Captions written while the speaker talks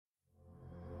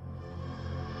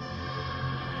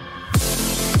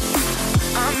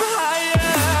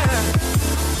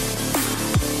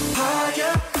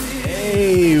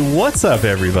What's up,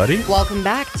 everybody? Welcome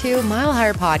back to Mile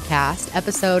Higher Podcast,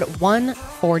 episode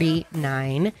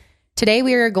 149. Today,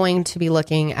 we are going to be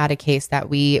looking at a case that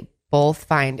we both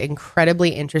find incredibly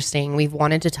interesting. We've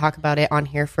wanted to talk about it on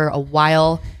here for a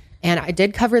while, and I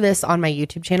did cover this on my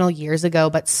YouTube channel years ago,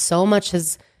 but so much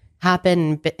has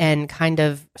happened and kind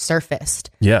of surfaced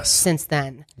since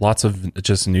then. Lots of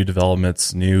just new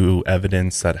developments, new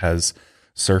evidence that has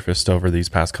surfaced over these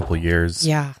past couple of years.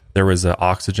 Yeah. There was an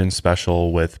Oxygen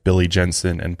special with Billy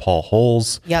Jensen and Paul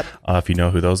Holes. Yep. If you know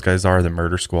who those guys are, the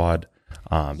Murder Squad.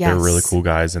 They're really cool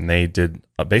guys, and they did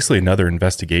basically another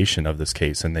investigation of this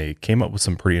case, and they came up with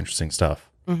some pretty interesting stuff.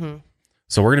 Mm-hmm.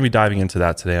 So we're going to be diving into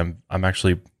that today. I'm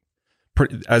actually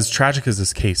as tragic as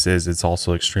this case is, it's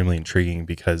also extremely intriguing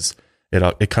because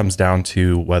it comes down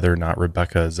to whether or not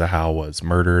Rebecca Zahau was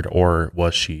murdered or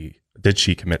did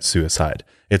she commit suicide.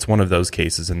 It's one of those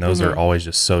cases, and those are always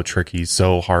just so tricky,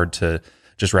 so hard to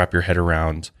just wrap your head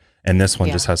around. And this one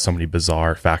just has so many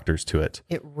bizarre factors to it.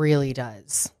 It really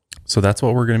does. So that's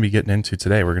what we're going to be getting into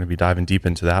today. We're going to be diving deep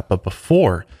into that. But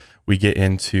before we get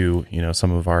into,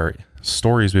 some of our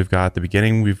stories we've got at the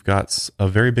beginning, we've got a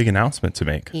very big announcement to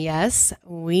make. Yes,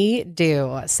 we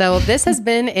do. So this has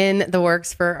been in the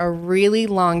works for a really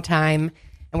long time,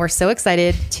 and we're so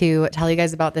excited to tell you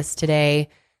guys about this today.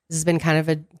 This has been kind of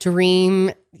a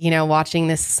dream, watching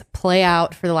this play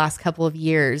out for the last couple of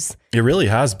years. It really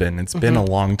has been. It's been a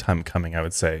long time coming, I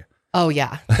would say. Oh,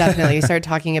 yeah, definitely. We started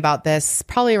talking about this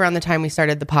probably around the time we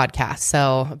started the podcast.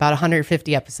 So about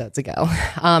 150 episodes ago.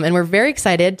 And we're very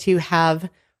excited to have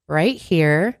right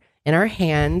here in our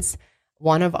hands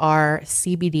one of our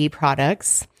CBD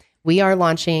products. We are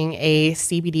launching a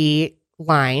CBD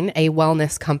line, a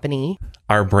wellness company.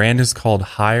 Our brand is called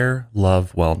Higher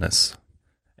Love Wellness.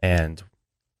 And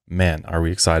man, are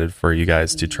we excited for you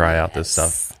guys to try out this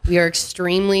stuff. We are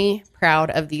extremely proud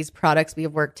of these products. We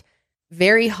have worked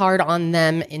very hard on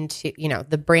them into,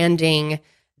 the branding,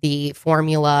 the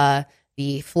formula,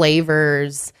 the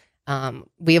flavors.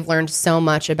 We have learned so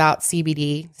much about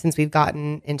CBD since we've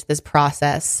gotten into this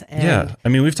process. And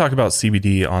we've talked about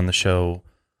CBD on the show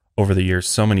over the years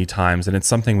so many times, and it's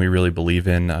something we really believe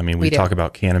in. We talk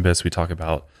about cannabis, we talk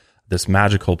about this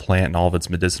magical plant and all of its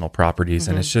medicinal properties.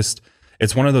 And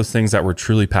it's one of those things that we're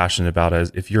truly passionate about.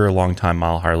 As if you're a longtime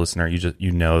Mile Higher listener,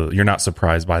 you're not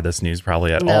surprised by this news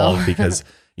probably at all, because,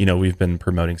 we've been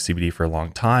promoting CBD for a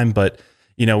long time, but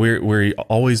we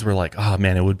always were like, oh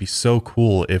man, it would be so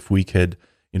cool if we could,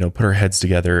 put our heads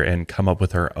together and come up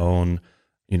with our own,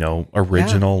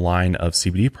 original line of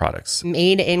CBD products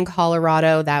made in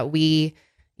Colorado that we,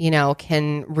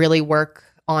 can really work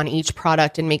on each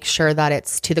product and make sure that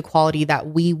it's to the quality that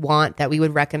we want, that we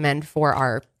would recommend for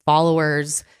our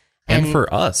followers and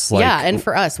for us. And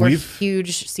for us, we're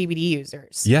huge CBD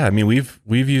users. Yeah, we've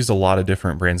used a lot of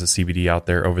different brands of CBD out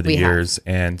there over the years,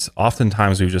 and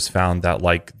oftentimes we've just found that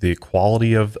the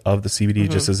quality of the CBD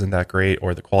just isn't that great,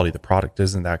 or the quality of the product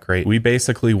isn't that great. We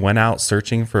basically went out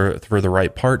searching for the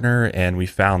right partner, and we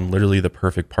found literally the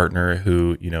perfect partner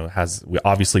who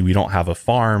obviously we don't have a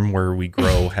farm where we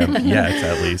grow hemp yet,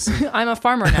 at least. I'm a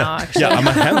farmer now, actually. Yeah, I'm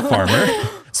a hemp farmer.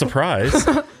 Surprise.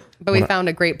 But we found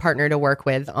a great partner to work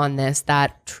with on this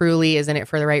that truly is in it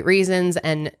for the right reasons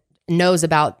and knows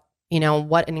about,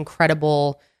 what an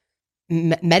incredible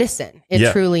medicine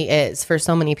it truly is for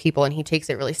so many people. And he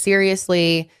takes it really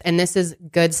seriously. And this is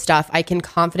good stuff. I can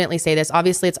confidently say this.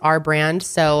 Obviously, it's our brand.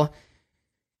 So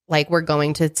we're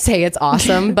going to say it's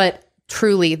awesome. But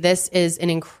truly, this is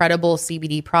an incredible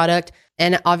CBD product.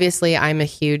 And obviously, I'm a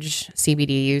huge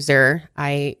CBD user.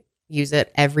 I use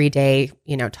it every day,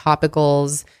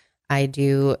 topicals. I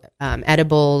do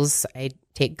edibles. I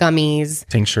take gummies.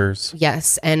 Tinctures.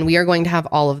 Yes. And we are going to have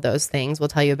all of those things. We'll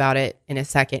tell you about it in a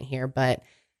second here. But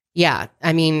yeah,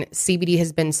 CBD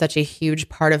has been such a huge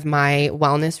part of my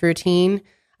wellness routine.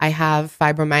 I have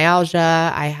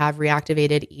fibromyalgia. I have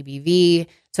reactivated EBV.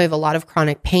 So I have a lot of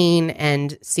chronic pain,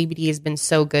 and CBD has been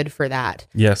so good for that.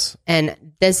 Yes. And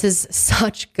this is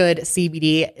such good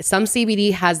CBD. Some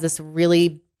CBD has this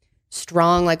really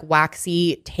strong,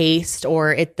 waxy taste,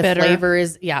 or the flavor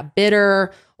is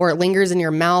bitter, or it lingers in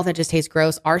your mouth. It just tastes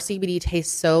gross. Our CBD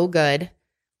tastes so good.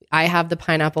 I have the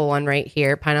pineapple one right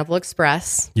here, Pineapple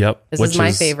Express. Yep. This is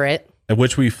my favorite.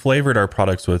 Which we flavored our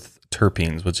products with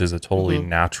terpenes, which is a totally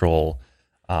natural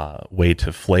way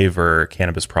to flavor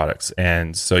cannabis products.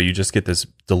 And so you just get this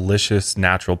delicious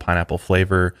natural pineapple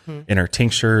flavor in our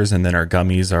tinctures, and then our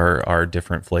gummies are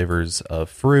different flavors of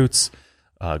fruits.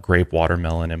 Grape,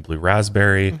 watermelon, and blue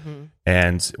raspberry.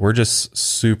 And we're just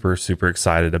super, super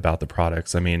excited about the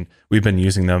products. We've been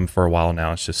using them for a while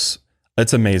now.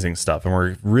 It's amazing stuff. And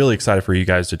we're really excited for you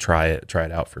guys to try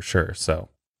it out for sure. So,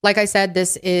 like I said,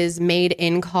 this is made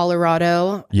in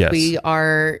Colorado. Yes. We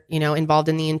are, involved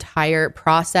in the entire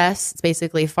process. It's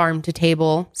basically farm to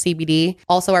table CBD.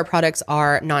 Also, our products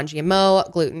are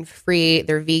non-GMO, gluten-free,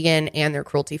 they're vegan, and they're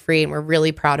cruelty-free. And we're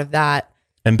really proud of that.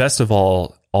 And best of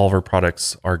all of our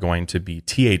products are going to be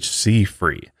THC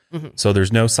free. So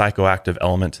there's no psychoactive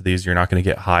element to these. You're not going to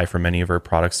get high from any of our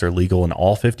products. They're legal in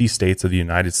all 50 states of the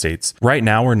United States. Right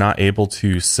now, we're not able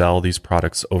to sell these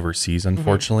products overseas,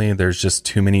 unfortunately. There's just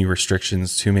too many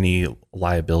restrictions, too many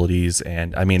liabilities.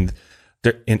 And I mean,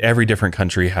 in every different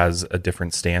country has a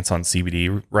different stance on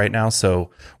CBD right now. So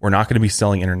we're not going to be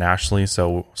selling internationally.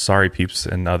 So sorry, peeps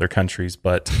in other countries.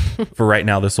 But for right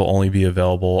now, this will only be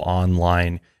available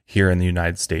online here in the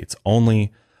United States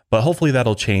only. But hopefully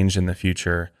that'll change in the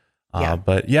future.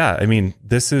 But yeah, I mean,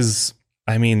 this is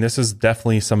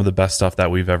definitely some of the best stuff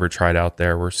that we've ever tried out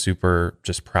there. We're super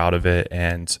just proud of it.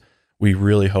 And we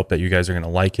really hope that you guys are going to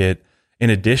like it. In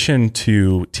addition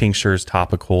to tinctures,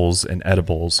 topicals, and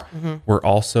edibles, we're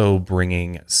also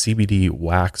bringing CBD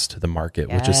wax to the market,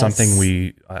 which is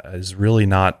something is really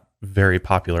not very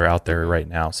popular out there right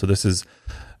now. So this is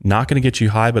not going to get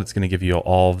you high, but it's going to give you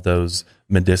all of those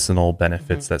medicinal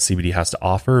benefits that CBD has to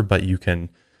offer. But you can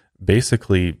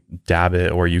basically dab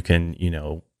it, or you can,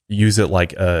 use it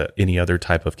like any other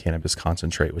type of cannabis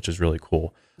concentrate, which is really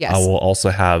cool. Yes. We'll also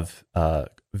have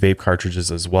vape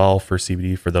cartridges as well for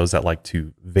CBD for those that like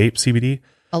to vape CBD.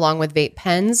 Along with vape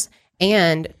pens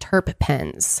and terp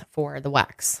pens for the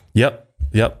wax. Yep.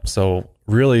 So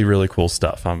really, really cool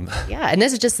stuff. Yeah. And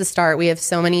this is just the start. We have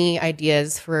so many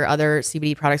ideas for other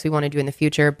CBD products we want to do in the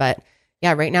future. But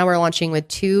yeah, right now we're launching with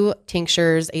 2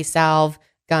 tinctures, a salve,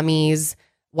 gummies,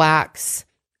 wax,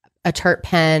 a terp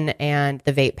pen, and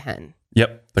the vape pen.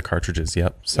 Yep. The cartridges.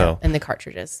 Yep. So, and the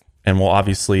cartridges. And we'll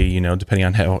obviously, depending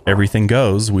on how everything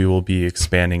goes, we will be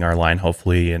expanding our line,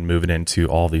 hopefully, and moving into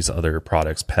all these other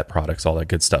products, pet products, all that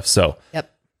good stuff. So,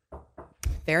 yep.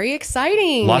 Very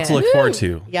exciting. Lots to look forward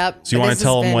to. Yep. So you want to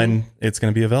tell them when it's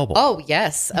going to be available? Oh,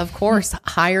 yes, of course.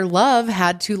 Higher Love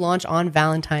had to launch on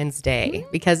Valentine's Day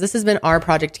because this has been our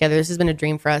project together. This has been a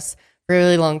dream for us for a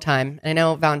really long time. And I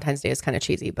know Valentine's Day is kind of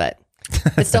cheesy, but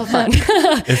it's still fun.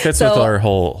 It fits with our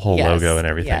whole logo and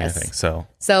everything, I think.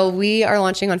 So we are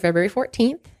launching on February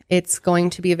 14th. It's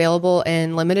going to be available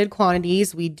in limited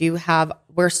quantities.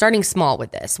 We're starting small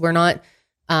with this. We're not,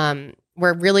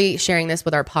 we're really sharing this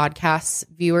with our podcast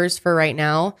viewers for right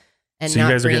now. And so you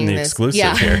guys are getting the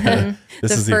exclusive here.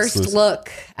 This is the first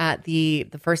look at the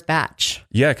first batch.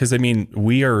 Yeah, because I mean,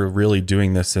 we are really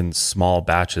doing this in small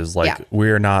batches.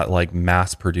 We're not like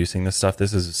mass producing this stuff.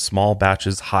 This is small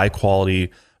batches, high quality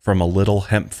from a little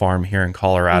hemp farm here in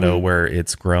Colorado where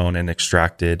it's grown and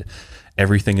extracted.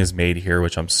 Everything is made here,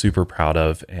 which I'm super proud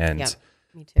of. And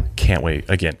me too. Can't wait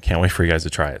for you guys to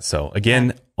try it. So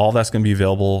again, all that's going to be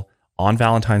available on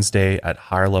Valentine's Day at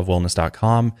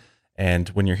higherlovewellness.com. And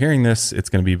when you're hearing this, it's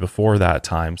going to be before that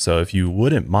time. So if you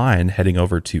wouldn't mind heading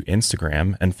over to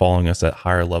Instagram and following us at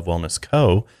Higher Love Wellness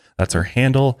Co., that's our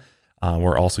handle.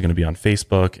 We're also going to be on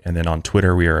Facebook. And then on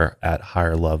Twitter, we are at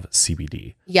Higher Love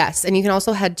CBD. Yes. And you can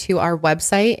also head to our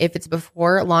website. If it's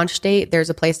before launch date, there's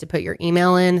a place to put your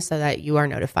email in so that you are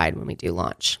notified when we do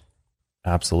launch.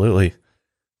 Absolutely.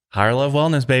 Higher Love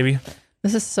Wellness, baby.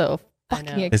 This is so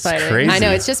fucking exciting. It's crazy. I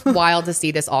know. It's just wild to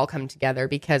see this all come together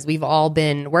because we've all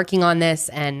been working on this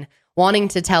and wanting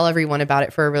to tell everyone about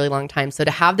it for a really long time. So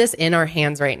to have this in our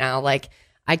hands right now,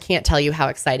 I can't tell you how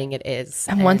exciting it is.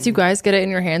 And once you guys get it in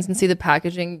your hands and see the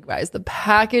packaging, guys, the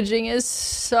packaging is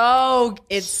so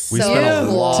We spent a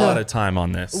lot of time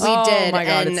on this. We did. Oh my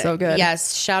God, it's so good.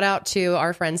 Yes. Shout out to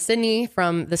our friend Sydney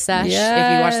from The Sesh. Yes.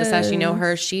 If you watch The Sesh, you know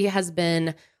her. She has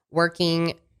been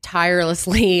working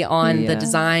tirelessly on the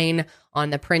design,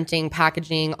 on the printing,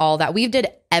 packaging, all that. We did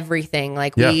everything.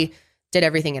 We did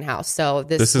everything in house. So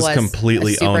this is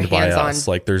completely owned by us.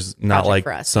 There's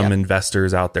not some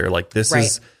investors out there. This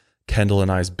is Kendall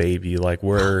and I's baby.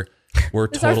 We're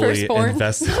totally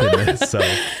invested in this. So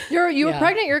you were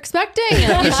pregnant. You're expecting.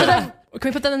 You should have. Can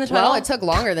we put that in the title? Well, it took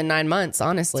longer than 9 months,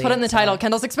 honestly. Let's put it in the title.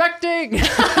 Kendall's expecting.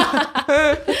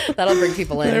 That'll bring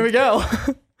people in. There we go.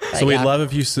 So we'd love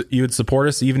if you would support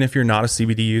us, even if you're not a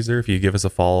CBD user. If you give us a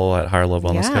follow at Higher Love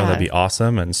Wellness Co, that'd be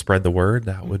awesome, and spread the word.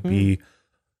 That would be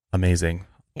amazing.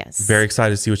 Yes, very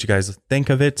excited to see what you guys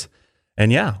think of it,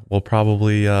 and we'll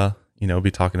probably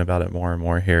be talking about it more and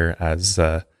more here as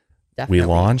we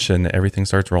launch and everything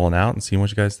starts rolling out, and seeing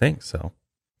what you guys think. So,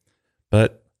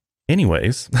 but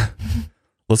anyways,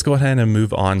 let's go ahead and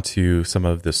move on to some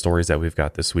of the stories that we've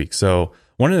got this week. So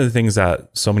one of the things that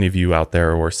so many of you out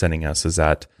there were sending us is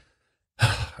that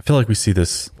I feel like we see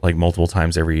this like multiple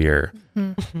times every year.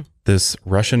 This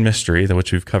Russian mystery that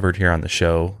which we've covered here on the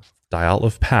show,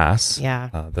 Dyatlov Pass. Yeah.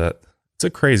 That it's a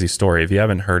crazy story. If you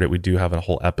haven't heard it, we do have a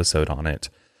whole episode on it.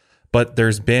 But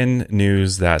there's been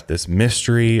news that this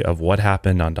mystery of what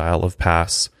happened on Dyatlov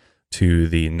Pass to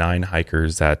the 9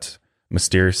 hikers that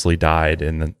mysteriously died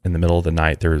in the middle of the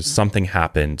night, there was something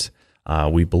happened.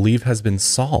 We believe has been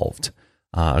solved,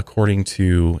 according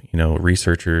to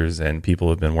researchers and people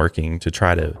who have been working to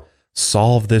try to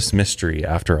solve this mystery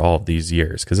after all of these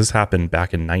years. Because this happened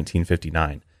back in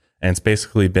 1959, and it's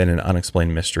basically been an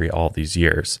unexplained mystery all of these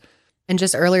years. And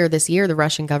just earlier this year, the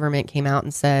Russian government came out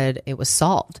and said it was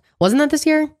solved. Wasn't that this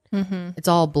year? Mm-hmm. It's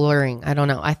all blurring. I don't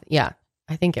know. I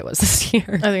think it was this year.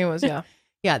 I think it was, yeah.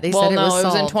 Yeah, they said it was solved. It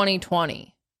was in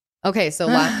 2020. Okay, so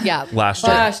last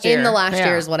year. In the last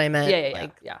year is what I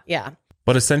meant. Yeah.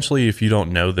 But essentially, if you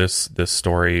don't know this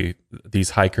story,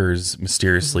 these hikers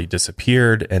mysteriously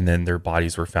disappeared, and then their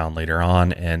bodies were found later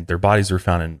on, and their bodies were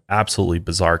found in absolutely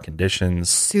bizarre conditions.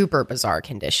 Super bizarre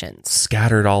conditions.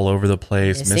 Scattered all over the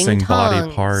place, missing tongues,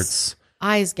 body parts.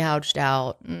 Eyes gouged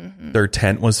out. Mm-hmm. Their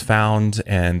tent was found,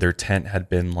 and their tent had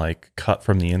been like cut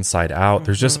from the inside out.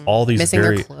 There's just all these missing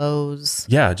their clothes.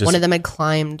 Yeah, just one of them had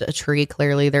climbed a tree.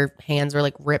 Clearly, their hands were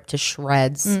like ripped to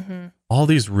shreds. Mm-hmm. All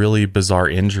these really bizarre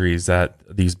injuries that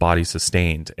these bodies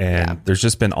sustained, and there's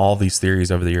just been all these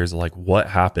theories over the years of like what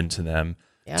happened to them,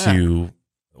 to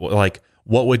like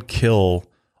what would kill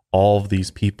all of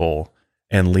these people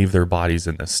and leave their bodies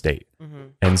in this state.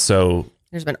 And so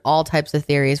there's been all types of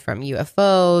theories from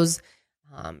UFOs,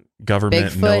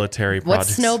 government, Bigfoot. military projects.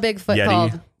 What's snow Bigfoot Yeti.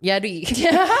 called?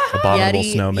 Yeti. Abominable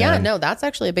Yeti. snowman. Yeah, no, that's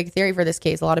actually a big theory for this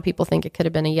case. A lot of people think it could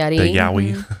have been a Yeti. The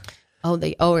Yowie. Or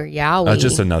Yowie.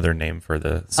 Just another name for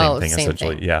the same thing,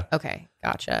 essentially. Thing. Yeah. Okay,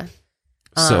 gotcha.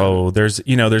 So there's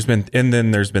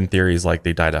been theories like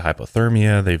they died of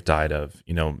hypothermia, they've died of,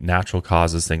 natural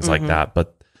causes, things like that.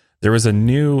 But there was a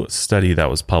new study that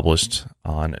was published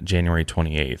on January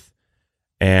 28th.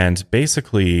 And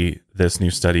basically, this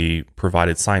new study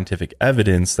provided scientific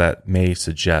evidence that may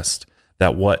suggest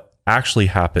that what actually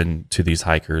happened to these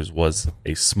hikers was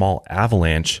a small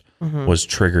avalanche was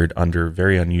triggered under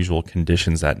very unusual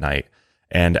conditions that night.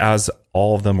 And as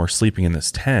all of them were sleeping in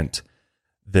this tent,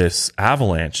 this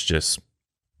avalanche just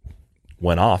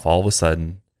went off all of a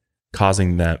sudden,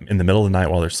 causing them in the middle of the night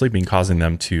while they're sleeping, causing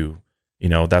them to,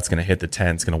 that's going to hit the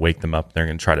tent, it's going to wake them up. They're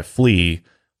going to try to flee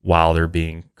while they're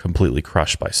being completely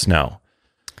crushed by snow.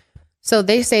 So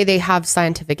they say they have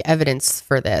scientific evidence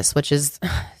for this, which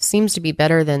seems to be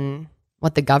better than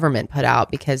what the government put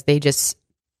out, because they just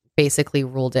basically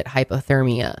ruled it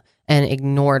hypothermia and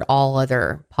ignored all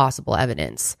other possible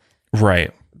evidence.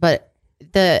 Right. But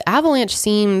the avalanche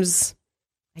seems,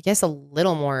 I guess, a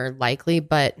little more likely,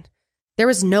 but there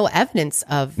was no evidence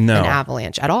of an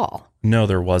avalanche at all. No,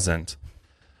 there wasn't.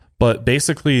 But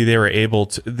basically they were able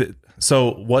to...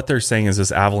 So what they're saying is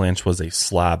this avalanche was a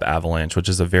slab avalanche, which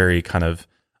is a very kind of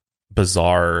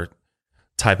bizarre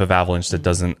type of avalanche that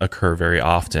doesn't occur very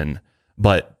often.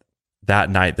 But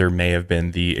that night, there may have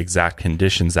been the exact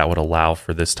conditions that would allow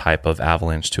for this type of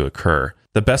avalanche to occur.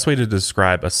 The best way to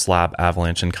describe a slab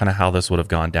avalanche and kind of how this would have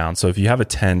gone down. So if you have a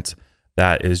tent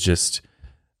that is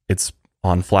it's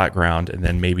on flat ground, and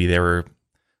then maybe they were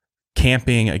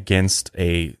camping against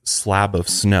a slab of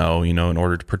snow, in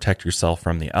order to protect yourself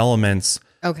from the elements.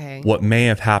 Okay. What may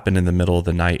have happened in the middle of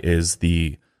the night is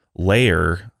the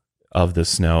layer of the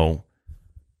snow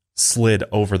slid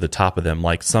over the top of them,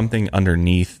 like something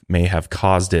underneath may have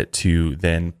caused it to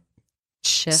then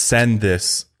send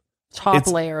this top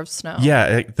layer of snow.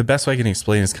 Yeah, the best way I can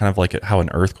explain is kind of like how an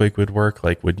earthquake would work.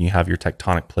 Like when you have your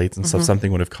tectonic plates and stuff,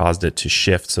 something would have caused it to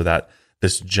shift so that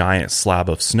this giant slab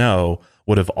of snow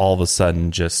would have all of a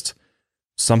sudden just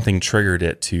something triggered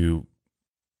it to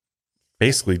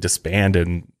basically disband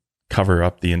and cover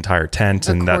up the entire tent.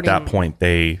 And at that point,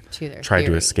 they tried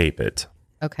to escape it.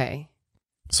 Okay.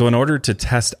 So in order to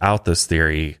test out this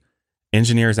theory,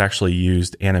 engineers actually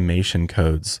used animation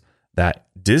codes that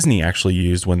Disney actually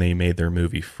used when they made their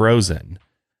movie Frozen.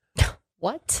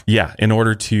 What? Yeah, in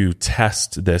order to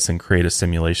test this and create a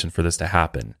simulation for this to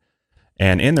happen.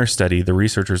 And in their study, the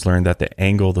researchers learned that the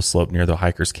angle of the slope near the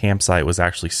hikers' campsite was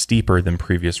actually steeper than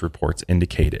previous reports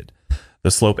indicated.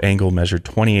 The slope angle measured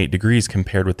 28 degrees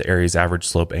compared with the area's average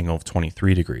slope angle of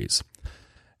 23 degrees.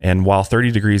 And while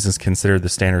 30 degrees is considered the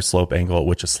standard slope angle at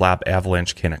which a slab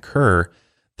avalanche can occur,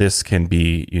 this can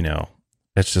be,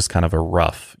 it's just kind of a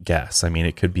rough guess. I mean,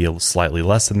 it could be slightly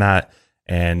less than that,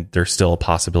 and there's still a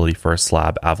possibility for a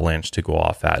slab avalanche to go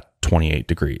off at 28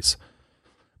 degrees.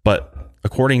 But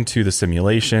according to the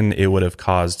simulation, it would have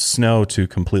caused snow to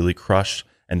completely crush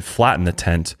and flatten the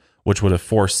tent, which would have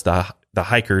forced the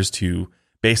hikers to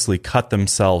basically cut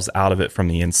themselves out of it from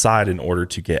the inside in order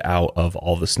to get out of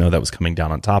all the snow that was coming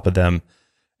down on top of them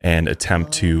and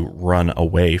attempt to run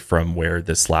away from where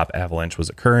this slab avalanche was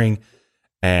occurring.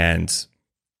 And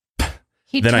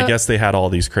then I guess they had all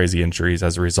these crazy injuries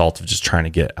as a result of just trying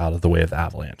to get out of the way of the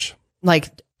avalanche.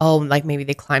 Like maybe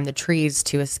they climbed the trees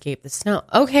to escape the snow.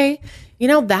 Okay.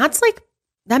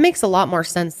 That makes a lot more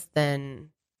sense than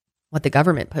what the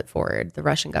government put forward, the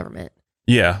Russian government.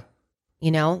 Yeah.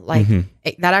 That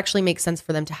actually makes sense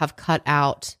for them to have cut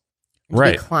out and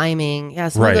to be climbing. Yeah,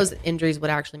 some of those injuries would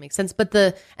actually make sense. But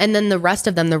then the rest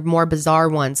of them, the more bizarre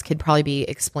ones, could probably be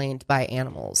explained by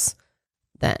animals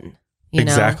then.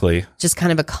 Exactly. Just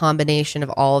kind of a combination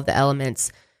of all of the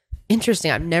elements.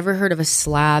 Interesting. I've never heard of a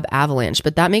slab avalanche,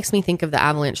 but that makes me think of the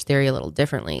avalanche theory a little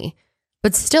differently.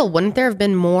 But still, wouldn't there have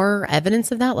been more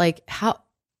evidence of that? Like, how...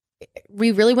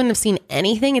 we really wouldn't have seen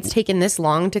anything. It's taken this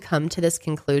long to come to this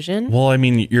conclusion. Well, I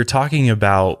mean, you're talking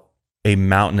about a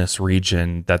mountainous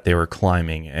region that they were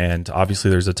climbing, and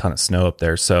obviously there's a ton of snow up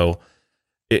there. So,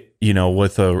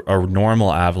 with a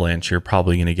normal avalanche, you're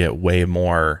probably going to get way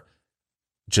more.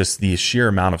 Just the sheer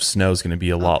amount of snow is going to be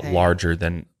a lot larger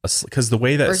than because the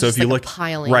way that. So if you look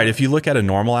if you look at a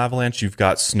normal avalanche, you've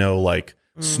got snow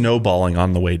snowballing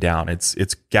on the way down.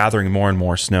 It's gathering more and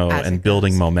more snow and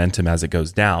building momentum as it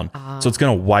goes down. So it's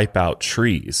going to wipe out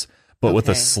trees. But with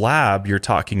a slab, you're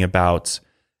talking about,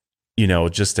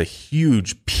 just a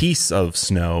huge piece of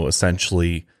snow,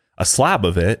 essentially a slab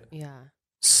of it,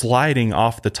 sliding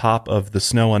off the top of the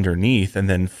snow underneath and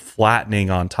then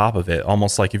flattening on top of it,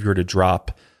 almost like if you were to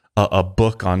drop a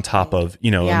book on top of,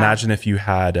 imagine if you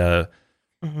had I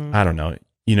don't know,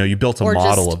 you built a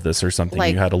model of this or something.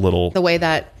 You had a little... the way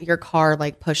that your car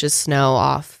pushes snow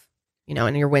off,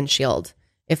 in your windshield.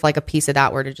 If a piece of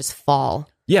that were to just fall.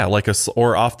 Yeah,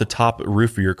 or off the top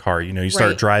roof of your car. You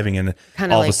start driving and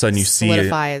kinda all of a sudden you see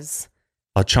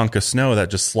a chunk of snow that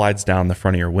just slides down the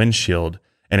front of your windshield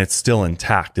and it's still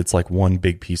intact. It's like one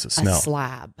big piece of snow. A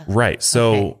slab. Right.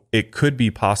 So it could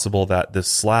be possible that this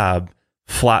slab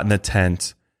flattened the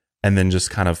tent and then just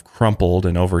kind of crumpled,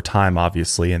 and over time,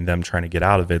 obviously, and them trying to get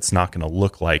out of it's not going to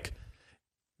look like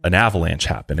an avalanche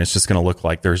happened. It's just going to look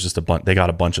like there's just they got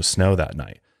a bunch of snow that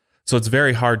night. So it's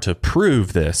very hard to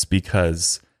prove this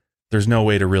because there's no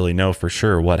way to really know for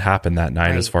sure what happened that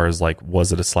night as far as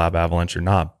was it a slab avalanche or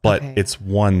not. But it's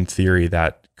one theory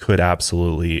that could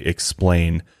absolutely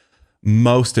explain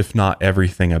most, if not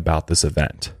everything, about this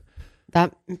event.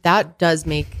 That does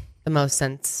make the most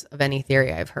sense of any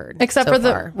theory I've heard. Except for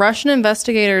the Russian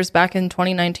investigators back in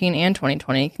 2019 and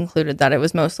 2020 concluded that it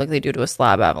was most likely due to a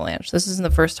slab avalanche. This isn't the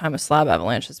first time a slab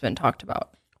avalanche has been talked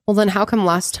about. Well, then how come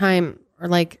last time, or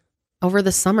over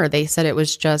the summer, they said it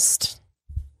was just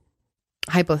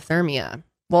hypothermia?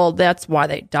 Well, that's why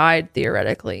they died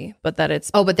theoretically, but that it's...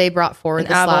 Oh, but they brought forward the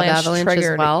slab avalanche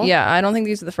triggered as well? Yeah, I don't think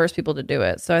these are the first people to do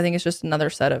it. So I think it's just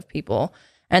another set of people.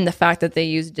 And the fact that they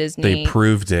used Disney... They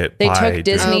proved it. They took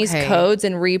Disney's codes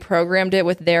and reprogrammed it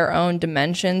with their own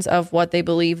dimensions of what they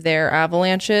believe their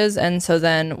avalanche is. And so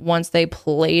then once they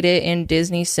played it in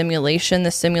Disney simulation,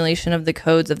 the simulation of the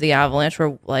codes of the avalanche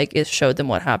were it showed them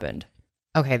what happened.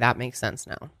 Okay, that makes sense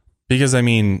now. Because, I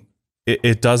mean,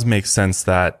 it does make sense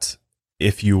that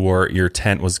if your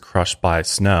tent was crushed by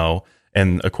snow,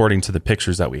 and according to the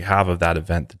pictures that we have of that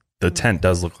event, the tent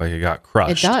does look like it got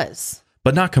crushed. It does.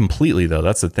 But not completely, though.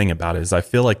 That's the thing about it, is I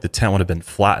feel like the tent would have been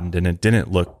flattened, and it didn't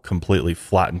look completely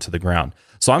flattened to the ground.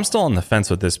 So I'm still on the fence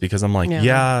with this because I'm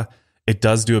it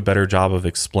does do a better job of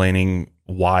explaining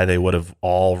why they would have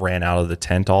all ran out of the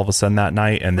tent all of a sudden that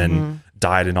night and then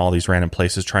died in all these random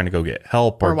places trying to go get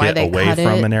help or get away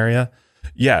from an area.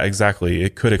 Yeah, exactly.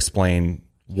 It could explain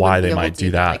why they might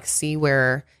do that. See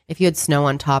where if you had snow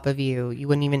on top of you, you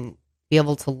wouldn't even be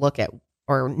able to look at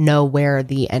or know where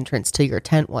the entrance to your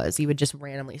tent was. You would just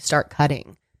randomly start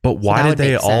cutting. But why did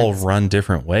they all run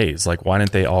different ways? Why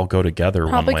didn't they all go together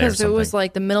Probably one way or something? Because it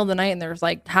was the middle of the night and there's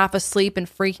half asleep and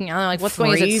freaking out. What's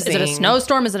going on? Is it a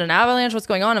snowstorm? Is it an avalanche? What's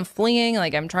going on? I'm fleeing.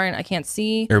 I can't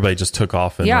see. Everybody just took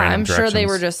off in random directions. Sure they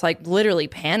were just literally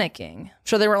panicking. I'm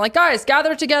sure they were guys,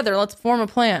 gather together. Let's form a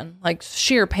plan.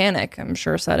 Sheer panic, I'm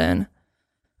sure, set in.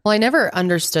 Well, I never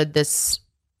understood this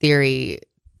theory,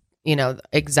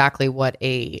 exactly what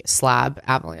a slab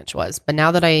avalanche was. But now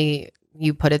that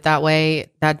you put it that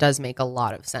way, that does make a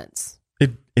lot of sense.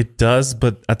 It does,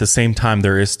 but at the same time,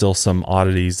 there is still some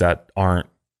oddities that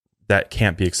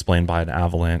can't be explained by an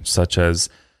avalanche, such as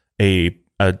a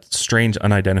strange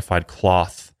unidentified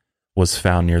cloth was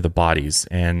found near the bodies.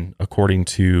 And according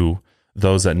to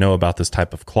those that know about this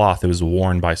type of cloth, it was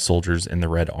worn by soldiers in the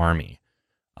Red Army.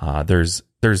 There's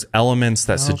elements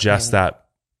that suggest that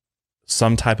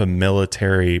some type of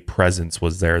military presence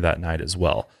was there that night as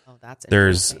well. Oh,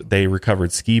 that's they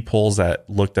recovered ski poles that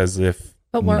looked as if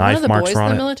but weren't one of the boys in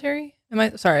the military?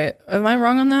 Am I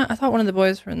wrong on that? I thought one of the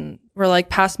boys were like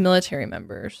past military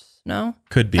members. No,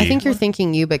 could be. I think you're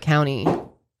thinking Yuba County.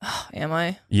 Oh, am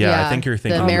I? Yeah, I think you're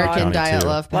thinking the American Diet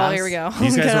Love Pass. Well, here we go.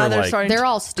 These guys are like they're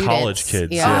all students. College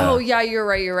kids. Yeah. Oh, yeah, you're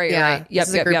right. Yep, this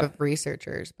is a group of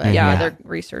researchers. But they're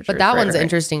researchers. But that one's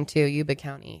interesting too, Yuba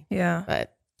County. Yeah.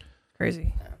 But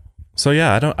crazy. So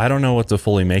yeah, I don't know what to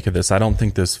fully make of this. I don't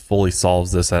think this fully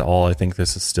solves this at all. I think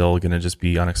this is still going to just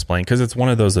be unexplained because it's one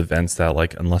of those events that,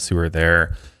 like, unless you were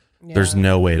there, there's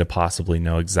no way to possibly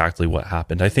know exactly what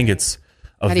happened. I think it's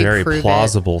a very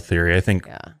plausible theory. I think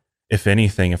if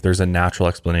anything, if there's a natural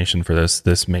explanation for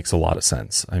this makes a lot of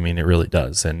sense. I mean, it really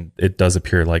does. And it does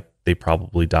appear like they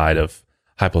probably died of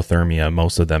hypothermia,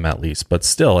 most of them at least. But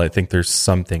still, I think there's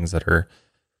some things that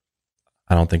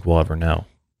I don't think we'll ever know.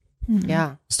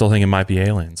 Yeah. Still think it might be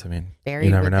aliens. I mean, you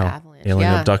never know.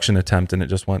 Alien abduction attempt and it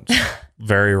just went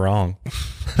very wrong.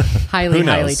 highly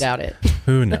doubt it.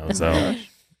 Who knows though?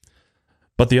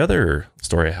 But the other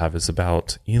story I have is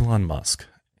about Elon Musk.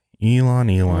 Elon.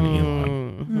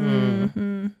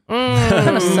 Mm-hmm.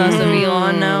 Kind of sus of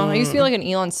Elon now. I used to be like an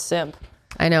Elon simp.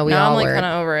 I know. I'm like kind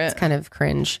of over it. It's kind of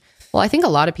cringe. Well, I think a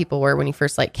lot of people were when he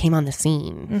first like came on the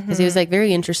scene because he was like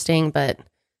very interesting, but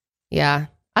yeah,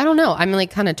 I don't know. I'm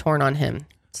like kind of torn on him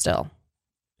still.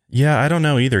 Yeah, I don't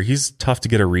know either. He's tough to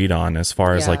get a read on as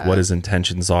far as like what his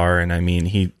intentions are. And I mean,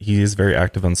 he is very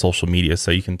active on social media, so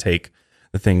you can take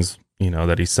the things,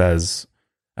 that he says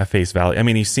at face value. I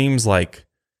mean, he seems like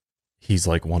he's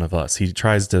like one of us. He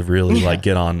tries to really like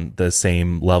get on the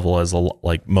same level as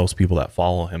like most people that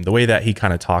follow him. The way that he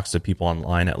kind of talks to people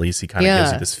online, at least he kind of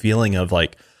gives you this feeling of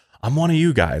like, I'm one of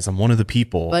you guys. I'm one of the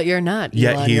people. But you're not.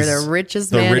 Elon. You're the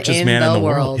richest man in the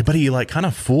world. But he like kind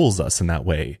of fools us in that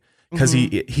way because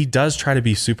he does try to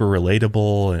be super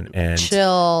relatable and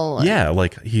chill. Yeah,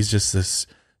 like he's just this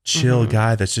chill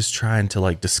guy that's just trying to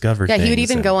like discover things. Yeah, he would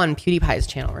even go on PewDiePie's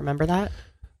channel. Remember that?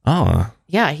 Oh.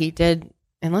 Yeah, he did.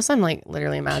 Unless I'm like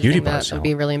literally imagining that would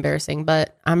be really embarrassing,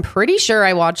 but I'm pretty sure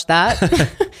I watched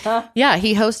that. Yeah,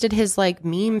 he hosted his like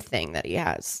meme thing that he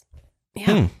has.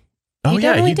 Yeah. Oh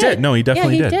yeah, he did. No, he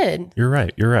definitely did. You're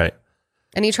right.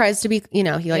 And he tries to be, he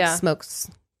like smokes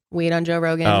weed on Joe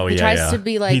Rogan. Oh, he tries to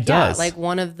be like, he does. like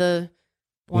one of the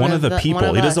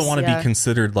people. He doesn't want to be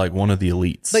considered like one of the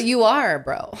elites. But you are,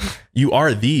 bro. You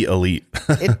are the elite.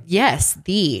 Yes,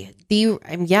 he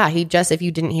just, if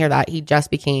you didn't hear that, he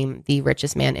just became the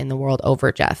richest man in the world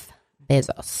over Jeff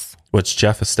Bezos. Which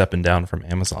Jeff is stepping down from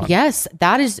Amazon. Yes,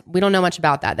 we don't know much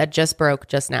about that. That just broke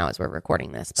just now as we're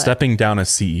recording this. But. Stepping down as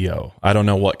CEO. I don't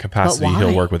know what capacity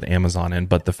he'll work with Amazon in,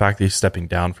 but the fact that he's stepping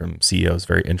down from CEO is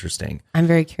very interesting. I'm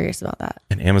very curious about that.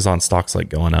 And Amazon stock's like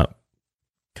going up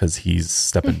because he's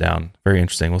stepping down. Very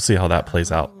interesting. We'll see how that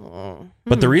plays out.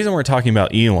 But the reason we're talking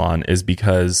about Elon is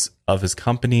because of his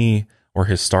company, or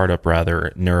his startup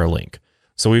rather, Neuralink.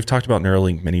 So we've talked about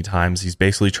Neuralink many times. He's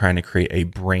basically trying to create a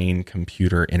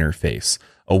brain-computer interface,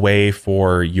 a way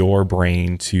for your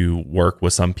brain to work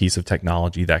with some piece of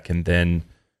technology that can then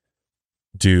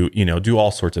do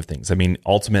all sorts of things. I mean,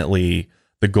 ultimately,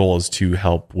 the goal is to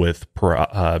help with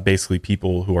basically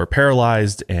people who are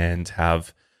paralyzed and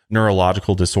have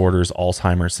neurological disorders,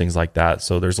 Alzheimer's, things like that.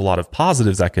 So there's a lot of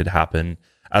positives that could happen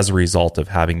as a result of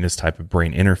having this type of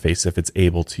brain interface if it's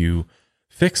able to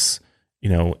fix,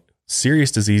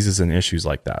 serious diseases and issues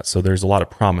like that. So there's a lot of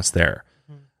promise there.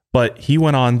 But he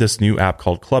went on this new app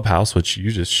called Clubhouse, which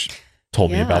you just told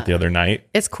me about the other night.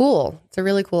 It's cool. It's a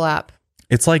really cool app.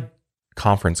 It's like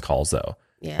conference calls, though.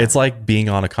 Yeah. It's like being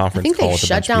on a conference call with a bunch of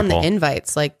people. I think they shut down the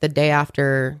invites like the day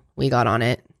after we got on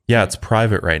it. Yeah, it's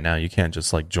private right now. You can't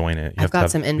just like join it. I've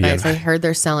got some invites. I heard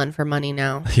they're selling for money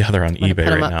now. Yeah, they're on eBay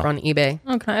right now. On eBay.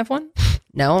 Oh, can I have one?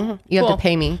 No, you have to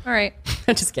pay me. All right.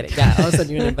 I'm just kidding. Yeah, I'll send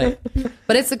you an invite.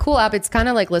 But it's a cool app. It's kind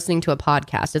of like listening to a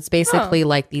podcast. It's basically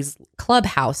like these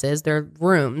clubhouses. They're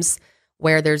rooms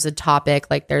where there's a topic.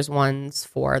 Like there's ones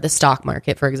for the stock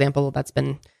market, for example. That's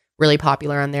been really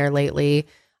popular on there lately.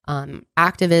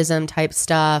 Activism type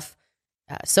stuff,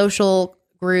 social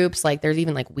groups, like there's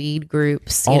even like weed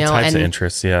groups, all types of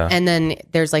interests. Yeah. And then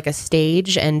there's like a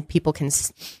stage and people can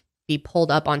be pulled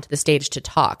up onto the stage to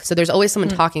talk. So there's always someone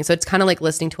talking. So it's kind of like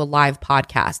listening to a live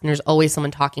podcast and there's always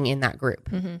someone talking in that group.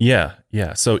 Yeah.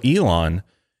 Yeah. So Elon,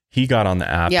 he got on the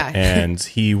app and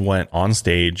he went on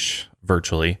stage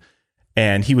virtually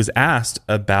And he was asked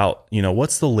about,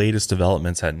 what's the latest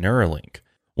developments at Neuralink?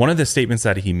 One of the statements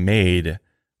that he made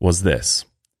was this: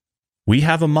 "We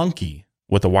have a monkey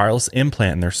with a wireless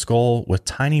implant in their skull with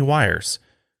tiny wires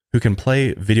who can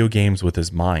play video games with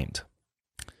his mind.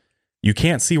 You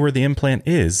can't see where the implant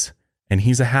is, and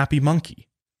he's a happy monkey.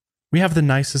 We have the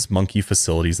nicest monkey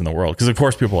facilities in the world." Because, of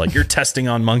course, people are like, "You're testing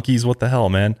on monkeys. What the hell,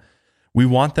 man?" "We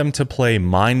want them to play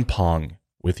mind pong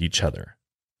with each other."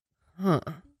 Huh.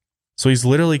 So he's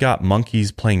literally got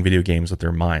monkeys playing video games with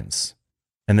their minds.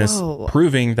 And this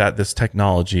proving that this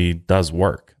technology does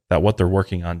work, that what they're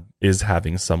working on is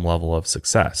having some level of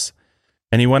success.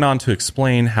 And he went on to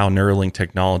explain how Neuralink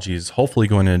technology is hopefully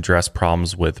going to address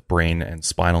problems with brain and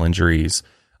spinal injuries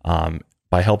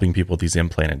by helping people with these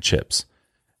implanted chips.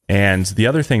 And the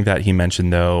other thing that he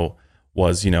mentioned, though,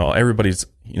 was, everybody's,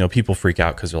 people freak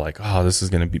out because they're like, "Oh, this is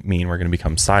going to mean we're going to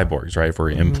become cyborgs, right? If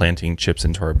we're implanting chips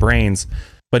into our brains."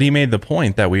 But he made the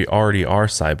point that we already are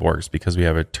cyborgs because we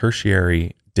have a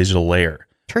tertiary digital layer.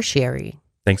 Tertiary.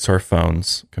 Thanks to our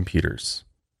phones, computers,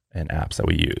 and apps that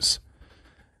we use.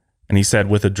 And he said,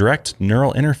 "With a direct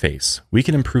neural interface, we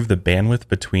can improve the bandwidth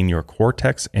between your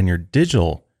cortex and your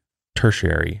digital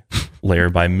tertiary layer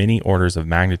by many orders of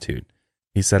magnitude."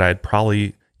 He said, "I'd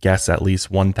probably guess at least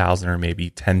 1,000 or maybe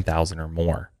 10,000 or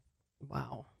more."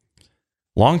 Wow.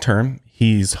 Long term,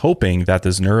 he's hoping that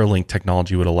this Neuralink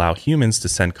technology would allow humans to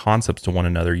send concepts to one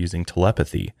another using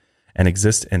telepathy and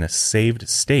exist in a saved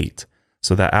state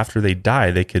so that after they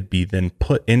die, they could be then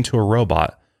put into a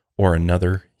robot or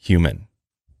another human.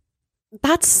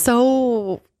 That's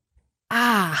so...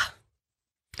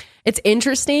 It's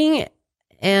interesting,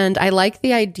 and I like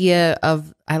the idea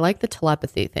of... I like the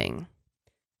telepathy thing.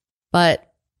 But,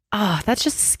 that's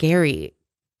just scary.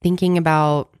 Thinking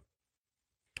about...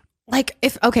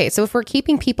 so if we're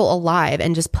keeping people alive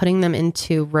and just putting them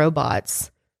into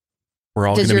robots, we're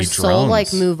all going to be drones. Does your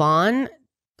soul move on,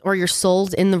 or your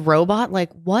soul's in the robot?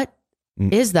 What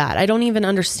is that? I don't even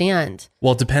understand.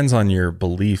 Well, it depends on your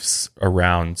beliefs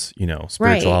around,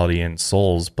 spirituality and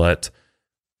souls. But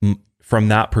from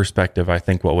that perspective, I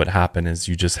think what would happen is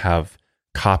you just have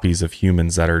copies of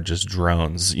humans that are just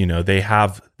drones. They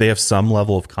have some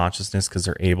level of consciousness because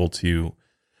they're able to.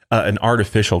 An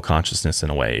artificial consciousness in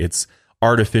a way. It's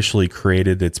artificially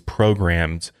created. It's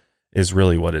programmed is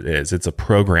really what it is. It's a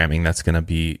programming that's going to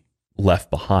be left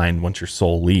behind once your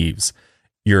soul leaves.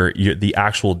 The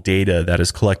actual data that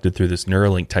is collected through this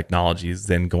Neuralink technology is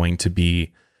then going to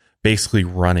be basically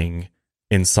running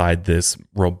inside this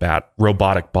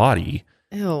robotic body.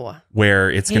 Ew.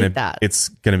 Where it's going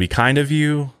to be kind of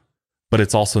you, but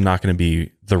it's also not going to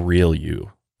be the real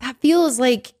you. That feels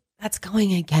like that's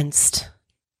going against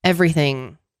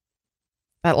everything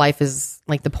that life is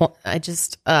like. The point, I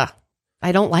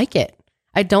don't like it.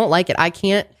 I don't like it. I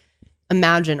can't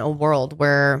imagine a world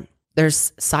where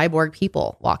there's cyborg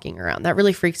people walking around. That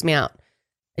really freaks me out.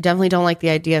 I definitely don't like the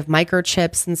idea of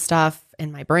microchips and stuff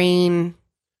in my brain.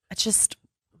 It's just,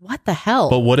 what the hell?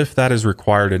 But what if that is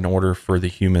required in order for the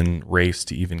human race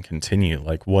to even continue?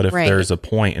 What if there's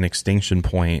an extinction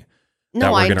point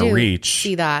that we're going to reach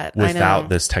without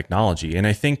this technology? And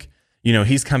I think,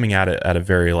 he's coming at it at a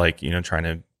very trying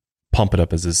to pump it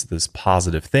up as this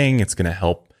positive thing. It's going to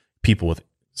help people with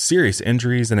serious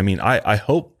injuries. And I mean, I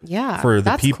hope for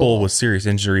the people with serious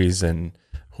injuries and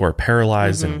who are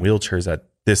paralyzed in wheelchairs that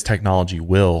this technology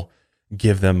will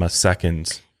give them a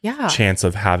second chance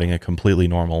of having a completely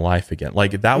normal life again.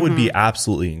 That would be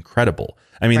absolutely incredible.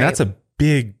 I mean, that's a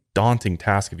big, daunting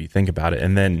task if you think about it.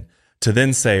 And then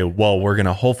to say, well, we're going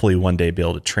to hopefully one day be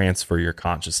able to transfer your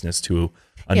consciousness to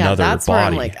another that's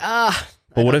body. Where I'm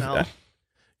but what if,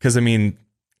 because I mean,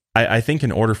 I think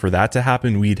in order for that to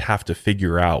happen, we'd have to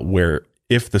figure out where,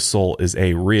 if the soul is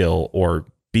A, real, or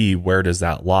B, where does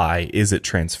that lie? Is it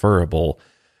transferable?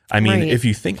 I mean, if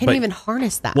you think, can't even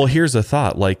harness that. Well, here's a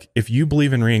thought. If you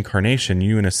believe in reincarnation,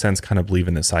 you in a sense kind of believe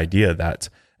in this idea that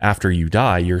after you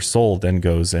die, your soul then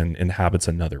goes and inhabits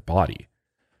another body.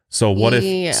 So what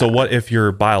if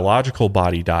your biological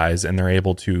body dies and they're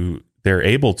able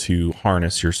to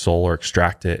harness your soul or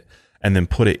extract it and then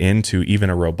put it into even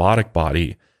a robotic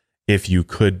body, if you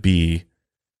could be,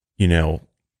 a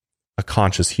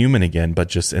conscious human again, but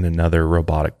just in another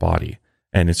robotic body,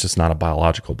 and it's just not a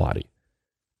biological body.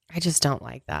 I just don't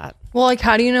like that. Well,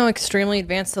 how do you know extremely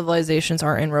advanced civilizations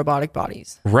are in robotic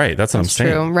bodies? Right. That's what I'm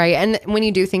saying. True. Right. And when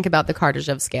you do think about the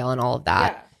Kardashev scale and all of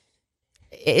that,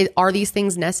 are these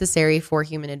things necessary for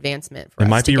human advancement? It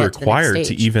might be required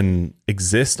to even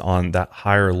exist on that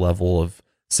higher level of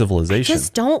civilization. I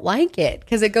just don't like it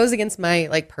because it goes against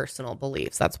my personal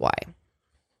beliefs. That's why,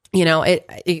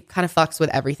 it kind of fucks with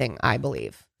everything I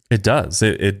believe. It does.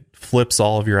 It flips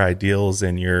all of your ideals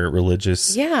and your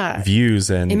religious views,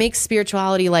 and it makes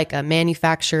spirituality like a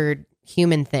manufactured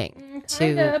human thing.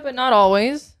 Kinda, but not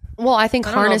always. Well, I think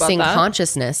harnessing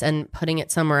consciousness and putting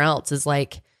it somewhere else is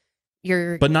like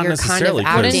you're kind of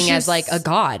acting as like a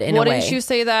god in a way. Wouldn't you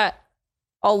say that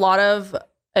a lot of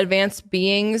advanced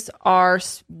beings are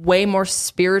way more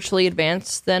spiritually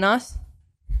advanced than us?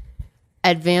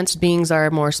 Advanced beings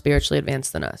are more spiritually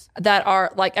advanced than us. That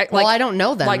are like well, I don't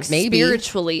know them. Like maybe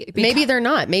spiritually, maybe they're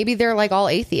not. Maybe they're like all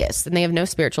atheists and they have no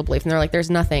spiritual belief, and they're like,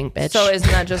 "There's nothing, bitch." So isn't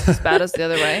that just as bad as the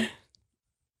other way?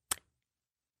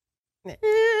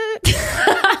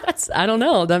 I don't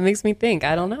know. That makes me think.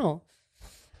 I don't know.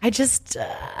 I just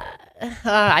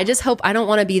hope I don't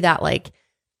want to be that like.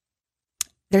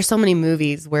 There's so many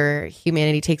movies where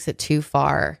humanity takes it too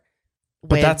far.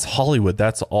 But that's Hollywood.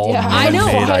 That's all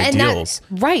man-made ideals,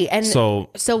 right? And so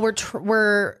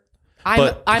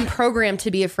I'm programmed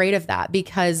to be afraid of that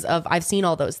because of I've seen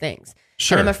all those things.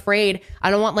 Sure. And I'm afraid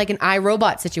I don't want like an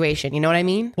iRobot situation. You know what I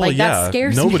mean? Well, like that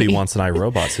scares me. Nobody wants an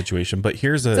iRobot situation, but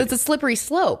so it's a slippery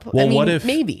slope. Well, what if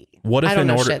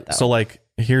so like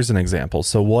here's an example.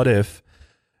 So what if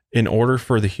in order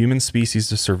for the human species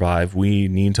to survive, we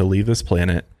need to leave this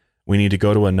planet. We need to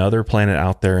go to another planet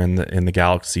out there in the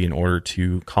galaxy in order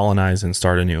to colonize and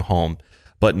start a new home.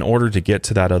 But in order to get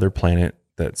to that other planet,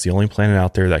 that's the only planet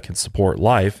out there that can support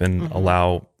life and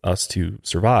allow us to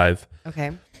survive.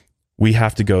 Okay. We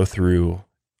have to go through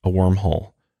a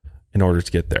wormhole in order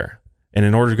to get there. And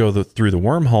in order to go through the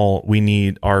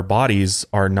wormhole, our bodies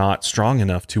are not strong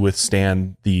enough to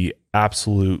withstand the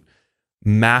absolute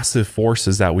massive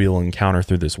forces that we will encounter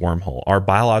through this wormhole. Our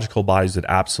biological bodies would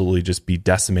absolutely just be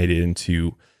decimated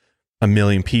into a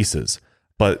million pieces.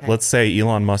 But let's say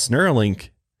Elon Musk Neuralink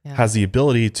has the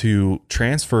ability to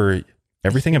transfer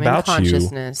everything about you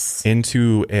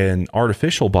into an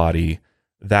artificial body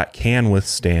that can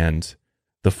withstand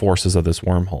the forces of this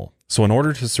wormhole. So in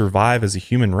order to survive as a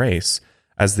human race,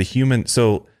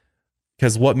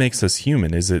 because what makes us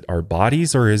human? Is it our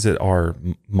bodies or is it our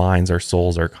minds, our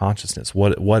souls, our consciousness?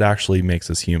 What actually makes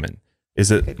us human?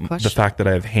 Is it the fact that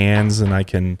I have hands and I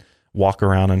can walk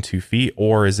around on 2 feet?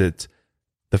 Or is it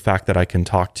the fact that I can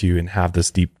talk to you and have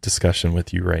this deep discussion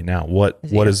with you right now? What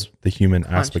is the human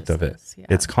aspect of it? Yeah.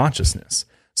 It's consciousness.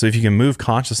 So if you can move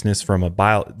consciousness from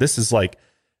this is like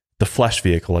the flesh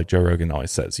vehicle, like Joe Rogan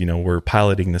always says, we're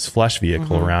piloting this flesh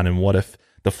vehicle around. And what if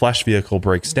the flesh vehicle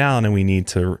breaks down and we need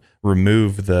to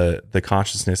remove the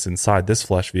consciousness inside this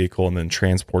flesh vehicle and then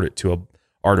transport it to a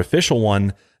artificial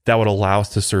one that would allow us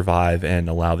to survive and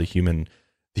allow the human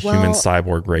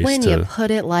cyborg race when you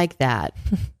put it like that,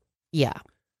 yeah,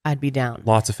 I'd be down.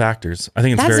 Lots of factors. I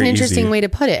think it's that's very an interesting easy way to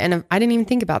put it. And I didn't even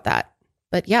think about that,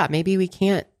 but yeah, maybe we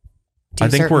can't do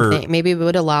certain things. Maybe it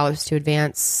would allow us to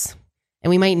advance. And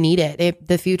we might need it.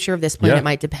 The future of this planet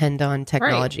might depend on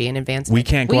technology and advancement. We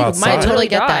can't go outside. I totally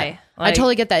get that. I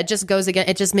totally get that. It just goes again.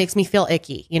 It just makes me feel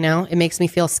icky. It makes me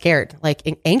feel scared, like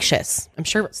anxious. I'm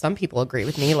sure some people agree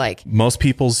with me. Like most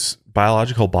people's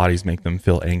biological bodies make them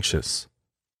feel anxious.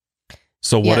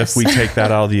 So what if we take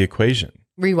that out of the equation?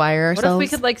 Rewire ourselves. What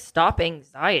if we could stop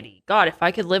anxiety? God, if I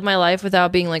could live my life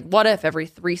without being like, what if every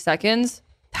 3 seconds?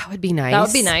 That would be nice. That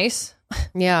would be nice.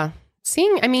 Yeah.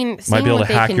 Might be able to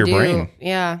hack your brain.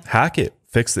 Yeah. Hack it.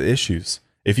 Fix the issues.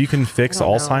 If you can fix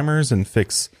Alzheimer's and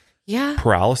fix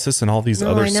paralysis and all these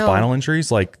other spinal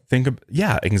injuries,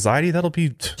 anxiety, that'll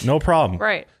be no problem.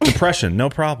 Right. Depression, no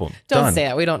problem. Don't say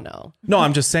that. We don't know. No,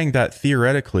 I'm just saying that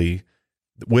theoretically,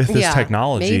 with this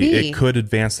technology, it could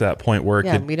advance to that point where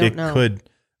it could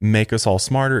make us all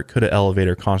smarter. It could elevate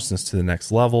our consciousness to the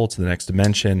next level, to the next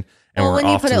dimension. And when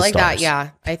you put it like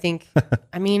that, I think,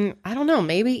 I don't know.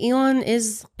 Maybe Elon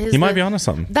is he might be onto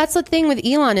something. That's the thing with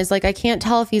Elon is I can't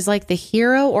tell if he's like the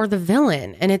hero or the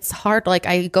villain. And it's hard.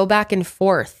 I go back and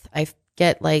forth. I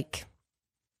get I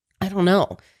don't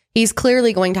know. He's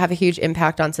clearly going to have a huge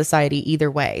impact on society either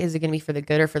way. Is it going to be for the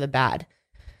good or for the bad?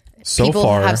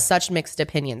 People have such mixed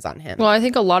opinions on him. Well, I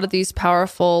think a lot of these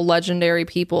powerful, legendary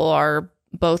people are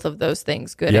both of those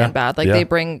things, good and bad. They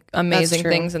bring amazing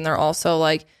things, and they're also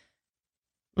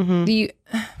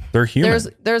they're human.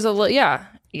 There's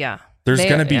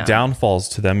going to be downfalls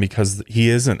to them because he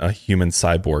isn't a human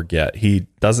cyborg yet. He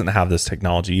doesn't have this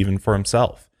technology even for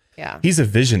himself. Yeah. He's a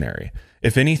visionary.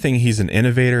 If anything, he's an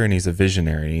innovator and he's a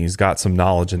visionary. And he's got some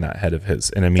knowledge in that head of his.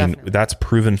 And Definitely. That's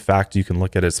proven fact. You can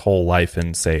look at his whole life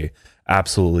and say,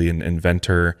 absolutely an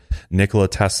inventor, Nikola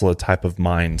Tesla type of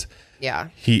mind. Yeah.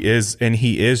 He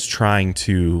is trying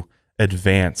to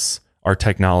advance our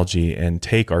technology and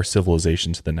take our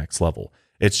civilization to the next level.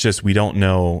 It's just we don't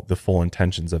know the full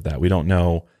intentions of that. We don't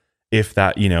know if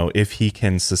that, if he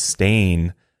can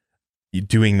sustain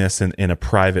doing this in a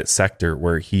private sector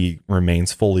where he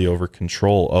remains fully over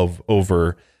control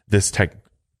over this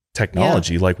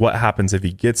technology. Like, what happens if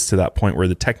he gets to that point where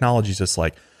the technology is just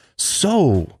like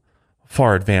so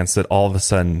far advanced that all of a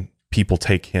sudden people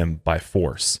take him by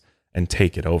force and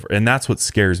take it over? And that's what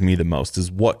scares me the most, is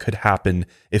what could happen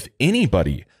if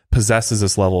anybody possesses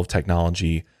this level of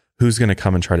technology. Who's going to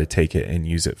come and try to take it and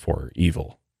use it for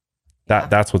evil?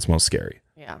 That's what's most scary.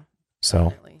 Yeah.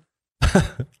 So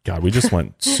God, we just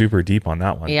went super deep on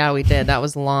that one. Yeah, we did. That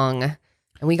was long. And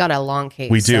we got a long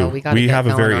case. We do. So we have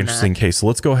a very interesting case. So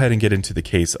let's go ahead and get into the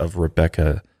case of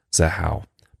Rebecca Zahau.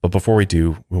 But before we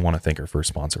do, we want to thank our first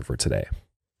sponsor for today.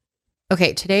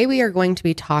 Okay, today we are going to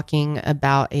be talking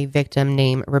about a victim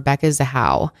named Rebecca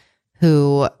Zahau,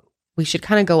 who we should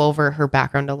kind of go over her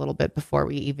background a little bit before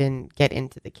we even get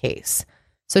into the case.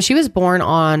 So she was born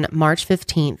on March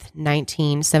 15th,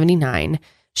 1979.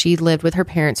 She lived with her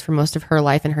parents for most of her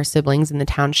life and her siblings in the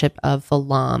township of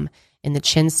Falam in the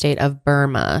Chin state of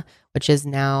Burma, which is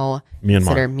now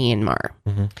considered Myanmar.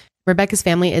 Mm-hmm. Rebecca's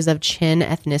family is of Chin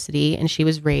ethnicity, and she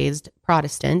was raised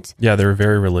Protestant. Yeah, they were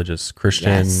very religious, Christian.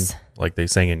 Yes. Like, they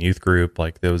sang in youth group.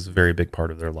 Like, that was a very big part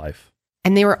of their life.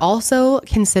 And they were also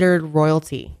considered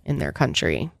royalty in their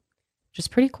country, which is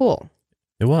pretty cool.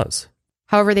 It was.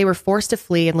 However, they were forced to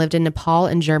flee and lived in Nepal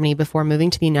and Germany before moving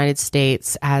to the United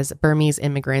States as Burmese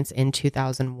immigrants in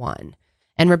 2001.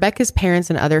 And Rebecca's parents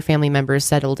and other family members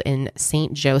settled in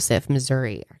St. Joseph,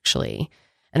 Missouri, actually.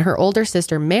 And her older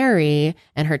sister, Mary,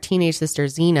 and her teenage sister,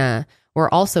 Zena,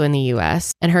 were also in the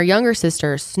U.S. And her younger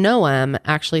sister, Snoam,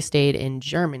 actually stayed in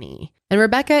Germany. And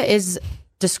Rebecca is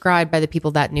described by the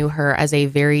people that knew her as a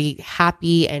very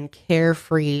happy and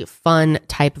carefree, fun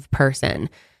type of person.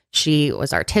 She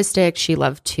was artistic. She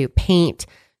loved to paint.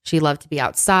 She loved to be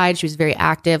outside. She was very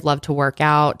active, loved to work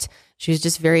out. She was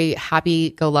just very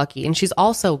happy-go-lucky. And she's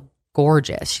also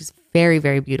gorgeous. She's very,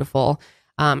 very beautiful.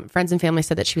 Friends and family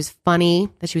said that she was funny,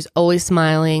 that she was always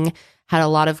smiling, had a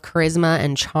lot of charisma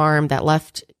and charm that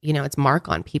left, its mark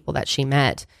on people that she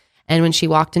met. And when she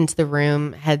walked into the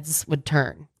room, heads would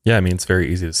turn. Yeah, I mean, it's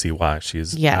very easy to see why.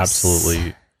 She's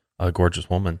absolutely a gorgeous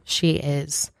woman. She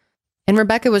is. And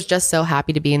Rebecca was just so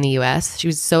happy to be in the U.S. She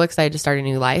was so excited to start a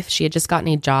new life. She had just gotten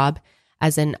a job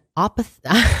as an I'm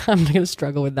going to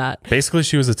struggle with that. Basically,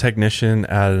 she was a technician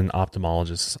at an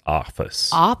ophthalmologist's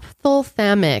office.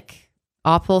 Ophthalmic?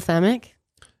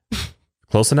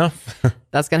 Close enough.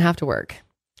 That's going to have to work.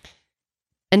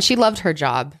 And she loved her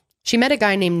job. She met a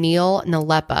guy named Neil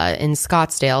Nalepa in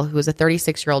Scottsdale, who was a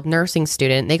 36-year-old nursing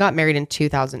student. They got married in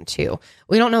 2002.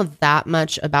 We don't know that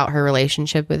much about her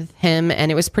relationship with him,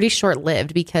 and it was pretty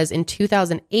short-lived because in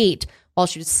 2008, while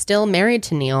she was still married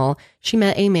to Neil, she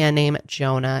met a man named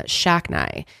Jonah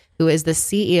Shacknai, who is the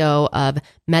CEO of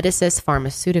Medicis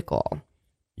Pharmaceutical.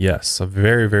 Yes, a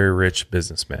very, very rich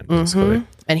businessman, basically.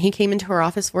 Mm-hmm. And he came into her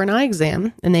office for an eye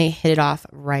exam, and they hit it off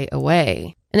right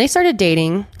away. And they started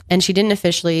dating, and she didn't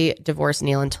officially divorce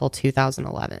Neil until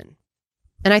 2011.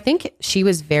 And I think she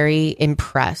was very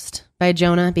impressed by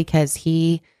Jonah because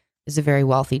he is a very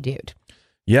wealthy dude.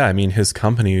 Yeah, I mean, his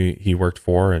company he worked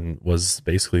for and was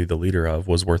basically the leader of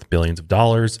was worth billions of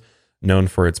dollars, known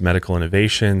for its medical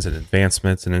innovations and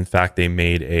advancements. And in fact, they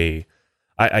made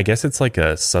I guess it's like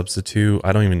a substitute.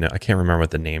 I don't even know. I can't remember what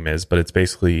the name is, but it's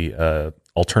basically an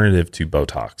alternative to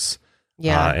Botox.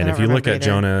 Yeah. And if you look at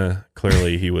Jonah,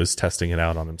 clearly he was testing it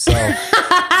out on himself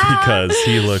because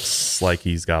he looks like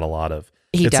he's got a lot of,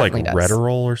 it's like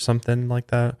Retinol or something like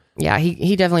that. Yeah,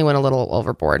 he definitely went a little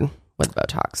overboard with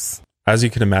Botox. As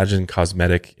you can imagine,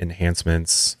 cosmetic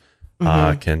enhancements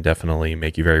can definitely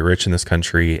make you very rich in this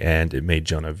country, and it made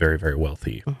Jonah very, very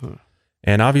wealthy. Mm-hmm.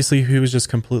 And obviously, he was just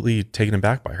completely taken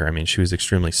aback by her. I mean, she was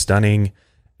extremely stunning,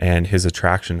 and his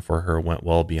attraction for her went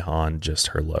well beyond just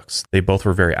her looks. They both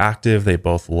were very active. They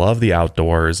both loved the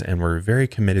outdoors and were very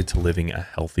committed to living a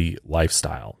healthy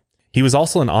lifestyle. He was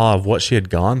also in awe of what she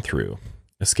had gone through,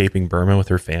 escaping Burma with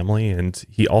her family, and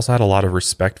he also had a lot of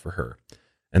respect for her.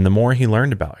 And the more he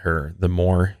learned about her, the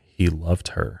more he loved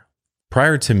her.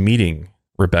 Prior to meeting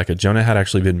Rebecca, Jonah had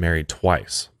actually been married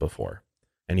twice before,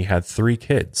 and he had 3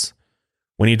 kids.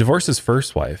 When he divorced his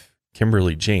first wife,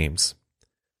 Kimberly James,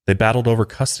 they battled over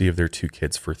custody of their 2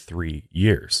 kids for 3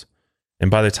 years. And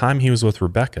by the time he was with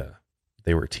Rebecca,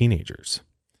 they were teenagers.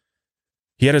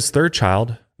 He had his 3rd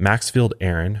child, Maxfield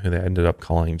Aaron, who they ended up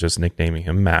nicknaming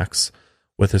him Max,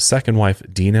 with his 2nd wife,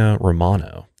 Dina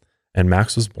Romano. And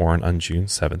Max was born on June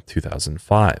 7th,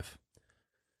 2005.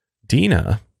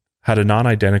 Dina had a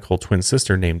non-identical twin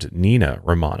sister named Nina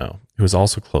Romano, who was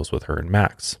also close with her and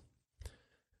Max.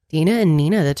 Dina and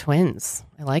Nina, the twins.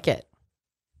 I like it.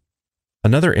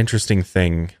 Another interesting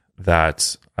thing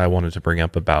that I wanted to bring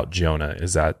up about Jonah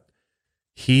is that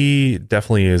he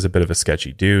definitely is a bit of a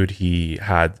sketchy dude. He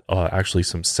had actually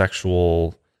some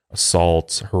sexual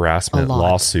assault, harassment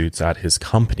lawsuits at his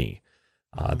company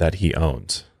that he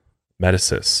owned,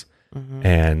 Medicis. Mm-hmm.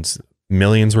 And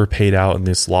millions were paid out in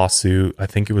this lawsuit. I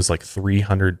think it was like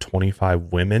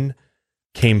 325 women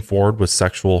came forward with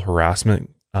sexual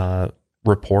harassment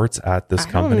reports at this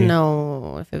company. I don't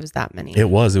know if it was that many. It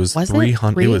was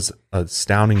 300. It was an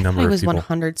astounding number. It was of people.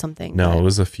 100 something. No, it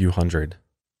was a few hundred.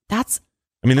 That's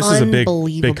this is a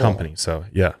big company. So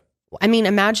yeah. I mean,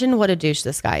 imagine what a douche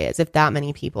this guy is if that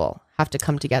many people have to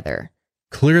come together.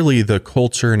 Clearly the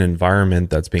culture and environment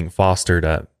that's being fostered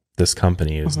at this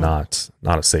company is not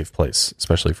a safe place,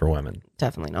 especially for women.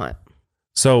 Definitely not.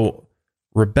 So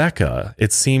Rebecca,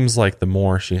 it seems like the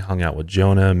more she hung out with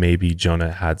Jonah, maybe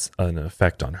Jonah had an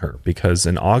effect on her, because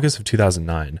in August of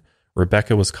 2009,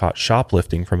 Rebecca was caught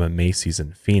shoplifting from a Macy's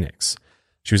in Phoenix.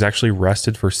 She was actually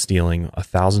arrested for stealing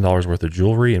 $1,000 worth of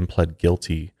jewelry and pled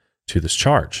guilty to this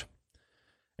charge.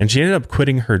 And she ended up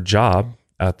quitting her job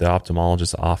at the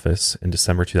ophthalmologist's office in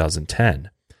December 2010.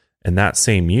 And that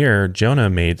same year, Jonah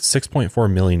made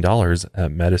 $6.4 million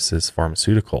at Medicis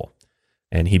Pharmaceutical,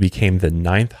 and he became the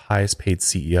 9th highest paid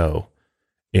CEO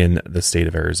in the state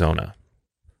of Arizona.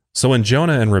 So when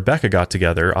Jonah and Rebecca got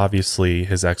together, obviously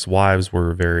his ex-wives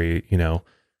were very,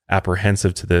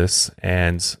 apprehensive to this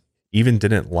and even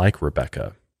didn't like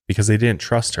Rebecca because they didn't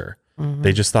trust her. Mm-hmm.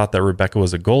 They just thought that Rebecca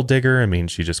was a gold digger. I mean,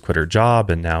 she just quit her job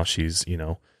and now she's,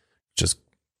 just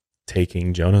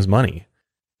taking Jonah's money.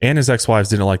 And his ex-wives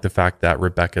didn't like the fact that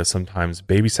Rebecca sometimes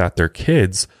babysat their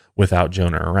kids without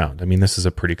Jonah around. I mean, this is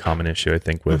a pretty common issue, I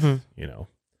think, with,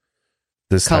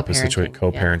 this type of situation,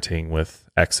 co-parenting with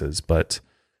exes. But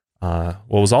what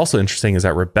was also interesting is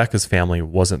that Rebecca's family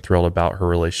wasn't thrilled about her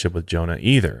relationship with Jonah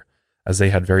either, as they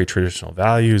had very traditional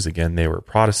values. Again, they were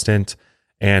Protestant,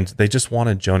 and they just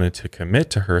wanted Jonah to commit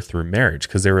to her through marriage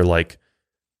because they were like,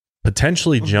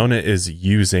 potentially Jonah is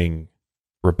using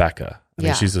Rebecca. I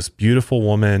mean, she's this beautiful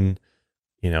woman,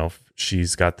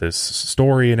 she's got this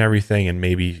story and everything, and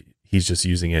maybe he's just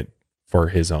using it for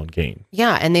his own gain.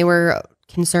 Yeah, and they were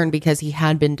concerned because he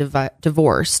had been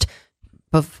divorced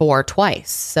before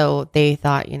twice. So they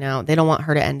thought, they don't want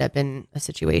her to end up in a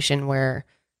situation where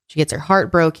she gets her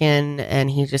heart broken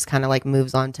and he just kind of like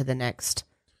moves on to the next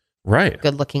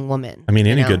good looking woman. I mean,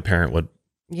 any good parent would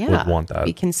want that.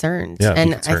 Be concerned. Yeah,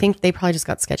 and I think they probably just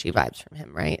got sketchy vibes from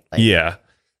him, right? Like, yeah.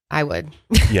 I would.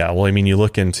 Yeah. Well, I mean, you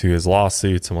look into his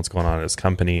lawsuits and what's going on at his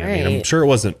company. Right. I mean, I'm sure it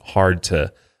wasn't hard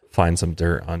to find some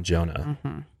dirt on Jonah.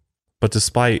 Mm-hmm. But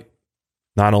despite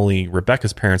not only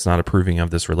Rebecca's parents not approving of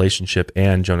this relationship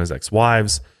and Jonah's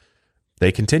ex-wives, they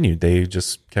continued. They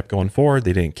just kept going forward.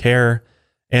 They didn't care.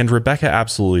 And Rebecca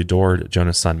absolutely adored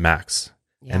Jonah's son, Max.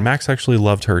 Yeah. And Max actually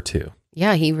loved her too.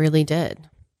 Yeah, he really did.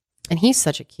 And he's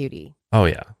such a cutie. Oh,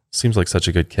 yeah. Seems like such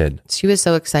a good kid. She was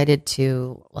so excited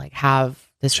to have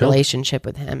this relationship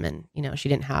with him, and she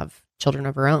didn't have children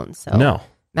of her own, so no,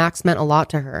 Max meant a lot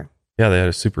to her. Yeah, they had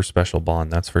a super special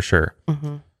bond, that's for sure.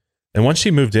 Mm-hmm. And once she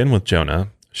moved in with Jonah,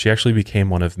 she actually became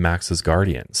one of Max's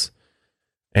guardians.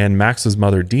 And Max's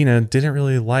mother, Dina, didn't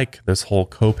really like this whole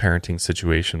co-parenting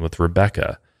situation with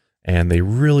Rebecca, and they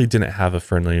really didn't have a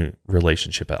friendly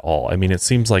relationship at all. I mean, it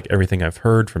seems like everything I've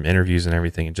heard from interviews and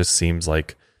everything, it just seems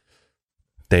like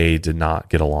they did not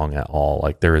get along at all.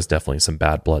 Like there is definitely some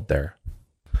bad blood there.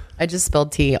 I just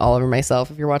spilled tea all over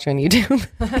myself. If you're watching on YouTube,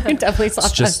 I definitely saw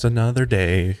it's just another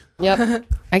day. Yep.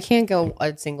 I can't go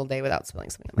a single day without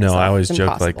spilling something on myself. No, I always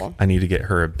joke like I need to get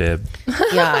her a bib.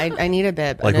 Yeah, I need a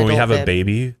bib. Like when we have a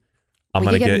baby, I'm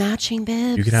going to get matching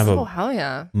bibs. You can have a hell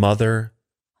yeah.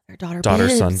 Daughter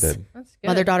son bib.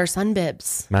 Mother daughter son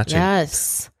bibs. Matching.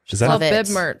 Yes. Is that bib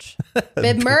merch?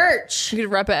 Bib merch. You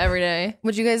could rep it every day.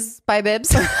 Would you guys buy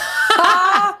bibs?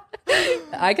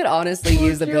 I could honestly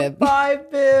use a bib. Buy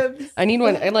bibs. I need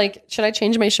one. Should I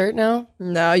change my shirt now?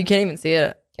 No, you can't even see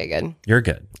it. Okay, good. You're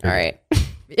good. All right.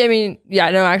 I mean, yeah,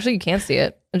 no, actually, you can't see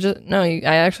it. I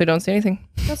actually don't see anything.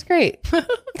 That's great.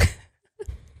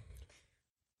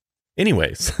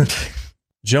 Anyways,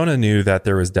 Jonah knew that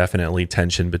there was definitely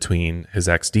tension between his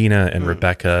ex Dina and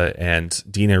Rebecca, and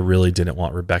Dina really didn't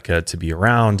want Rebecca to be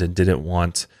around and didn't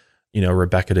want,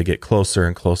 Rebecca to get closer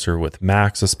and closer with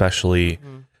Max, especially.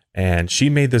 Mm-hmm. And she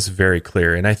made this very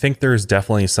clear. And I think there's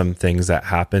definitely some things that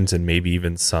happened and maybe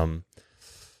even some,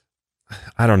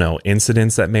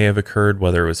 incidents that may have occurred,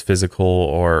 whether it was physical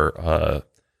or,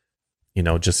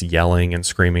 just yelling and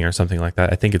screaming or something like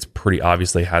that. I think it's pretty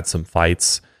obvious they had some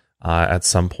fights at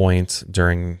some point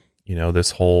during,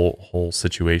 this whole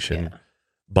situation. Yeah.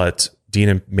 But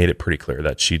Dina made it pretty clear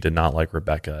that she did not like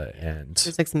Rebecca, and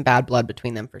there's like some bad blood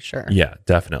between them for sure. Yeah,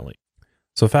 definitely.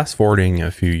 So fast forwarding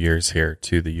a few years here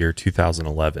to the year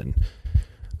 2011.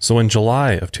 So in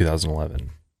July of 2011,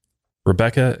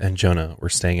 Rebecca and Jonah were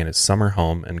staying in his summer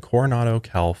home in Coronado,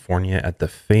 California at the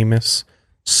famous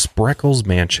Spreckles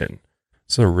Mansion.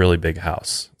 It's a really big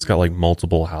house. It's got like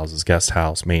multiple houses, guest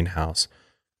house, main house,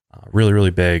 really,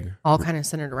 really big. All kind of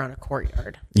centered around a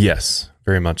courtyard. Yes,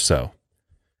 very much so.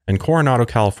 And Coronado,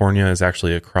 California is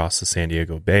actually across the San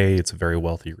Diego Bay. It's a very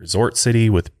wealthy resort city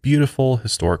with beautiful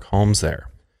historic homes there.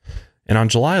 And on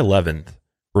July 11th,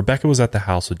 Rebecca was at the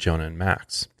house with Jonah and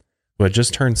Max, who had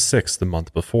just turned 6 the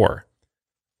month before,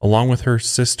 along with her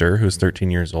sister, who was 13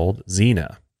 years old,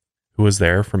 Zena, who was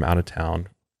there from out of town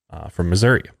from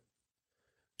Missouri.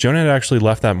 Jonah had actually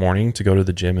left that morning to go to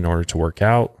the gym in order to work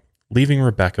out, leaving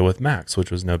Rebecca with Max,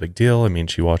 which was no big deal. I mean,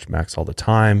 she watched Max all the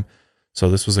time. So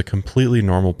this was a completely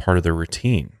normal part of their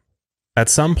routine. At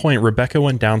some point, Rebecca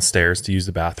went downstairs to use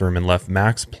the bathroom and left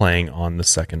Max playing on the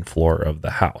second floor of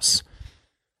the house,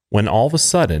 when all of a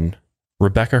sudden,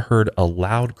 Rebecca heard a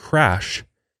loud crash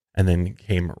and then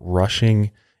came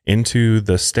rushing into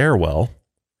the stairwell,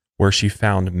 where she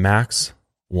found Max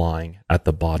lying at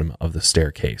the bottom of the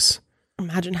staircase.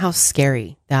 Imagine how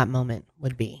scary that moment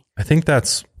would be. I think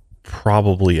that's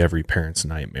probably every parent's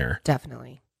nightmare.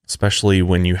 Definitely. Especially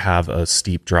when you have a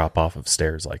steep drop off of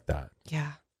stairs like that.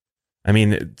 Yeah. I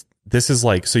mean, this is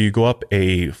like, so you go up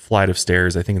a flight of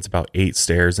stairs. I think it's about 8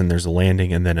 stairs, and there's a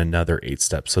landing and then another 8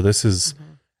 steps. So this is,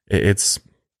 it's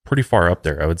pretty far up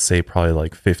there. I would say probably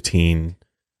like 15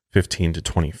 to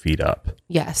 20 feet up.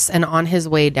 Yes. And on his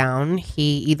way down,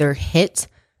 he either hit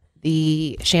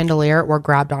the chandelier or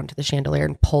grabbed onto the chandelier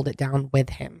and pulled it down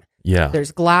with him. Yeah.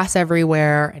 There's glass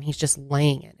everywhere and he's just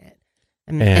laying in it.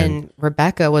 And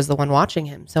Rebecca was the one watching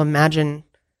him. So imagine,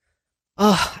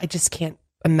 I just can't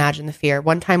imagine the fear.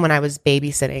 One time when I was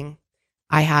babysitting,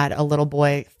 I had a little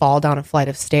boy fall down a flight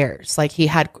of stairs. Like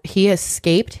he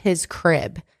escaped his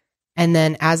crib. And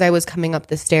then as I was coming up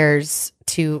the stairs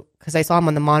because I saw him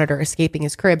on the monitor escaping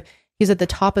his crib, he's at the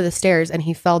top of the stairs and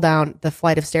he fell down the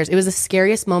flight of stairs. It was the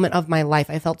scariest moment of my life.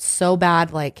 I felt so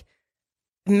bad,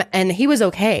 and he was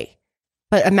okay.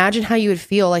 But imagine how you would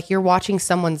feel like you're watching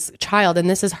someone's child, and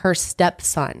this is her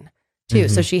stepson too. Mm-hmm.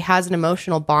 So she has an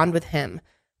emotional bond with him,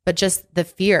 but just the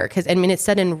fear, because I mean, it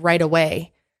set in right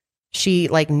away. She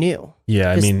knew.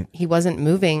 Yeah, I mean, he wasn't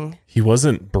moving. He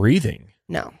wasn't breathing.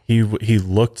 No, he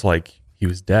looked like he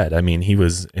was dead. I mean, he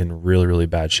was in really, really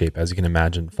bad shape, as you can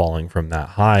imagine, falling from that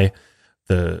high.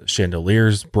 The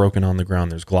chandelier's broken on the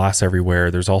ground. There's glass everywhere.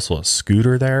 There's also a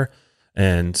scooter there,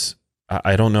 and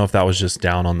I don't know if that was just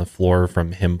down on the floor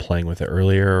from him playing with it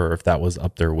earlier or if that was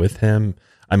up there with him.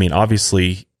 I mean,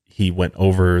 obviously he went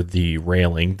over the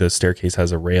railing. The staircase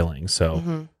has a railing.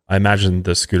 So I imagine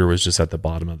the scooter was just at the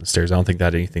bottom of the stairs. I don't think that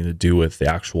had anything to do with the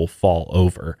actual fall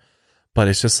over, but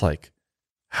it's just like,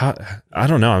 I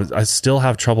don't know. I still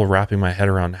have trouble wrapping my head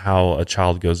around how a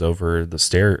child goes over the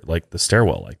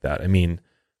stairwell like that. I mean,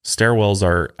 stairwells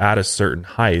are at a certain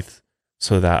height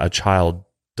so that a child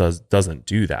doesn't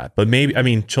do that. But maybe, I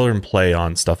mean, children play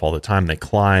on stuff all the time. They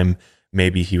climb.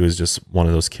 Maybe he was just one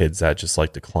of those kids that just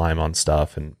liked to climb on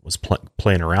stuff and was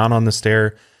playing around on the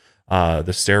stair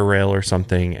rail or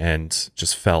something and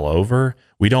just fell over.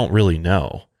 We don't really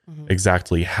know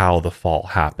exactly how the fall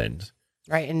happened.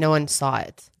 Right. And no one saw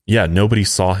it. Yeah. Nobody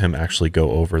saw him actually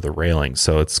go over the railing.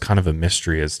 So it's kind of a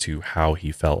mystery as to how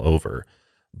he fell over.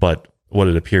 But what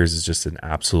it appears is just an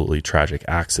absolutely tragic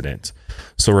accident.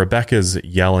 So Rebecca's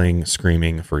yelling,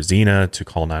 screaming for Zena to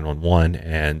call 911,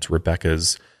 and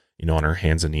Rebecca's, on her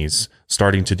hands and knees,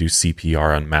 starting to do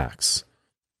CPR on Max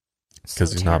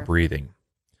because he's not breathing.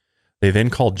 They then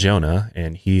called Jonah,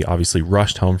 and he obviously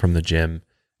rushed home from the gym.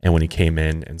 And when he came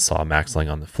in and saw Max laying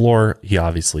on the floor, he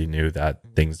obviously knew that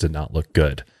things did not look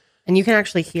good. And you can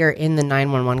actually hear in the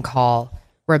 911 call,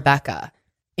 Rebecca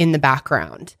in the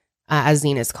background as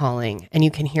Zena's calling. And you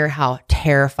can hear how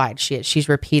terrified she is. She's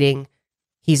repeating,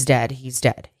 he's dead, he's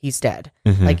dead, he's dead.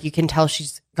 Like you can tell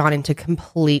she's gone into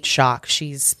complete shock.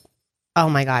 She's, oh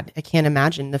my God, I can't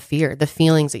imagine the fear, the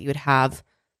feelings that you would have.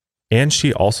 And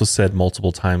she also said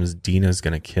multiple times, Dina's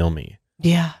going to kill me.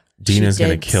 Yeah. Dina's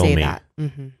going to kill me.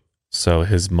 Mm-hmm. So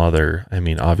his mother, I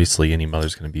mean, obviously any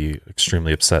mother's going to be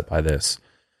extremely upset by this.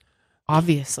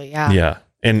 Obviously, yeah. Yeah.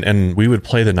 And we would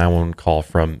play the 911 call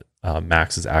from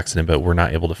Max's accident, but we're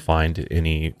not able to find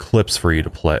any clips for you to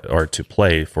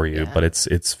play for you, but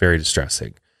it's very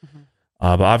distressing.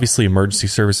 But obviously emergency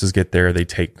services get there. They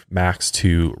take Max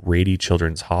to Rady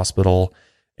Children's Hospital,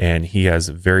 and he has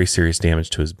very serious damage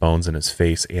to his bones in his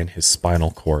face and his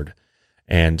spinal cord.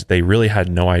 And they really had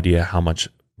no idea how much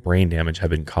brain damage had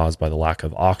been caused by the lack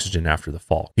of oxygen after the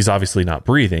fall. He's obviously not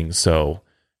breathing, so,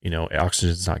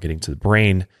 oxygen's not getting to the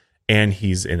brain, and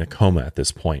he's in a coma at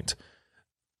this point.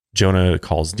 Jonah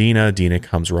calls Dina. Dina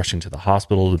comes rushing to the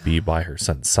hospital to be by her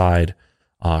son's side.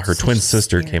 Her twin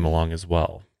sister came along as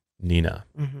well, Nina.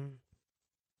 Mm-hmm.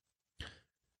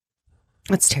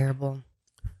 That's terrible.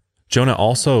 Jonah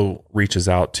also reaches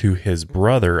out to his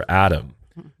brother, Adam,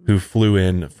 who flew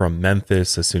in from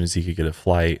Memphis as soon as he could get a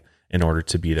flight in order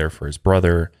to be there for his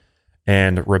brother.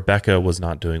 And Rebecca was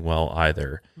not doing well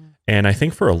either. And I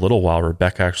think for a little while,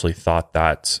 Rebecca actually thought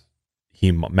that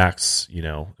Max,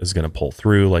 is going to pull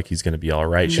through, like he's going to be all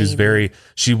right. Maybe.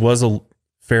 She was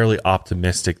fairly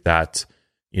optimistic that,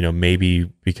 maybe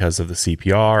because of the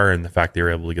CPR and the fact they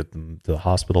were able to get them to the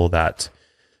hospital, that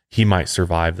he might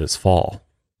survive this fall.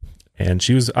 And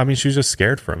she was just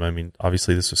scared for him. I mean,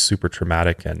 obviously this was super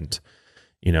traumatic, and,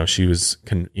 she was,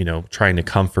 trying to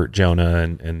comfort Jonah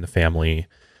and the family.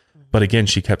 But again,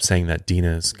 she kept saying that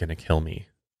Dina is going to kill me.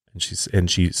 And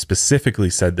she specifically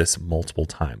said this multiple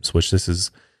times, which this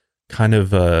is kind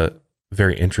of a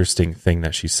very interesting thing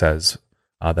that she says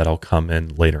that'll come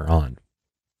in later on.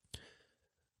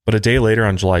 But a day later,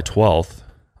 on July 12th,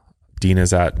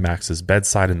 Dina's at Max's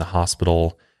bedside in the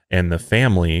hospital, and the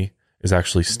family is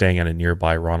actually staying at a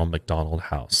nearby Ronald McDonald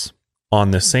house.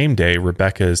 On the same day,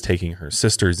 Rebecca is taking her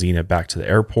sister Zena back to the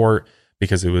airport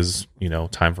because it was,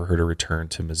 time for her to return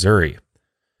to Missouri.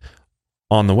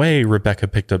 On the way, Rebecca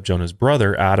picked up Jonah's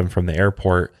brother, Adam, from the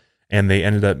airport, and they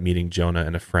ended up meeting Jonah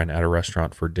and a friend at a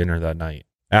restaurant for dinner that night.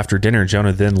 After dinner,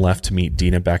 Jonah then left to meet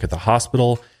Dina back at the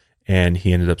hospital, and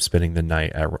he ended up spending the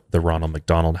night at the Ronald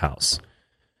McDonald house.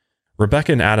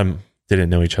 Rebecca and Adam didn't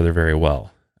know each other very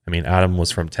well. I mean, Adam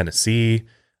was from Tennessee.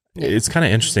 It's kind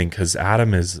of interesting because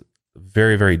Adam is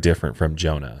very, very different from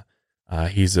Jonah.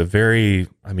 He's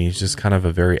he's just kind of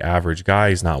a very average guy.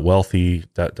 He's not wealthy,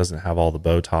 that doesn't have all the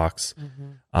Botox,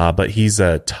 but he's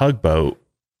a tugboat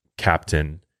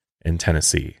captain in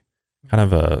Tennessee, kind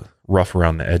of a rough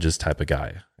around the edges type of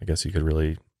guy. I guess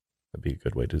that'd be a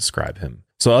good way to describe him.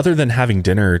 So other than having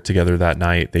dinner together that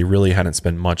night, they really hadn't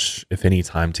spent much, if any,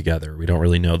 time together. We don't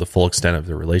really know the full extent of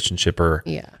their relationship or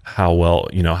how well,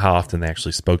 how often they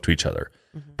actually spoke to each other.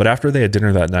 But after they had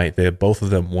dinner that night, both of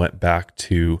them went back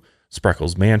to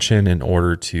Spreckels mansion in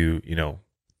order to,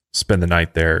 spend the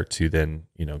night there to then,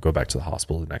 go back to the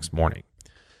hospital the next morning.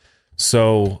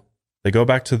 So they go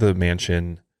back to the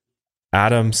mansion.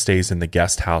 Adam stays in the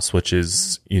guest house, which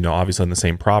is, obviously on the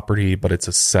same property, but it's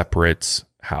a separate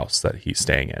house that he's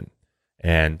staying in.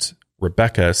 And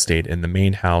Rebecca stayed in the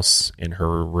main house in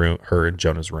her room, her and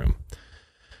Jonah's room.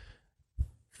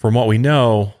 From what we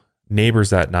know,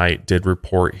 neighbors that night did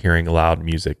report hearing loud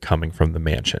music coming from the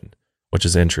mansion, which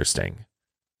is interesting.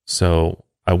 So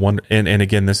I wonder, and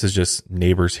again, this is just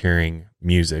neighbors hearing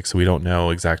music, so we don't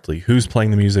know exactly who's playing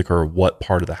the music or what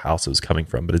part of the house it was coming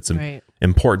from, but it's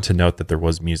important to note that there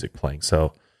was music playing.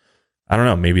 So I don't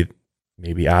know, maybe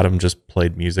Adam just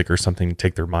played music or something to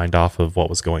take their mind off of what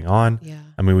was going on. Yeah.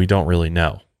 I mean, we don't really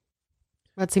know.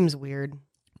 That seems weird.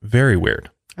 Very weird.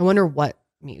 I wonder what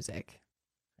music.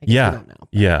 We don't know.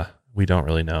 Yeah, we don't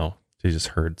really know. They just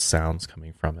heard sounds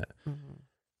coming from it. Mm-hmm.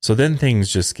 So then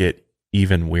things just get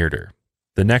even weirder.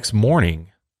 The next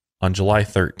morning, on July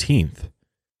 13th,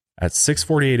 at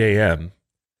 6:48 a.m.,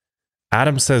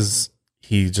 Adam says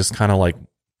he just kind of like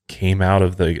came out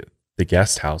of the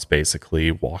guest house, basically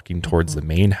walking towards the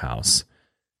main house.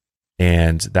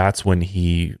 And that's when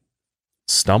he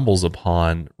stumbles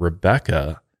upon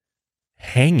Rebecca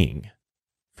hanging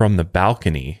from the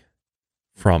balcony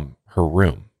from her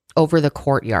room. Over the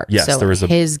courtyard. Yes, so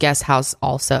his guest house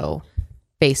also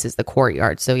faces the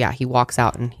courtyard. So yeah, he walks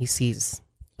out and he sees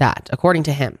that, according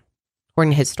to him,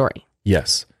 according to his story.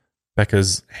 Yes.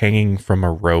 Becca's hanging from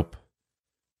a rope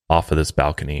off of this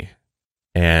balcony,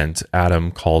 and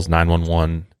Adam calls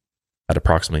 911 at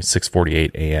approximately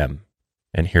 6:48 a.m.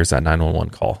 And here's that 911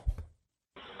 call.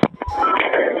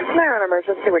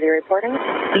 Emergency, what are you reporting?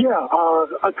 Yeah,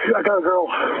 I got a girl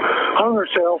hung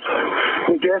herself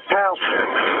in the guest house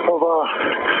of,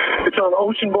 it's on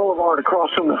Ocean Boulevard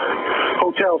across from the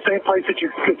hotel, same place that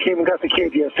you came and got the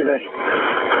kid yesterday.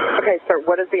 Okay, sir,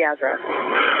 what is the address?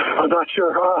 I'm not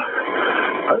sure.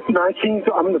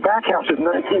 The back house is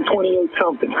 1928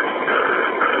 something.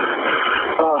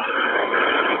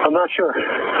 I'm not sure.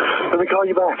 Let me call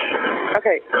you back.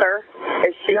 Okay, sir.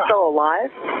 Is she still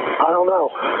alive? I don't know.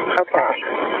 Okay.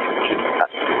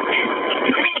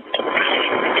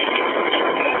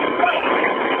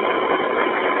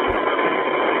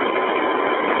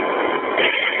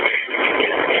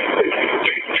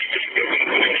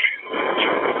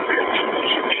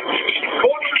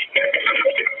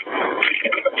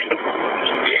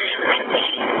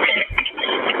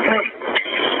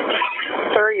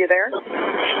 there?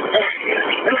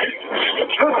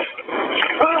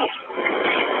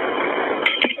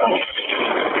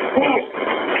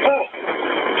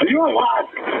 Are you alive?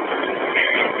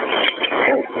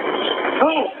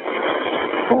 Hello?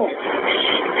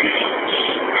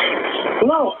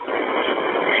 Hello?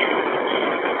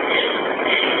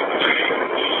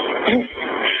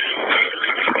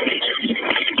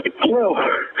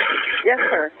 Yes,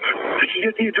 sir. Did you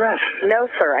get the address? No,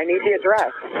 sir. I need the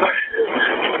address.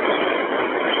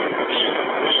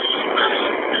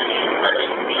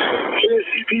 Here's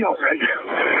CP already.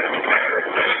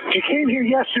 You came here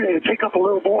yesterday to pick up a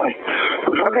little boy.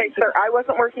 Okay, sir. I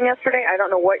wasn't working yesterday. I don't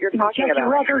know what you're talking Check your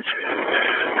about. records.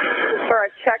 Sir, I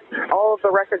checked all of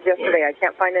the records yesterday. I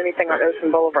can't find anything on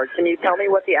Ocean Boulevard. Can you tell me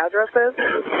what the address is?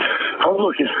 I'm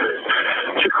looking.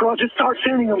 Just start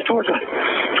sending them towards the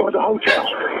hotel.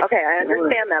 Okay, I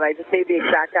understand that. I just need the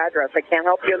exact address. I can't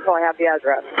help you until I have the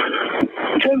address.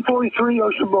 1043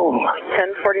 Ocean Boulevard.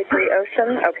 1043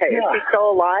 Ocean? Okay, Yeah. Is she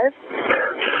still alive?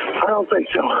 I don't think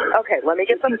so. Okay, let me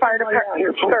get the fire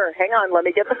department. Sir, hang on. Let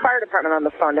me get the fire department on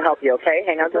the phone to help you, okay?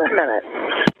 Hang on just a minute.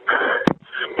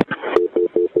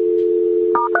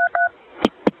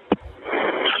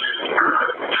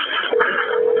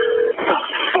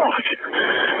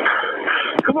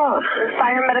 Come on.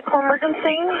 Fire medical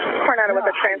emergency? Coronado with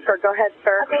a transfer. Go ahead,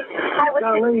 sir. Okay. Hi, what's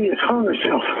That lady has hung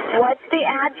herself. what's the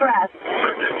address?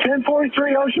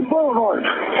 1043 Ocean Boulevard.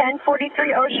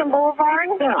 1043 Ocean Boulevard?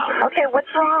 Yeah. Okay,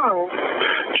 what's wrong?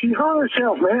 She hung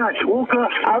herself, man. I woke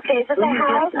up. Okay, is this a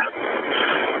house?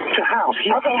 It's a house.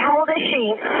 Yeah. Okay, how old is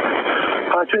she?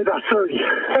 I'd say about 30.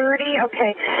 30?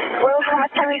 Okay. When was the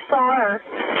last time you saw her?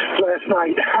 Last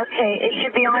night. Okay, is she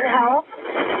beyond help?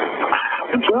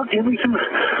 Well, give me some.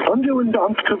 I'm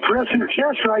compressing her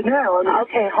chest right now.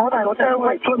 Okay, hold on. So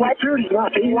what's your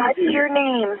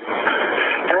name?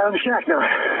 Adam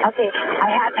Shacknine. Okay, I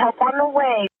have help on the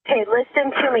way. Okay,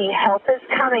 listen to me. Help is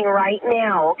coming right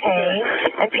now, okay?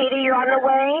 And Peter, you're on the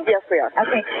way? Yes, we are.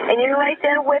 Okay, and you're right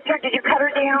there with her. Did you cut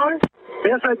her down?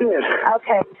 Yes, I did.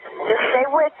 Okay, just stay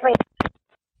with me.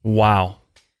 Wow.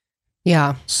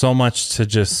 Yeah. So much to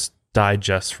just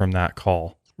digest from that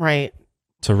call. Right.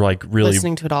 To like really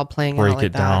listening to it all playing break out like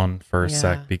it down for a Yeah.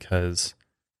 sec, because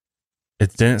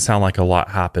it didn't sound like a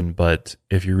lot happened, but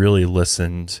if you really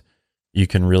listened, you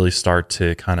can really start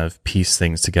to kind of piece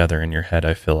things together in your head,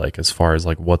 I feel like, as far as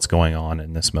like what's going on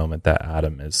in this moment that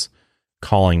Adam is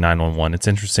calling 911. It's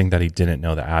interesting that he didn't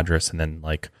know the address, and then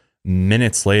like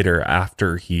minutes later,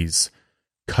 after he's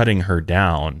cutting her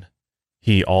down,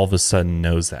 he all of a sudden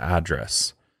knows the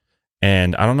address.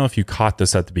 And I don't know if you caught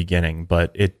this at the beginning,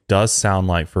 but it does sound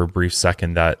like for a brief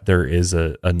second that there is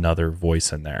another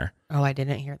voice in there. Oh, I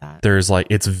didn't hear that. There's like,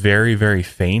 it's very, very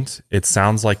faint. It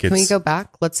sounds like Can it's... we go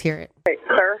back? Let's hear it. Hey,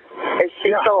 sir, is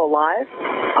she still alive?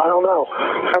 I don't know.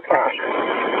 Okay.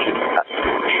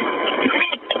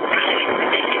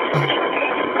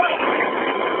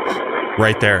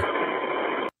 right there.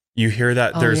 You hear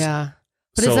that? Oh, yeah.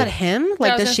 But is that him?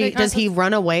 Like, does he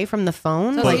run away from the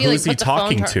phone? But who's he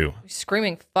talking to?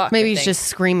 Screaming fuck. Maybe he's just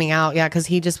screaming out. Yeah, because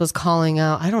he just was calling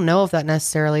out. I don't know if that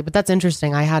necessarily, but that's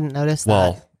interesting. I hadn't noticed that.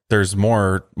 Well, there's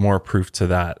more proof to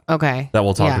that. Okay. That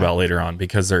we'll talk about later on,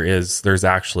 because there's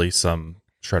actually some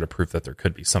shred of proof that there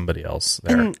could be somebody else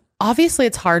there. And obviously,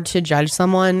 it's hard to judge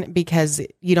someone because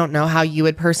you don't know how you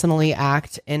would personally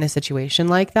act in a situation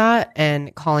like that.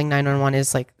 And calling 911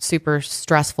 is like super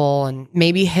stressful. And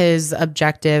maybe his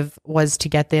objective was to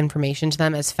get the information to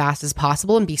them as fast as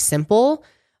possible and be simple.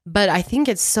 But I think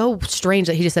it's so strange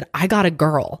that he just said, I got a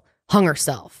girl, hung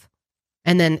herself.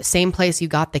 And then same place you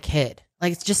got the kid.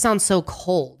 Like, it just sounds so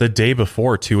cold. The day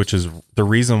before, too, which is the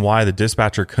reason why the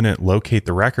dispatcher couldn't locate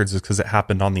the records, is because it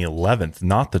happened on the 11th,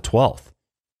 not the 12th.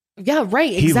 Yeah,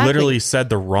 right. Exactly. He literally said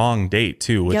the wrong date,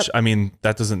 too, which, I mean,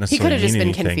 that doesn't necessarily mean anything. He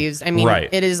could have just been confused. I mean,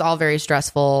 it is all very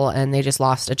stressful, and they just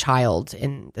lost a child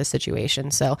in the situation.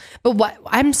 So, but what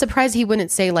I'm surprised he wouldn't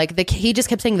say, like, he just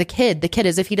kept saying the kid,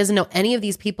 as if he doesn't know any of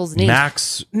these people's names.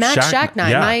 Max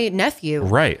Shacknine, my nephew.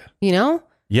 Right. You know?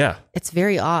 Yeah. It's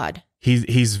very odd. He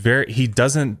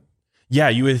doesn't,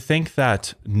 you would think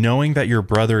that knowing that your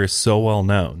brother is so well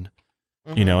known,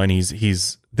 you know, and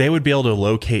they would be able to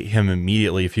locate him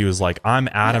immediately if he was like, I'm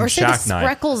Adam Shacknine.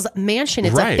 Or Spreckles mansion.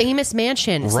 It's a famous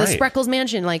mansion. It's the Spreckles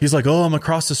mansion. Like, he's like, oh, I'm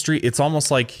across the street. It's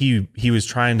almost like he was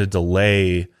trying to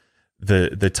delay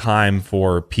the time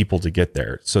for people to get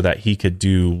there so that he could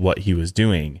do what he was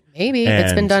doing. Maybe.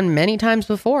 It's been done many times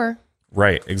before.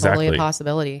 Right. Exactly. Totally a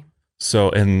possibility.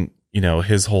 So, and you know,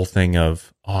 his whole thing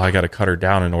of, oh, I got to cut her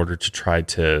down in order to try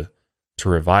to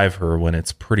revive her, when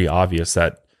it's pretty obvious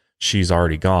that she's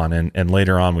already gone. And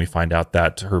later on, we find out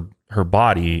that her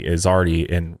body is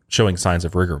already showing signs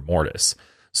of rigor mortis.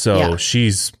 So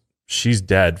she's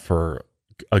dead for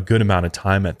a good amount of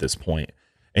time at this point.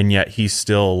 And yet he's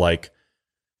still like,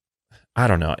 I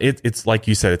don't know. It's like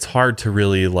you said, it's hard to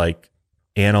really like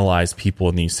analyze people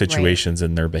in these situations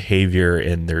and their behavior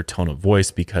and their tone of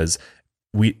voice, because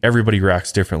everybody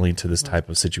reacts differently to this type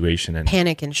of situation, and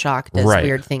panic and shock does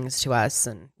weird things to us.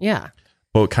 And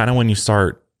but kind of when you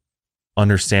start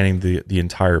understanding the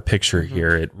entire picture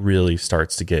here, it really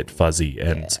starts to get fuzzy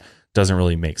and doesn't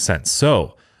really make sense.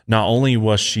 So not only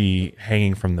was she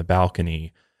hanging from the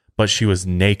balcony, but she was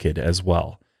naked as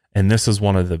well. And this is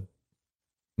one of the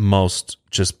most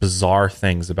just bizarre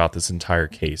things about this entire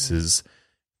case is,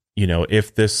 you know,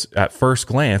 if this at first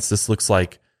glance, this looks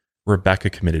like Rebecca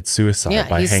committed suicide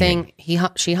by hanging. Saying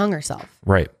she hung herself.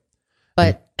 Right.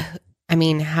 But I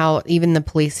mean, how even the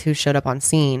police who showed up on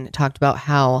scene talked about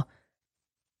how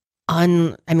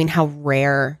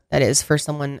rare that is for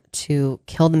someone to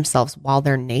kill themselves while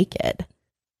they're naked.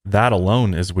 That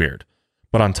alone is weird.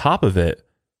 But on top of it,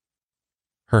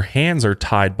 her hands are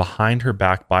tied behind her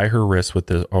back by her wrists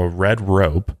with a red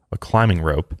rope, a climbing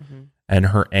rope, and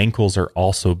her ankles are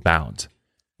also bound.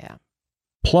 Yeah.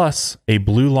 Plus, a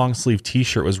blue long sleeve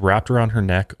t-shirt was wrapped around her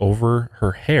neck over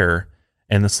her hair,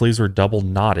 and the sleeves were double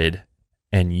knotted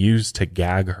and used to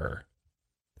gag her.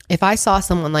 If I saw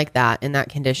someone like that in that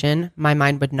condition, my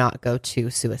mind would not go to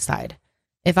suicide.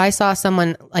 If I saw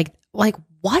someone like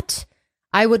what?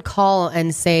 I would call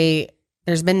and say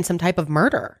there's been some type of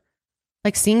murder.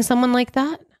 Like seeing someone like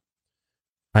that,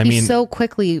 I mean, so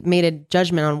quickly made a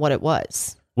judgment on what it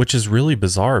was. Which is really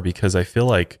bizarre, because I feel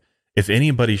like if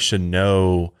anybody should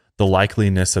know the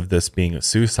likeliness of this being a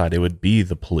suicide, it would be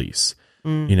the police.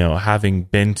 You know, having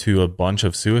been to a bunch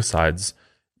of suicides,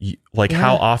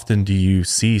 how often do you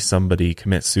see somebody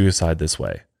commit suicide this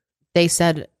way? They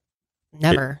said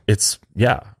never. It's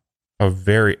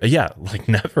never.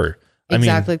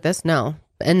 Exactly like this, no.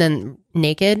 And then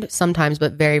naked sometimes,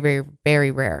 but very, very, very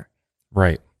rare.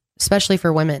 Right. Especially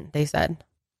for women, they said.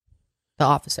 The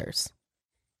officers.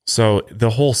 So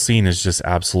the whole scene is just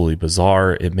absolutely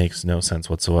bizarre. It makes no sense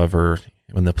whatsoever.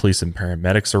 When the police and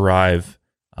paramedics arrive,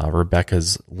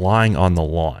 Rebecca's lying on the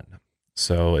lawn.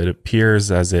 So it appears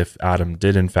as if Adam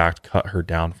did in fact cut her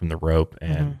down from the rope,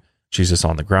 and she's just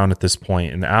on the ground at this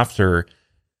point. And after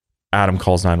Adam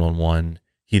calls 911,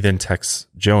 he then texts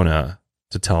Jonah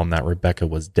to tell him that Rebecca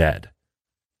was dead.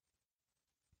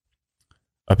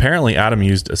 Apparently, Adam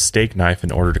used a steak knife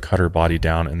in order to cut her body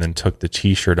down and then took the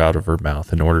t-shirt out of her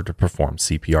mouth in order to perform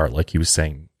CPR, like he was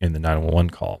saying in the 911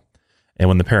 call. And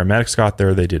when the paramedics got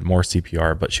there, they did more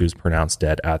CPR, but she was pronounced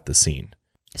dead at the scene.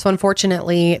 So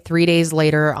unfortunately, 3 days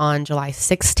later, on July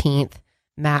 16th,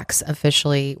 Max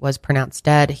officially was pronounced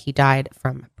dead. He died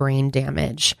from brain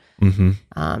damage. And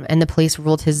the police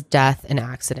ruled his death an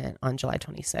accident on July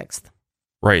 26th.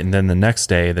 Right. And then the next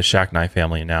day, the Shacknai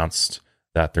family announced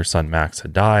that their son Max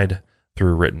had died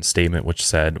through a written statement, which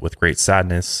said, "With great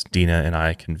sadness, Dina and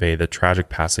I convey the tragic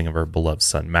passing of our beloved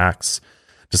son Max.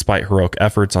 Despite heroic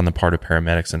efforts on the part of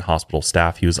paramedics and hospital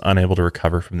staff, he was unable to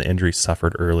recover from the injuries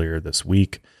suffered earlier this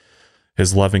week.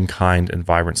 His loving, kind, and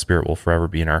vibrant spirit will forever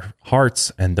be in our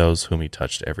hearts and those whom he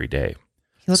touched every day."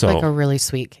 He looked like a really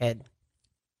sweet kid.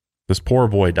 This poor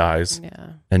boy dies.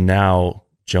 Yeah. And now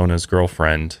Jonah's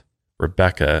girlfriend,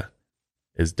 Rebecca,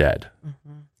 is dead.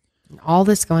 All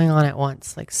this going on at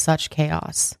once, like such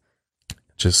chaos.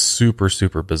 Just super,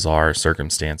 super bizarre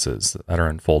circumstances that are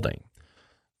unfolding.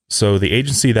 So the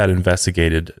agency that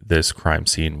investigated this crime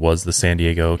scene was the San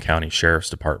Diego County Sheriff's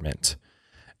Department.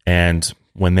 And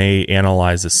when they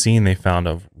analyzed the scene, they found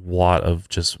a lot of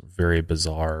just very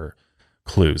bizarre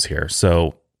clues here.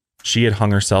 So she had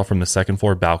hung herself from the second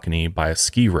floor balcony by a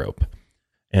ski rope.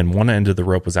 And one end of the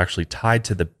rope was actually tied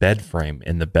to the bed frame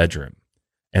in the bedroom,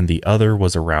 and the other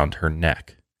was around her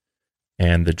neck.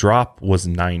 And the drop was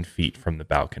 9 feet from the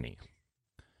balcony.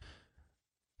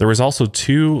 There was also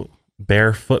 2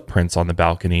 bare footprints on the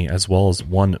balcony, as well as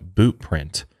 1 boot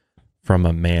print from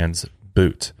a man's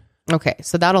boot. Okay,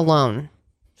 so that alone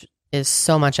is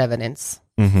so much evidence.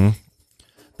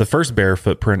 The first bare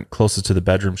footprint closest to the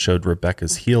bedroom showed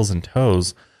Rebecca's heels and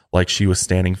toes, like she was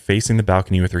standing facing the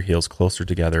balcony with her heels closer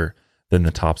together than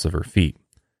the tops of her feet.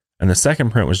 And the second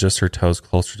print was just her toes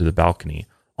closer to the balcony,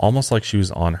 almost like she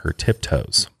was on her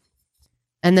tiptoes.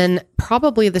 And then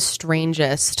probably the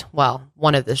strangest, well,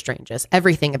 one of the strangest,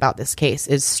 everything about this case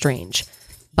is strange.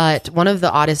 But one of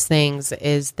the oddest things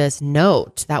is this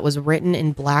note that was written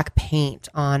in black paint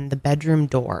on the bedroom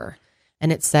door.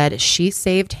 And it said, "She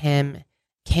saved him.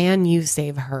 Can you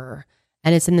save her?"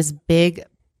 And it's in this big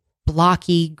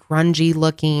blocky, grungy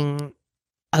looking,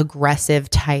 aggressive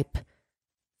type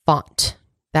font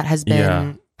that has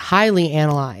been highly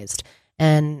analyzed.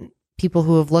 And people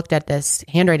who have looked at this,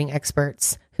 handwriting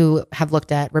experts who have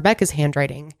looked at Rebecca's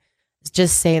handwriting,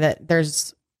 just say that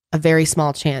there's a very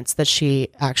small chance that she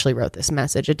actually wrote this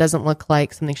message. It doesn't look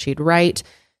like something she'd write.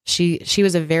 She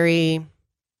was a very,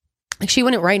 like, she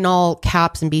wouldn't write in all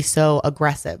caps and be so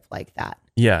aggressive like that.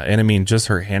 Yeah. And I mean, just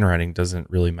her handwriting doesn't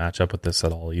really match up with this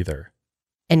at all either.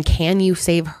 And can you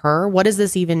save her? What does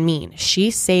this even mean?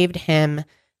 She saved him.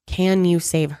 Can you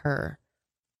save her?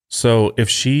 So if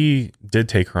she did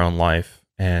take her own life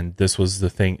and this was the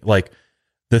thing, like,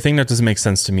 the thing that doesn't make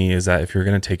sense to me is that if you're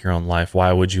going to take your own life,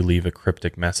 why would you leave a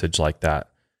cryptic message like that?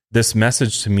 This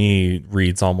message to me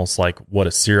reads almost like what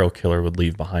a serial killer would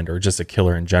leave behind, or just a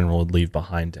killer in general would leave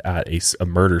behind at a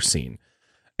murder scene.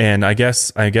 And I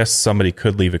guess somebody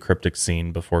could leave a cryptic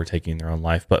scene before taking their own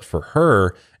life, but for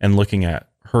her and looking at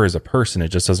her as a person, it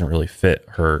just doesn't really fit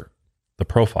the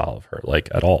profile of her, like,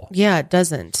 at all. Yeah, it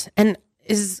doesn't. And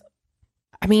if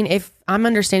I'm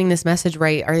understanding this message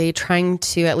right, are they trying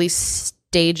to at least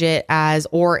stage it as,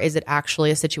 or is it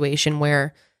actually a situation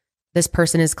where this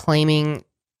person is claiming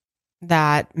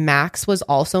that Max was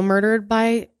also murdered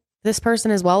by this person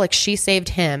as well? Like, she saved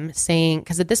him, saying,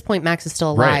 because at this point Max is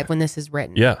still alive when this is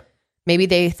written. Yeah. Maybe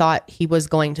they thought he was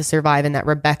going to survive and that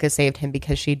Rebecca saved him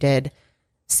because she did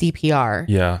CPR.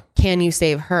 Yeah. Can you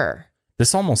save her?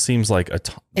 This almost seems like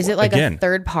is it like a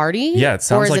third party? Yeah, it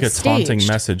sounds like a taunting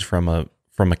message from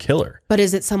a killer. But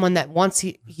is it someone that wants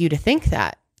you to think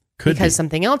that? Because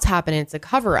something else happened and it's a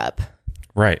cover up.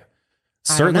 Right.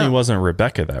 Certainly wasn't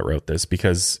Rebecca that wrote this,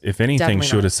 because if anything, definitely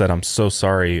she would have said, "I'm so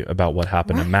sorry about what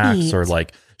happened to Max," or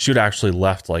like she would have actually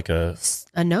left like a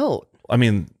note. I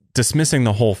mean, dismissing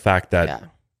the whole fact that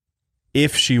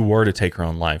if she were to take her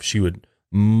own life, she would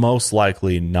most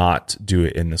likely not do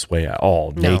it in this way at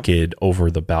all, naked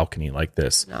over the balcony like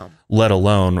this, let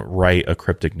alone write a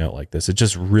cryptic note like this. It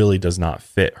just really does not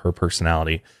fit her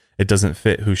personality. It doesn't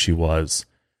fit who she was.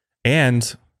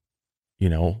 And,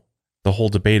 the whole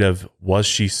debate of, was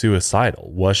she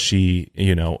suicidal? Was she,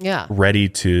 ready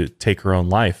to take her own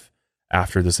life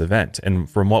after this event? And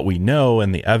from what we know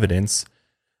and the evidence,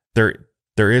 there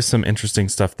is some interesting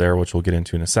stuff there, which we'll get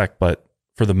into in a sec. But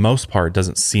for the most part, it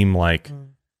doesn't seem like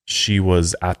she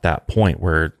was at that point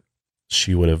where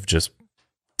she would have just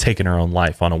taken her own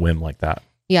life on a whim like that.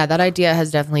 Yeah, that idea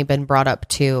has definitely been brought up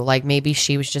too. Like, maybe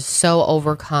she was just so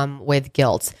overcome with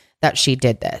guilt that she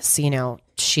did this.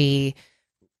 She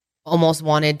almost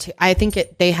wanted to. I think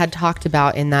they had talked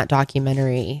about in that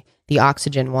documentary, the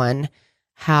Oxygen one,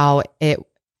 how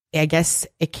I guess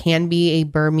it can be a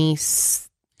Burmese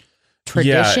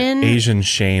tradition. Yeah, Asian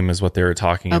shame is what they were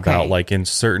talking about. Like, in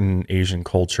certain Asian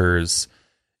cultures,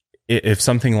 if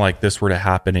something like this were to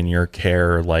happen in your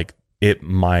care, like, it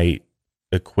might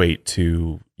equate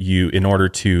to you, in order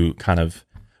to kind of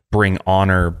bring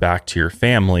honor back to your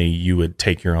family, you would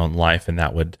take your own life, and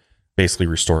that would basically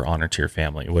restore honor to your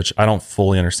family, which I don't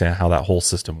fully understand how that whole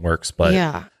system works, but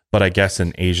I guess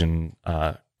in Asian,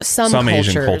 some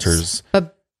Asian cultures,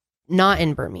 but not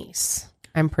in Burmese,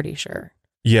 I'm pretty sure.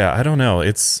 Yeah, I don't know.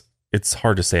 It's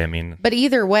hard to say. I mean, but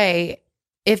either way,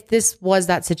 if this was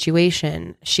that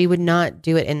situation, she would not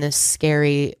do it in this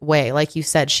scary way. Like you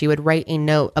said, she would write a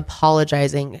note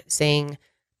apologizing, saying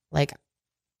like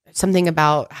something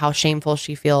about how shameful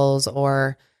she feels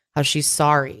or how she's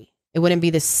sorry. It wouldn't be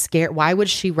this scary. Why would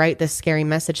she write this scary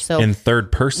message? So in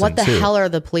third person, what the hell are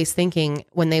the police thinking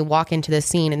when they walk into the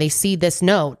scene and they see this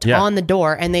note on the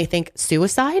door and they think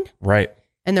suicide? Right.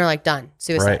 And they're like, done,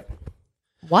 suicide. Right.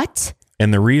 What?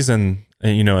 And the reason,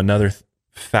 another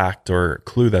fact or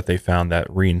clue that they found that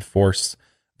reinforced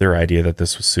their idea that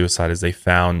this was suicide is they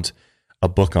found a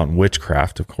book on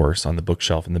witchcraft, of course, on the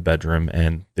bookshelf in the bedroom.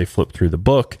 And they flipped through the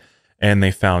book and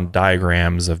they found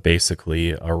diagrams of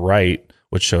basically a rite,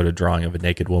 which showed a drawing of a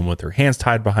naked woman with her hands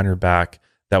tied behind her back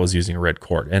that was using a red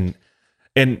cord. And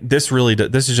this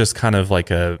is just kind of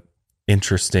like a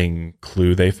interesting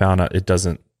clue they found. It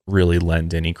doesn't really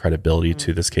lend any credibility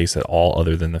to this case at all,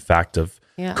 other than the fact of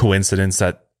coincidence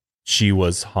that she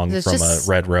was hung from a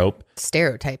red rope.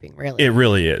 Stereotyping, really. It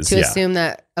really is. To assume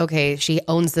that, okay, she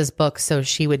owns this book, so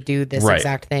she would do this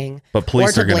exact thing. But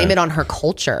police or to blame it on her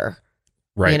culture.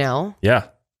 Right. Yeah.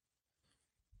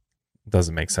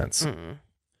 Doesn't make sense. Mm-mm.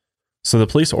 So the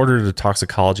police ordered a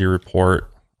toxicology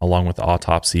report along with the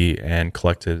autopsy and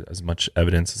collected as much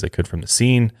evidence as they could from the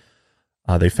scene.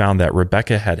 They found that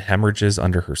Rebecca had hemorrhages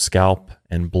under her scalp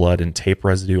and blood and tape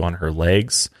residue on her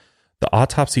legs. The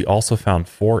autopsy also found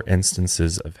 4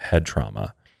 instances of head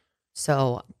trauma.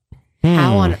 So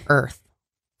how on earth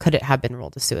could it have been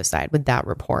ruled a suicide with that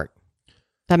report?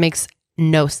 That makes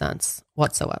no sense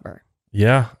whatsoever.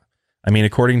 Yeah. I mean,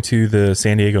 according to the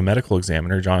San Diego medical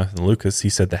examiner, Jonathan Lucas, he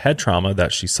said the head trauma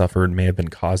that she suffered may have been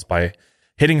caused by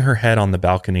hitting her head on the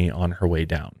balcony on her way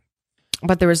down.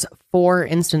 But there was 4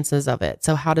 instances of it.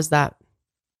 So how does that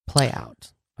play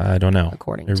out? I don't know.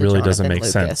 According it to really Jonathan doesn't make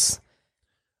Lucas. sense.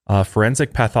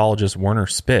 Forensic pathologist Werner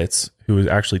Spitz, who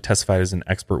actually testified as an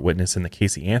expert witness in the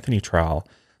Casey Anthony trial,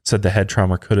 said the head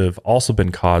trauma could have also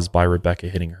been caused by Rebecca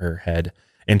hitting her head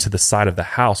into the side of the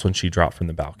house when she dropped from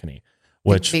the balcony.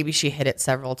 Which maybe she hit it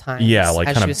several times. Yeah,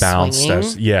 like kind of bounced.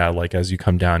 Like as you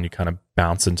come down, you kind of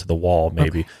bounce into the wall,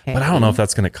 maybe. Okay. But I don't know if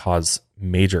that's going to cause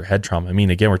major head trauma. I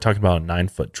mean, again, we're talking about a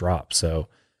 9-foot drop, so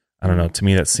I don't know. To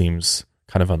me, that seems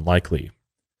kind of unlikely.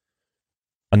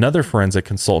 Another forensic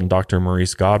consultant, Dr.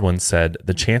 Maurice Godwin, said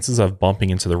the chances of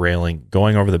bumping into the railing,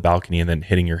 going over the balcony, and then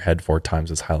hitting your head 4 times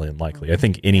is highly unlikely. I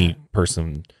think any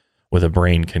person with a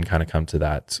brain can kind of come to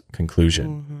that conclusion.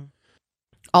 Mm-hmm.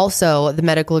 Also, the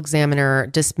medical examiner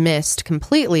dismissed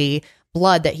completely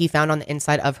blood that he found on the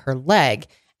inside of her leg.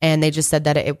 And they just said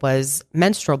that it was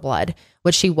menstrual blood,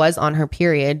 which she was on her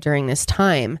period during this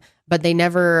time. But they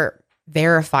never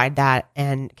verified that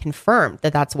and confirmed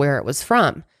that that's where it was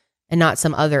from and not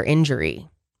some other injury,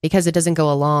 because it doesn't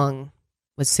go along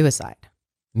with suicide.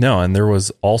 No, and there was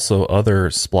also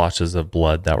other splotches of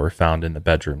blood that were found in the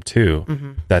bedroom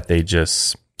too, that they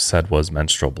just said was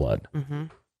menstrual blood. Mm-hmm.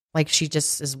 Like she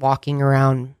just is walking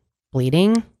around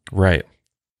bleeding. Right.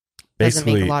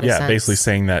 Basically, doesn't make a lot of sense. Basically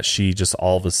saying that she just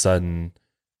all of a sudden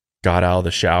got out of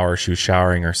the shower, she was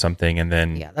showering or something, and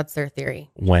then that's their theory.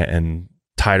 Went and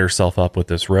tied herself up with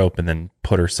this rope and then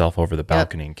put herself over the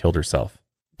balcony and killed herself.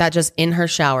 That just in her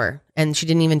shower, and she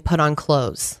didn't even put on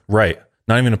clothes. Right.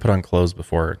 Not even to put on clothes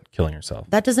before killing herself.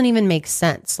 That doesn't even make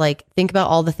sense. Like, think about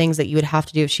all the things that you would have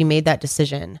to do if she made that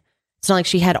decision. It's not like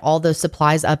she had all those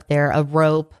supplies up there, a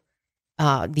rope,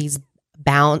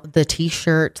 the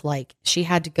t-shirt, like she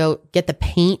had to go get the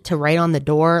paint to write on the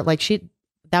door. Like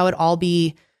that would all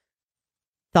be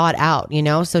thought out, you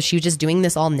know? So she was just doing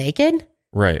this all naked.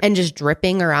 Right. And just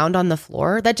dripping around on the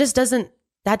floor. That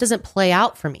doesn't play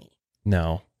out for me.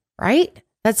 No. Right?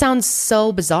 That sounds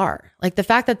so bizarre. Like the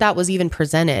fact that was even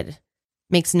presented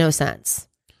makes no sense.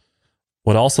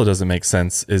 What also doesn't make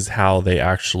sense is how they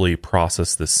actually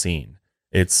process this scene.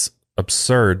 It's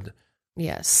absurd.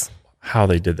 Yes. How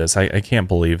they did this. I can't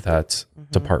believe that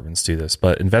departments do this,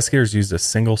 but investigators used a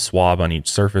single swab on each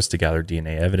surface to gather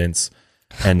DNA evidence,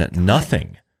 and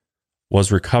nothing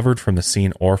was recovered from the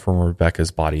scene or from Rebecca's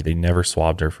body. They never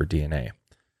swabbed her for DNA.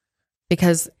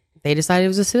 Because they decided it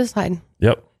was a suicide.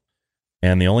 Yep.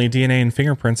 And the only DNA and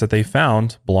fingerprints that they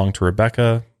found belonged to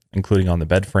Rebecca, including on the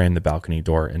bed frame, the balcony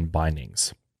door, and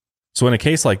bindings. So in a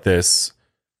case like this,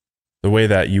 the way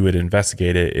that you would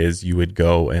investigate it is you would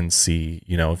go and see,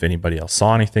 if anybody else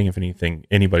saw anything, if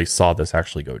anybody saw this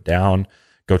actually go down,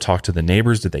 go talk to the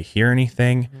neighbors. Did they hear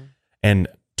anything? Mm-hmm. And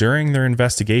during their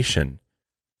investigation,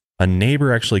 a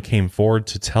neighbor actually came forward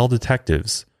to tell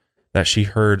detectives that she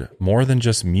heard more than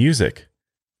just music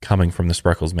coming from the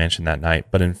Spreckels mansion that night,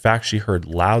 but in fact, she heard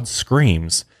loud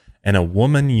screams and a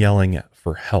woman yelling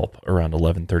for help around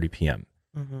 11:30 p.m.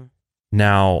 Mm-hmm.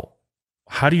 Now,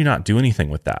 how do you not do anything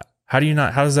with that? How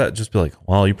does that just be like,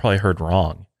 well, you probably heard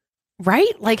wrong?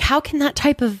 Right? Like, how can that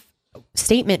type of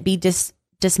statement be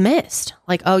dismissed?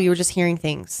 Like, oh, you were just hearing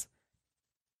things.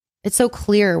 It's so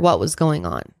clear what was going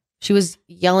on. She was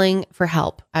yelling for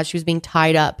help as she was being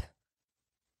tied up.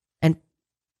 And,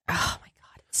 oh my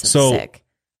God, it's so sick.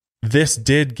 This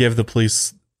did give the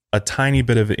police a tiny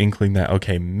bit of an inkling that,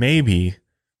 okay, maybe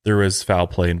there was foul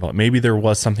play involved. Maybe there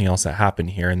was something else that happened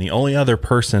here. And the only other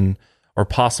person or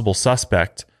possible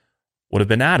suspect would have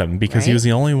been Adam, because he was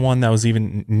the only one that was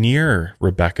even near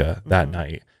Rebecca that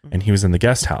night. And he was in the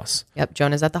guest house. Yep.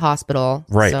 Jonah's at the hospital.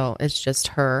 Right. So it's just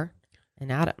her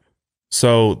and Adam.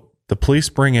 So the police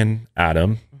bring in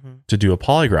Adam to do a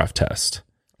polygraph test.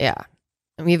 Yeah.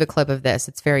 And we have a clip of this.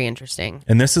 It's very interesting.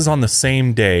 And this is on the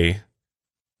same day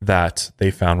that they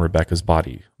found Rebecca's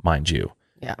body, mind you.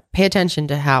 Yeah. Pay attention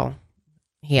to how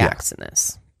he acts in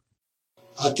this.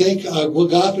 I think I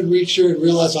got up and reached her and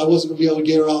realized I wasn't going to be able to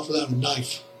get her off without a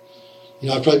knife.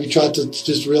 I probably tried to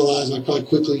just realize, I probably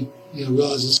quickly,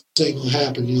 realized this ain't going to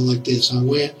happen, like this. I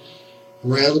went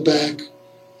around the back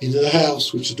into the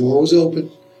house, which the door was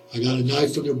open. I got a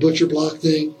knife from their butcher block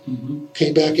thing,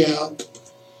 came back out,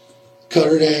 cut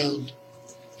her down,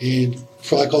 and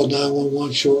probably called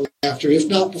 911 shortly after, if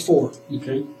not before.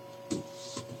 Okay.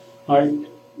 All right.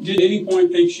 Did at any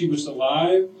point think she was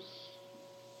alive?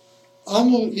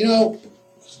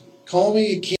 Call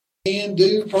me a kid.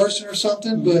 can-do person or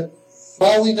something, but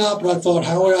probably not. But I thought,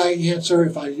 how would I answer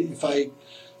if I didn't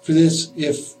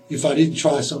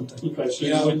try something? Okay, so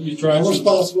you try. I'm a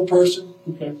responsible person.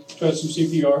 Okay, try some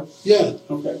CPR. Yeah.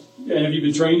 Okay, and have you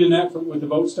been trained in that with the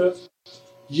boat stuff?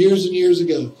 Years and years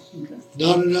ago. Okay.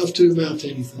 Not enough to amount to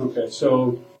anything. Okay,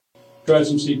 so try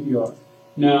some CPR.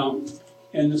 Now,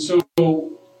 and so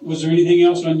was there anything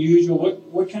else unusual?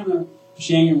 What kind of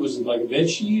shanking was it? Like a bed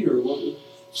sheet or what?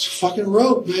 It's a fucking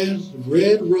rope, man.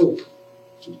 Red rope.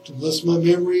 Unless my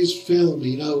memories fail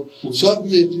me, something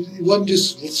that it wasn't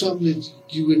just something that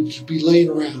you would be laying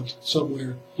around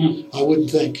somewhere. I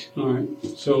wouldn't think. All right.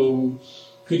 So,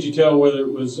 could you tell whether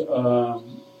it was what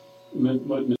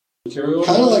material?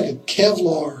 Kind of like a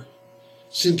Kevlar,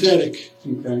 synthetic.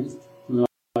 Okay.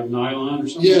 Like nylon or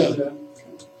something like that?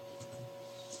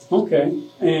 Okay.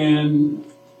 And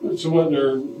so what,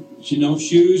 she no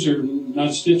shoes or not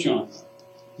a stitch on?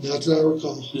 Not that I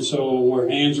recall. And so her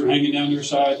hands were hanging down to her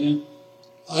side then?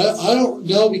 I don't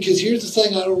know, because here's the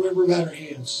thing I don't remember about her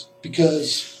hands.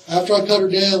 Because after I cut her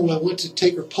down, when I went to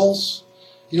take her pulse,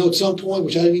 at some point,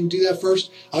 which I didn't even do that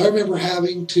first, I remember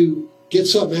having to get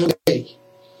something out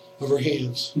of her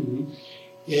hands. Mm-hmm.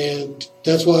 And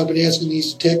that's why I've been asking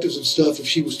these detectives and stuff if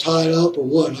she was tied up or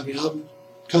what. I mean, I'm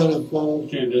kind of all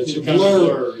in a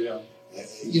blur, yeah.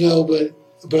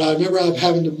 But I remember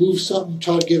having to move something,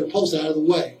 try to get her pulse out of the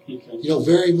way. Okay.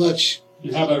 Very much.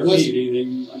 And how about her feet?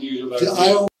 Anything unusual about her feet? I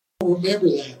don't remember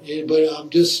that, but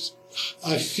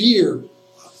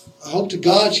I hope to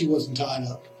God she wasn't tied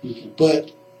up. Okay.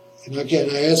 But, and again,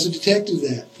 I asked the detective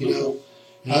that,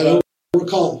 and I don't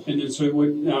recall. And then, so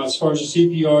now, as far as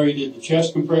the CPR, you did the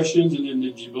chest compressions, and then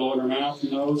did you blow in her mouth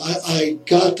and nose?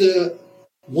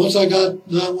 Once I got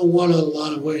 911 on the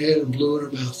line, I went ahead and blew in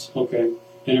her mouth. Okay.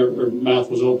 And her mouth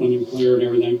was open and clear and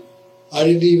everything? I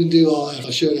didn't even do all that.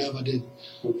 I should have. I didn't.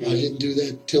 Okay. I didn't do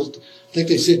that. I think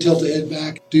they said tilt the head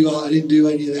back. I didn't do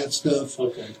any of that stuff.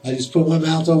 Okay. I just put my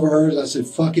mouth over hers. I said,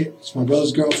 fuck it. It's my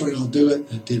brother's girlfriend. I'll do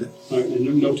it. And I did it. All right.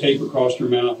 And no tape across her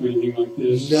mouth or anything like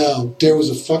this? No. There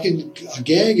was a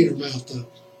gag in her mouth, though.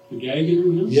 A gag in her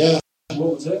mouth? Yeah.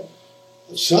 What was that?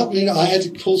 Something. I had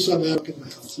to pull something out of her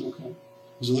mouth. Okay. It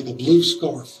was like a blue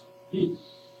scarf.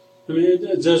 I mean,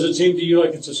 does it seem to you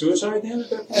like it's a suicide then at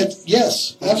that point?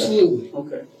 Yes, absolutely.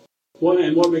 Okay.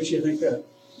 What makes you think that?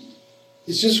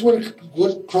 It's just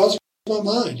what crossed my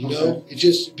mind, Okay. It's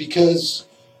just because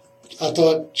I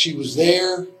thought she was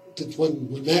there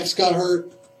when Max got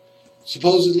hurt,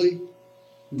 supposedly.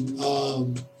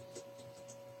 Mm-hmm.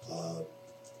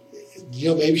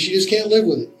 Maybe she just can't live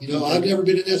with it. Okay. I've never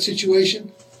been in that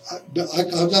situation. But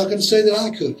I'm not going to say that I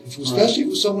could, especially if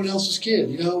it was someone else's kid,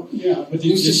 Yeah, but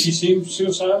did she seem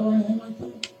suicidal or anything like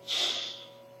that?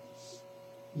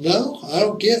 No, I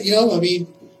don't get,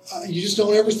 you just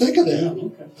don't ever think of that. Yeah,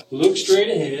 okay. Look straight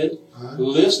ahead,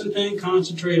 listen and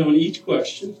concentrate on each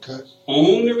question. Okay.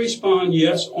 Only respond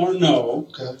yes or no.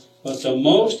 Okay. But the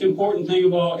most important thing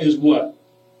of all is what?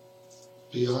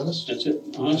 Be honest. That's it.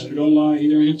 Honest or don't lie,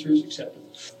 either answer is acceptable.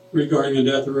 Regarding the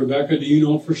death of Rebecca, do you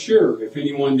know for sure if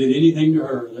anyone did anything to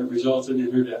her that resulted in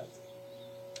her death?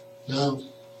 No.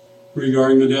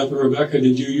 Regarding the death of Rebecca,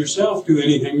 did you yourself do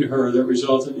anything to her that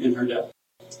resulted in her death?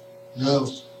 No.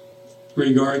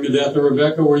 Regarding the death of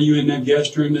Rebecca, were you in that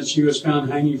guest room that she was found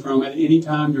hanging from at any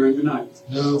time during the night?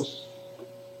 No.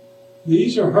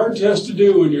 These are hard tests to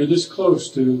do when you're this close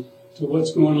to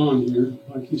what's going on here,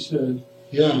 like you said.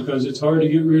 Yeah. Because it's hard to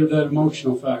get rid of that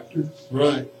emotional factor.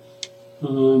 Right.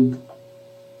 And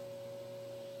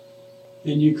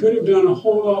you could have done a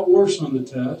whole lot worse on the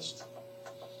test.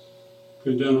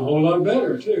 Could have done a whole lot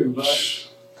better, too. But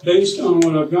based on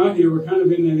what I've got here, we're kind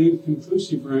of in that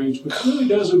inconclusive range, which really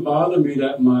doesn't bother me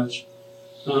that much.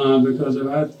 Because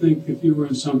I think if you were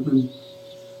in something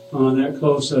that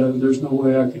close, there's no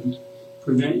way I could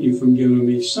prevent you from giving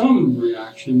me some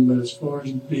reaction. But as far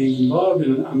as being involved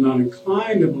in it, I'm not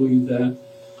inclined to believe that.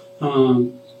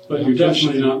 But you're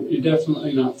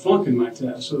definitely not flunking my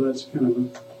test, so that's kind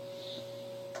of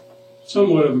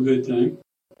somewhat of a good thing.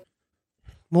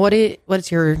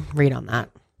 What's your read on that?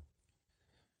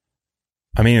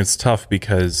 I mean, it's tough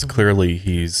because clearly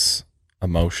he's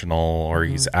emotional or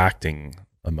he's acting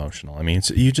emotional. I mean,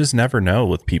 you just never know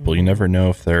with people. You never know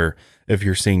if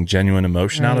you're seeing genuine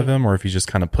emotion out of him or if he's just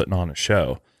kind of putting on a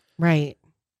show. Right.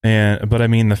 But I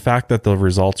mean, the fact that the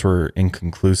results were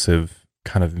inconclusive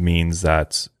kind of means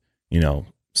that,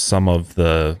 some of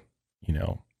the,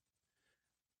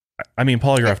 I mean,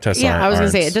 polygraph tests I was going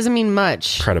to say, it doesn't mean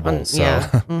much. Credible,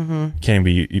 can't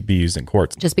be used in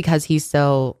courts. Just because he's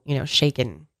so,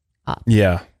 shaken up.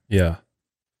 Yeah. So,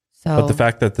 but the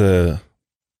fact that the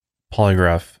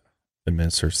polygraph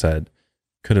administrator said,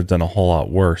 could have done a whole lot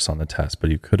worse on the test,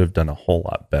 but he could have done a whole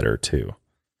lot better too.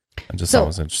 I just thought it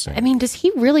was interesting. I mean, does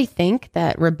he really think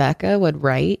that Rebecca would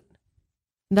write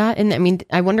that? And I mean,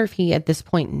 I wonder if he at this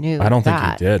point knew. I don't think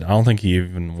he did. I don't think he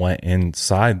even went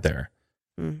inside there.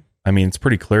 I mean, it's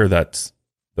pretty clear that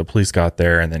the police got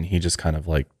there and then he just kind of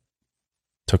like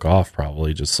took off,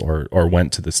 probably just or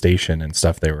went to the station and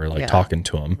stuff. They were like talking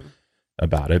to him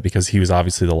about it because he was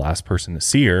obviously the last person to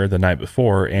see her the night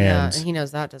before. And he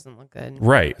knows that doesn't look good.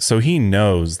 Right. So he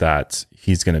knows that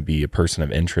he's going to be a person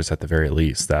of interest at the very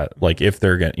least, that like if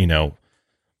they're going to,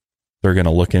 they're going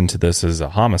to look into this as a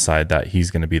homicide, that he's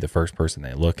going to be the first person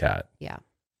they look at. Yeah.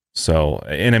 So,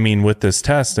 and I mean, with this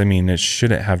test, I mean, it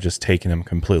shouldn't have just taken him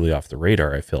completely off the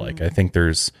radar. I feel like, I think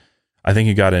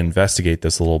you got to investigate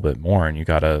this a little bit more, and you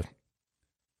got to,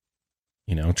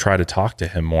 try to talk to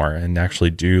him more and actually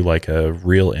do like a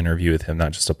real interview with him,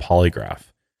 not just a polygraph,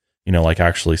 like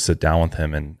actually sit down with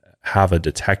him and have a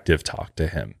detective talk to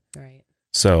him. Right.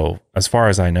 So as far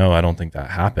as I know, I don't think that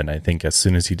happened. I think as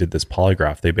soon as he did this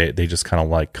polygraph, they just kind of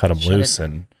like cut him loose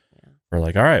and we're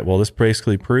like, all right, well, this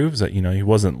basically proves that, he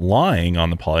wasn't lying on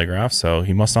the polygraph. So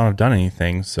he must not have done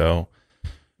anything. So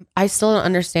I still don't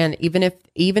understand, even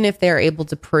if they're able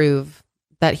to prove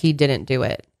that he didn't do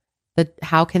it, that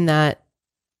how can that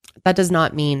does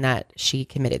not mean that she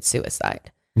committed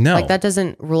suicide. No. Like that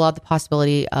doesn't rule out the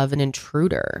possibility of an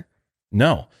intruder.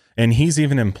 No. And he's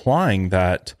even implying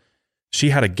that she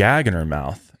had a gag in her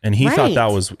mouth, and he thought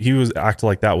he was acting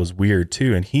like that was weird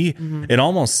too. And it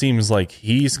almost seems like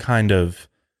he's kind of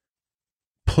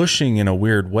pushing in a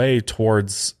weird way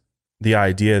towards the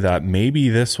idea that maybe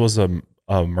this was a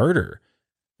murder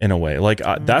in a way. Like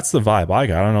that's the vibe I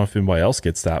got. I don't know if anybody else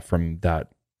gets that from that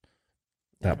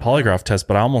polygraph test,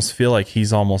 but I almost feel like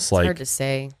he's almost like hard to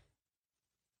say,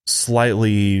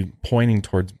 slightly pointing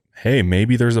towards, hey,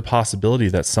 maybe there's a possibility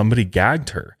that somebody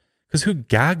gagged her. Because who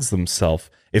gags themselves?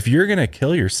 If you're going to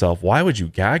kill yourself, why would you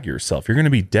gag yourself? You're going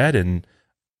to be dead in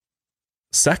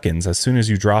seconds as soon as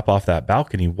you drop off that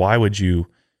balcony. Why would you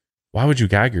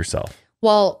gag yourself?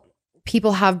 Well,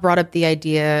 people have brought up the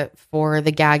idea for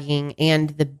the gagging and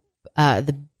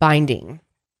the binding,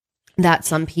 that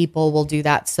some people will do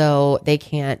that so they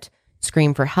can't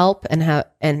scream for help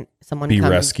and someone be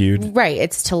rescued. Right.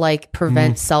 It's to like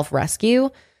prevent self-rescue.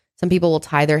 Some people will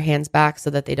tie their hands back so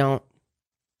that they don't,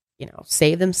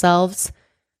 save themselves.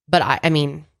 But I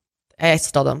mean, I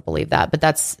still don't believe that, but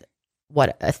that's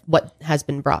what has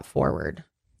been brought forward.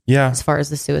 Yeah. As far as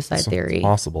the suicide theory. It's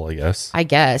possible, I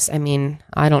guess. I mean,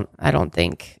 I don't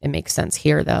think it makes sense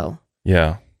here though.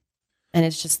 Yeah. And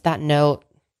it's just that note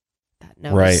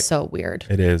is so weird.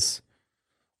 It is.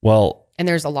 Well, and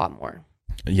there's a lot more.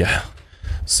 Yeah.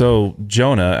 So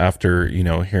Jonah, after,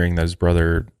 hearing that his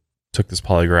brother took this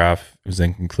polygraph, it was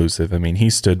inconclusive. I mean, he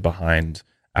stood behind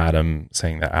Adam,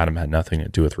 saying that Adam had nothing to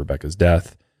do with Rebecca's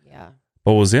death. Yeah.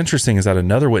 But what was interesting is that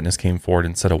another witness came forward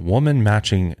and said a woman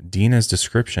matching Dina's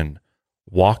description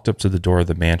walked up to the door of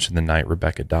the mansion the night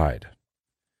Rebecca died.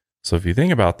 So if you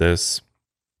think about this,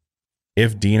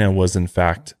 if Dina was in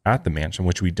fact at the mansion,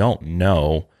 which we don't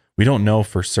know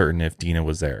for certain if Dina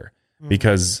was there,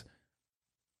 because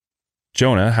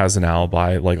Jonah has an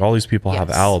alibi. Like all these people have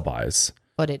alibis.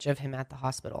 Footage of him at the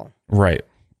hospital. Right.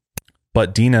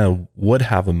 But Dina would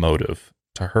have a motive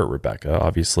to hurt Rebecca.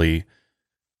 Obviously,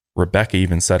 Rebecca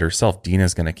even said herself,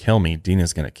 Dina's going to kill me.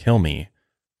 Dina's going to kill me.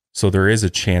 So there is a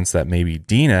chance that maybe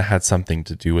Dina had something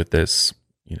to do with this.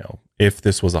 If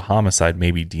this was a homicide,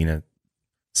 maybe Dina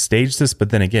staged this. But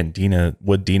then again,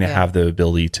 would Dina have the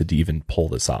ability to even pull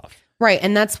this off? Right.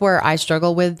 And that's where I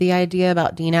struggle with the idea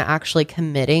about Dina actually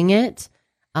committing it.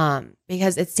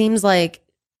 Because it seems like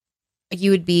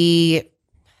you would be,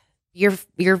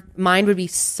 your mind would be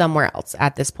somewhere else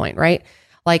at this point, right?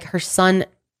 Like her son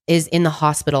is in the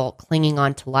hospital clinging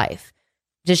on to life.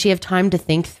 Does she have time to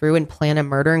think through and plan a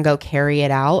murder and go carry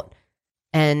it out?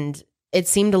 And it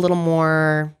seemed a little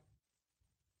more,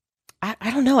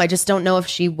 I don't know. I just don't know if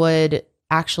she would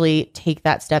actually take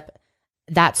that step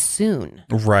that soon.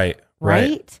 Right.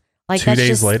 Like 2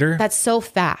 days later? That's so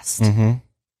fast.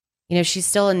 Mm-hmm. She's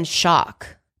still in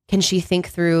shock. Can she think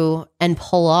through and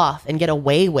pull off and get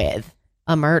away with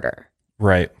a murder?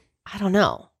 Right. I don't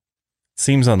know.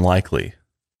 Seems unlikely.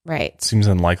 Right. Seems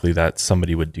unlikely that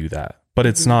somebody would do that, but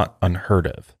it's not unheard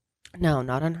of. No,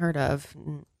 not unheard of.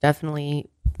 Definitely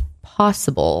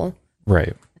possible.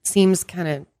 Right. It seems kind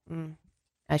of,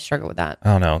 I struggle with that.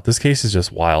 I don't know. This case is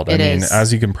just wild. I mean,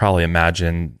 as you can probably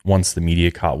imagine, once the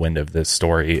media caught wind of this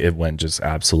story, it went just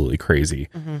absolutely crazy.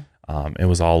 It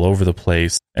was all over the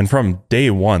place. And from day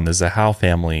one, the Zahau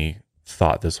family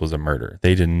thought this was a murder.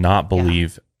 They did not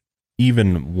believe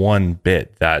even one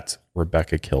bit that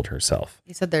Rebecca killed herself.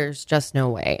 He said there's just no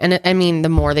way. And I mean, the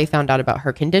more they found out about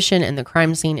her condition and the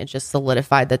crime scene, it just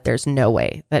solidified that there's no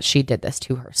way that she did this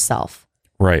to herself.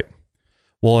 Right.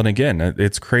 Well, and again,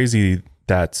 it's crazy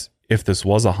that if this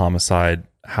was a homicide,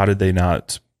 how did they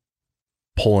not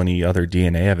pull any other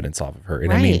DNA evidence off of her? And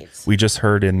right. I mean, we just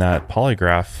heard in that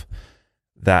polygraph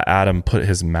that Adam put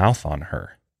his mouth on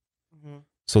her. Mm-hmm.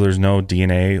 So there's no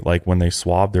DNA. Like when they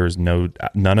swabbed, there's none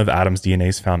of Adam's DNA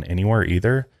is found anywhere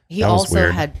either. He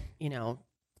also had,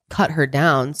 cut her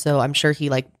down. So I'm sure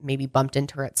he maybe bumped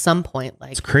into her at some point.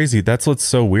 It's crazy. That's what's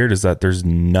so weird is that there's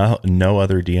no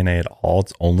other DNA at all.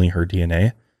 It's only her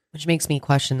DNA. Which makes me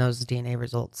question those DNA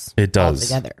results. It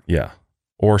does. Altogether. Yeah.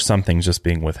 Or something's just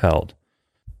being withheld.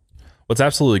 What's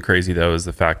absolutely crazy though is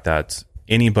the fact that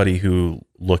anybody who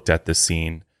looked at this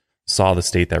scene saw the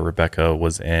state that Rebecca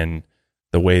was in,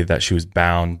 the way that she was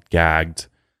bound, gagged,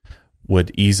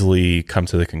 would easily come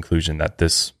to the conclusion that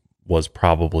this was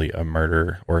probably a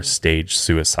murder or a staged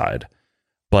suicide.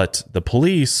 But the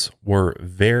police were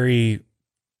very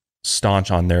staunch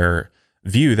on their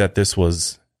view that this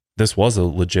was a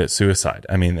legit suicide.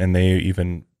 I mean, and they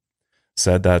even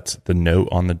said that the note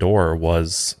on the door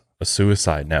was a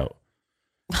suicide note.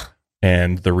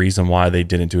 And the reason why they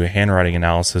didn't do a handwriting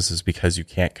analysis is because you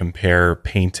can't compare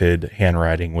painted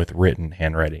handwriting with written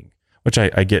handwriting, which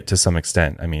I get to some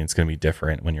extent. I mean, it's going to be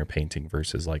different when you're painting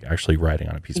versus actually writing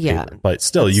on a piece of paper. But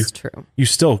still, you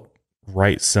still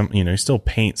write you still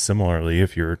paint similarly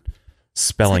if you're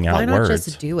spelling out words. Why not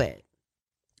just do it?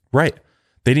 Right.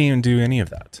 They didn't even do any of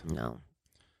that. No.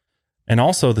 And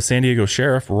also, the San Diego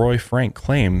sheriff, Roy Frank,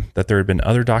 claimed that there had been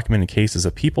other documented cases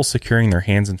of people securing their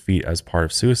hands and feet as part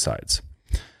of suicides.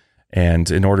 And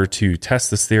in order to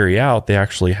test this theory out, they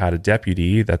actually had a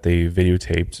deputy that they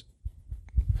videotaped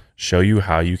show you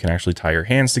how you can actually tie your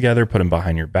hands together, put them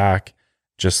behind your back,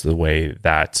 just the way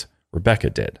that Rebecca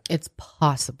did. It's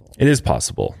possible. It is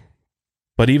possible.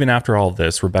 But even after all of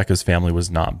this, Rebecca's family was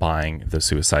not buying the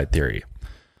suicide theory.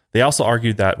 They also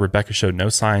argued that Rebecca showed no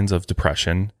signs of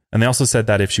depression. And they also said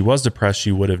that if she was depressed,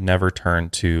 she would have never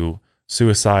turned to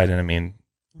suicide. And I mean,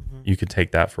 you could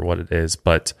take that for what it is,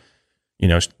 but,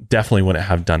 definitely wouldn't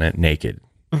have done it naked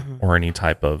or any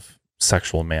type of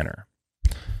sexual manner.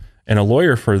 And a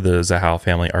lawyer for the Zahau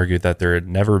family argued that there had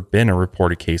never been a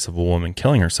reported case of a woman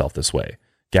killing herself this way,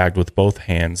 gagged with both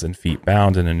hands and feet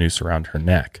bound and a noose around her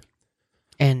neck.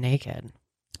 And naked.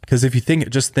 Because if you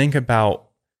think about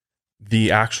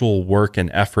the actual work and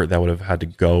effort that would have had to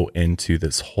go into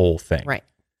this whole thing. Right.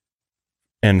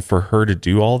 And for her to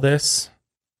do all this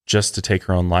just to take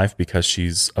her own life because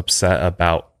she's upset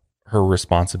about her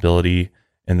responsibility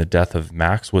in the death of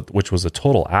Max, which was a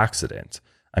total accident.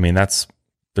 I mean,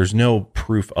 there's no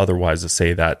proof otherwise to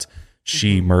say that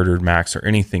she murdered Max or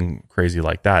anything crazy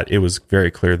like that. It was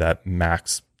very clear that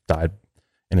Max died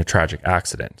in a tragic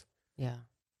accident. Yeah.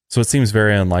 So it seems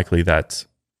very unlikely that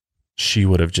she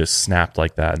would have just snapped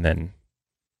like that and then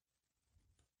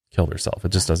killed herself.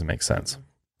 It just doesn't make sense.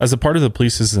 As a part of the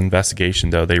police's investigation,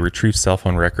 though, they retrieved cell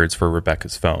phone records for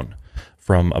Rebecca's phone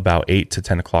from about 8 to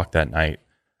 10 o'clock that night.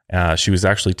 She was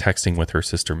actually texting with her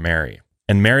sister, Mary.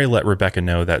 And Mary let Rebecca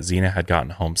know that Zena had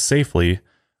gotten home safely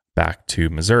back to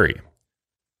Missouri.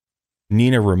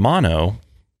 Nina Romano,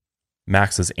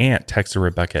 Max's aunt, texted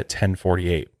Rebecca at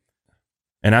 10:48.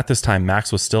 And at this time,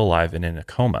 Max was still alive and in a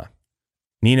coma.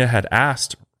 Nina had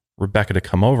asked Rebecca to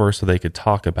come over so they could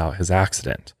talk about his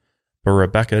accident, but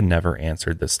Rebecca never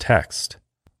answered this text.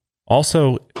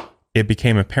 Also, it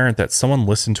became apparent that someone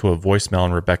listened to a voicemail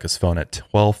on Rebecca's phone at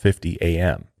 12:50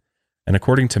 a.m. And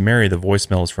according to Mary, the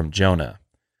voicemail is from Jonah,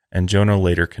 and Jonah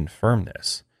later confirmed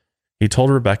this. He told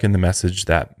Rebecca in the message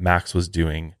that Max was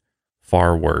doing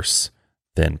far worse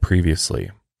than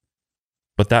previously.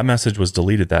 But that message was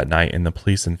deleted that night, and the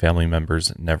police and family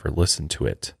members never listened to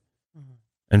it.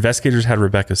 Investigators had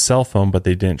Rebecca's cell phone, but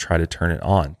they didn't try to turn it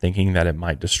on, thinking that it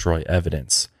might destroy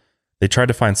evidence. They tried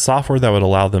to find software that would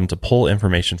allow them to pull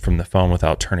information from the phone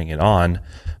without turning it on,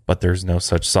 but there's no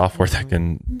such software that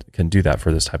can do that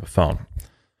for this type of phone.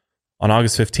 On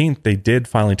August 15th, they did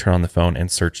finally turn on the phone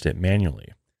and searched it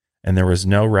manually, and there was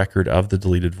no record of the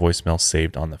deleted voicemail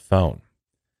saved on the phone.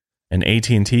 And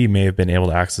AT&T may have been able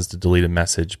to access the deleted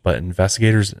message, but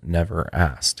investigators never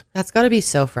asked. That's got to be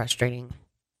so frustrating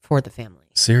for the family.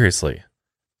 Seriously.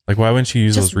 Why wouldn't you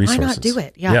use those resources? Why not do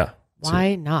it? Yeah.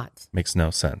 Why not? Makes no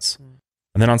sense.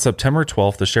 And then on September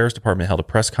 12th, the Sheriff's Department held a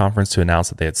press conference to announce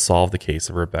that they had solved the case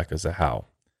of Rebecca Zahau.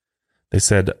 They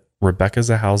said Rebecca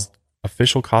Zahau's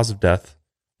official cause of death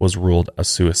was ruled a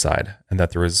suicide and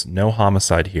that there was no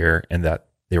homicide here and that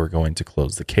they were going to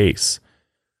close the case.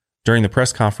 During the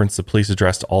press conference, the police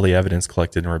addressed all the evidence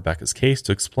collected in Rebecca's case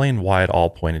to explain why it all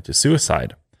pointed to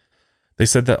suicide. They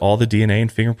said that all the DNA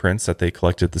and fingerprints that they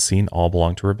collected at the scene all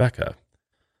belonged to Rebecca.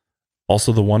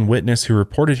 Also, the one witness who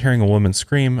reported hearing a woman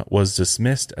scream was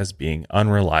dismissed as being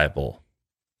unreliable.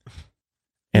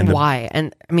 And why?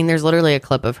 And I mean, there's literally a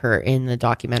clip of her in the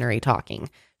documentary talking.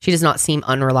 She does not seem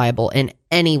unreliable in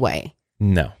any way.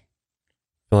 No.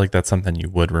 I feel like that's something you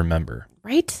would remember.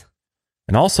 Right?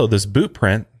 And also, this boot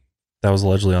print that was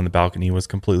allegedly on the balcony was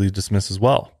completely dismissed as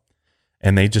well.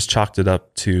 And they just chalked it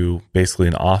up to basically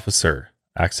an officer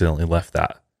accidentally left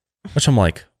that. Which I'm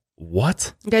like,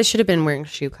 what? You guys should have been wearing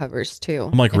shoe covers too.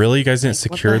 I'm like, really? You guys didn't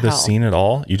secure this scene at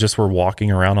all? You just were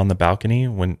walking around on the balcony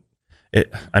when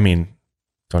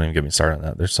don't even get me started on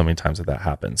that. There's so many times that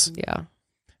happens. Yeah.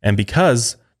 And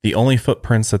because the only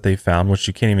footprints that they found, which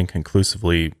you can't even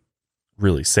conclusively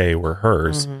really say were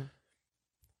hers,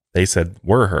 they said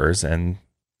were hers and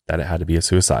that it had to be a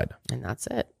suicide. And that's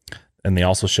it. And they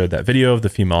also showed that video of the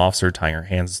female officer tying her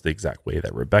hands the exact way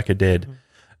that Rebecca did.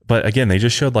 But again, they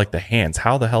just showed like the hands.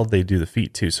 How the hell did they do the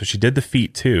feet too? So she did the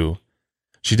feet too.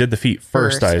 She did the feet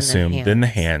first I assume, then the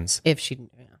hands. If she,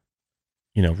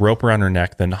 rope around her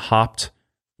neck, then hopped,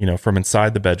 from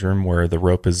inside the bedroom where the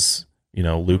rope is,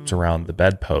 looped around the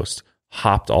bedpost,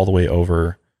 hopped all the way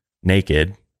over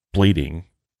naked, bleeding,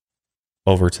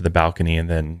 over to the balcony, and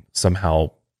then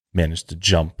somehow managed to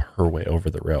jump her way over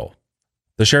the rail.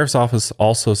 The sheriff's office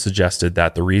also suggested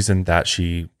that the reason that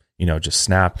she, just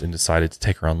snapped and decided to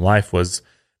take her own life was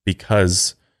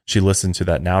because she listened to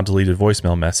that now deleted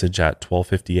voicemail message at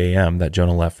 12:50 a.m. that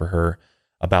Jonah left for her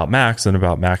about Max, and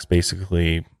about Max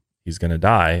basically he's going to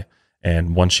die.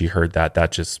 And once she heard that,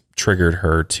 that just triggered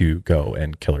her to go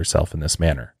and kill herself in this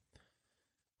manner.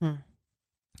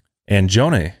 And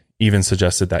Jonah even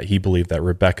suggested that he believed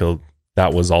that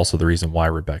that was also the reason why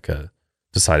Rebecca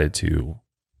decided to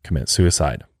commit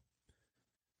suicide.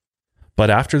 But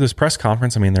after this press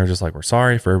conference, they're just like, we're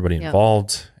sorry for everybody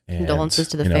involved. And, condolences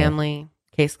to the family.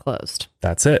 Case closed.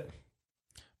 That's it.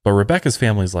 But Rebecca's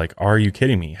family's like, are you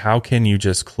kidding me? How can you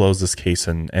just close this case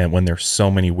and when there's so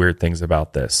many weird things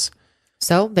about this?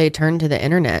 So they turned to the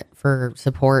internet for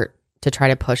support to try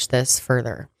to push this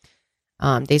further.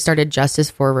 They started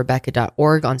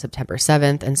justiceforrebecca.org on September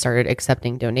 7th and started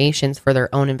accepting donations for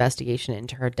their own investigation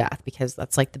into her death, because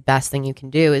that's like the best thing you can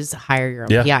do is hire your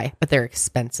own PI, but they're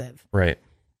expensive. Right.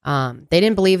 They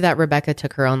didn't believe that Rebecca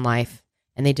took her own life,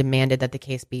 and they demanded that the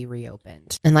case be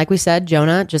reopened. And like we said,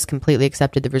 Jonah just completely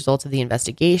accepted the results of the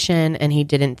investigation, and he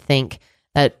didn't think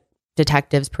that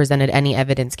detectives presented any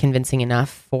evidence convincing enough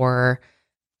for,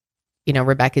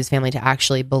 Rebecca's family to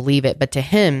actually believe it. But to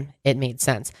him, it made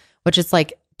sense. Which is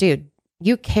like, dude,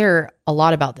 you care a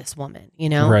lot about this woman,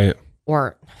 Right.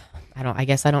 Or I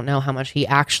guess I don't know how much he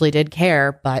actually did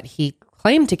care, but he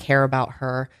claimed to care about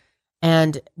her.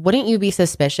 And wouldn't you be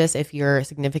suspicious if your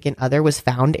significant other was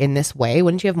found in this way?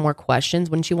 Wouldn't you have more questions?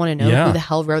 Wouldn't you want to know who the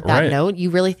hell wrote that note? You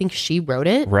really think she wrote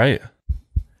it? Right.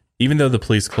 Even though the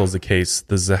police closed the case,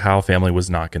 the Zahau family was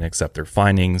not going to accept their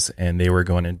findings, and they were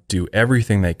going to do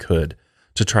everything they could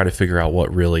to try to figure out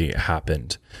what really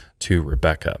happened to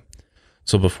Rebecca.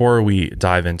 So before we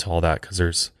dive into all that, because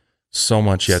there's so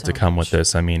much yet to come with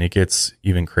this, it gets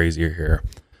even crazier here.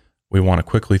 We want to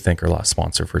quickly thank our last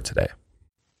sponsor for today.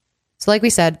 So like we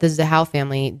said, the Zahau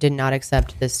family did not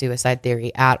accept the suicide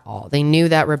theory at all. They knew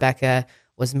that Rebecca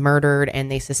was murdered, and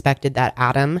they suspected that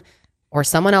Adam or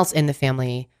someone else in the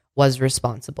family was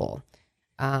responsible.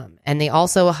 And they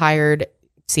also hired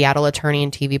Seattle attorney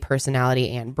and TV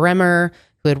personality Ann Bremmer,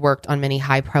 who had worked on many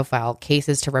high-profile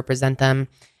cases, to represent them.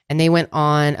 And they went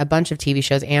on a bunch of TV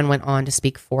shows. Anne went on to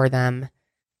speak for them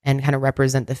and kind of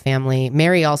represent the family.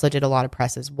 Mary also did a lot of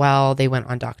press as well. They went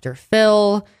on Dr.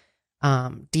 Phil.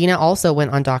 Dina also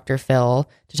went on Dr. Phil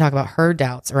to talk about her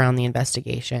doubts around the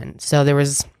investigation. So there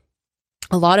was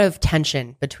a lot of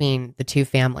tension between the two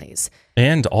families.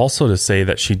 And also to say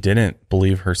that she didn't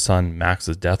believe her son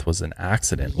Max's death was an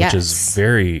accident, which is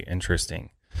very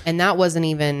interesting. And that wasn't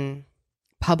even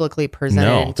publicly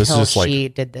presented until she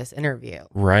did this interview.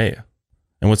 Right.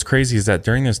 And what's crazy is that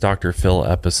during this Dr. Phil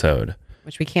episode,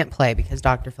 which we can't play because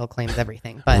Dr. Phil claims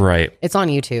everything, but it's on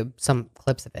YouTube, some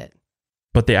clips of it.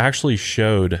 But they actually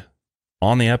showed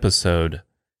on the episode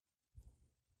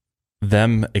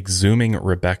them exhuming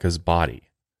Rebecca's body.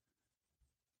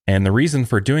 And the reason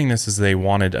for doing this is they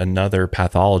wanted another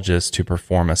pathologist to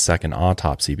perform a second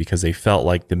autopsy, because they felt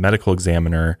like the medical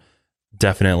examiner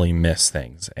definitely missed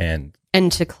things. And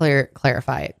to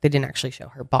clarify, they didn't actually show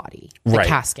her body, the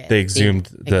casket. They exhumed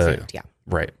the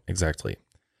right, exactly.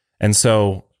 And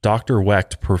so Dr.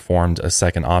 Wecht performed a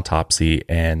second autopsy,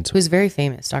 and who's very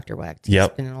famous, Dr. Wecht. He's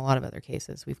been in a lot of other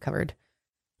cases we've covered.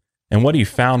 And what he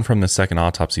found from the second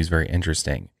autopsy is very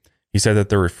interesting. He said that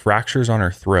there were fractures on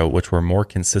her throat, which were more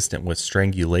consistent with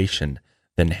strangulation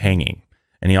than hanging.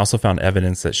 And he also found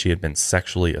evidence that she had been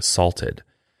sexually assaulted.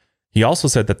 He also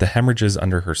said that the hemorrhages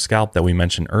under her scalp that we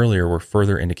mentioned earlier were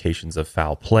further indications of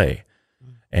foul play.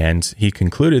 And he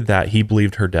concluded that he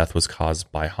believed her death was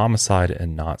caused by homicide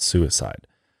and not suicide.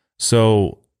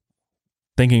 So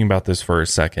thinking about this for a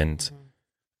second,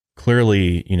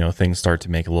 clearly, things start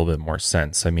to make a little bit more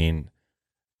sense. I mean,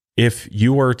 if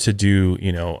you were to do,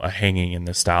 a hanging in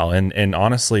this style, and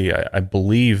honestly, I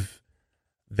believe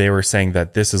they were saying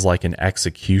that this is like an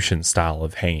execution style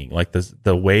of hanging. Like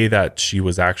the way that she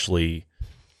was actually,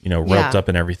 roped up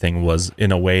and everything was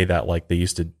in a way that like they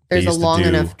used to do. There's a long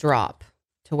enough drop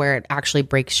to where it actually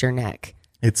breaks your neck.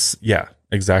 Yeah,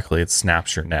 exactly. It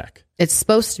snaps your neck. It's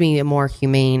supposed to be a more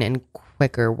humane and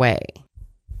quicker way.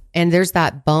 And there's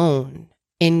that bone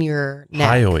in your neck.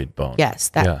 Hyoid bone. Yes,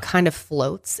 that kind of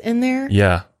floats in there.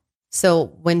 Yeah. So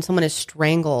when someone is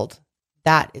strangled,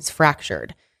 that is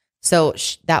fractured. So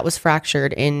that was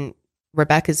fractured in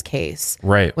Rebecca's case.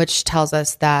 Right. Which tells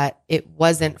us that it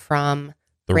wasn't from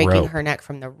breaking her neck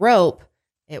from the rope.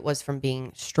 It was from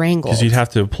being strangled. Because you'd have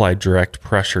to apply direct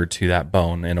pressure to that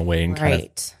bone in a way and kind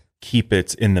of keep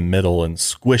it in the middle and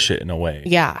squish it in a way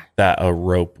that a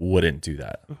rope wouldn't do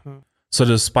that. Mm-hmm. So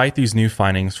despite these new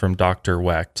findings from Dr.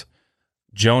 Wecht,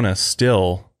 Jonah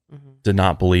still did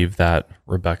not believe that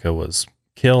Rebecca was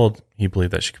killed. He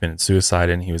believed that she committed suicide,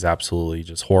 and he was absolutely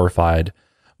just horrified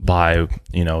by,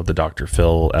 the Dr.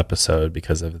 Phil episode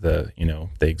because of they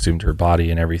exhumed her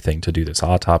body and everything to do this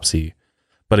autopsy.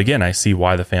 But again, I see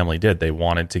why the family did. They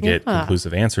wanted to get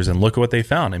conclusive answers, and look at what they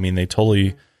found. I mean, they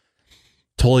totally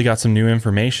got some new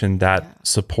information that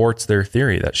supports their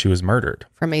theory that she was murdered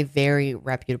from a very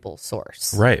reputable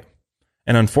source. Right.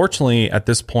 And unfortunately, at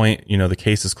this point, the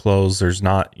case is closed. There's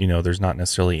not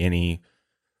necessarily any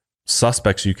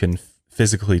suspects you can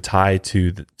physically tie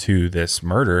to this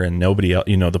murder, and nobody else,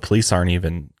 the police aren't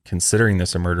even considering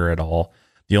this a murder at all.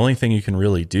 The only thing you can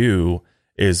really do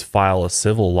is file a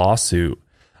civil lawsuit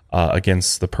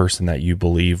against the person that you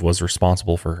believe was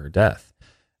responsible for her death.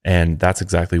 And that's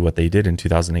exactly what they did in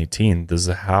 2018. The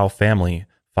Zahau family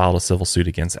filed a civil suit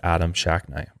against Adam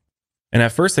Shacknight. And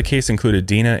at first, the case included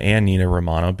Dina and Nina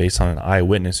Romano based on an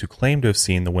eyewitness who claimed to have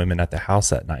seen the women at the house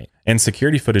that night. And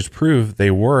security footage proved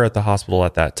they were at the hospital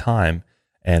at that time,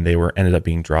 and they ended up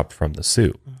being dropped from the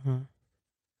suit. Mm-hmm.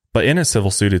 But in a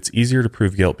civil suit, it's easier to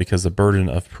prove guilt because the burden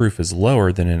of proof is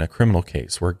lower than in a criminal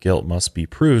case where guilt must be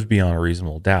proved beyond a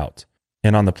reasonable doubt.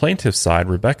 And on the plaintiff's side,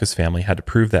 Rebecca's family had to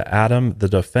prove that Adam, the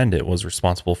defendant, was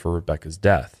responsible for Rebecca's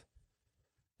death.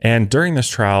 And during this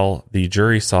trial, the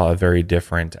jury saw a very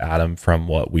different Adam from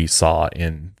what we saw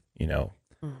in,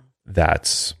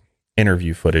 that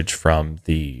interview footage from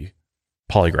the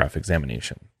polygraph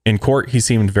examination. In court, he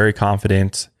seemed very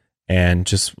confident and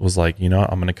just was like, I'm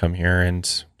going to come here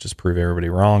and just prove everybody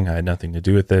wrong. I had nothing to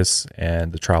do with this,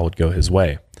 and the trial would go his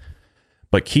way.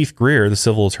 But Keith Greer, the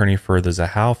civil attorney for the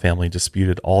Zahau family,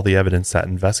 disputed all the evidence that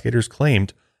investigators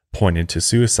claimed pointed to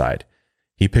suicide.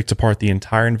 He picked apart the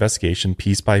entire investigation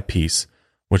piece by piece,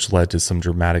 which led to some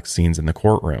dramatic scenes in the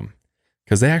courtroom.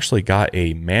 Because they actually got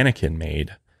a mannequin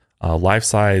made, a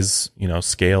life-size,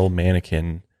 scale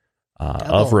mannequin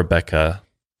of Rebecca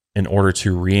in order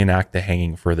to reenact the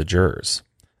hanging for the jurors.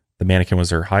 The mannequin was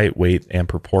her height, weight, and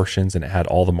proportions, and it had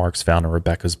all the marks found on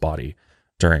Rebecca's body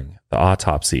during the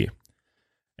autopsy.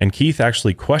 And Keith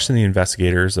actually questioned the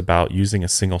investigators about using a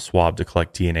single swab to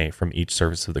collect DNA from each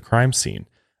surface of the crime scene,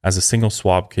 as a single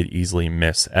swab could easily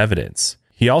miss evidence.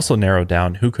 He also narrowed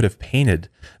down who could have painted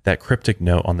that cryptic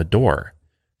note on the door.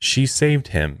 She saved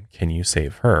him. Can you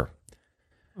save her?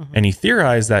 Mm-hmm. And he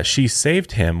theorized that she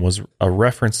saved him was a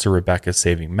reference to Rebecca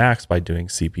saving Max by doing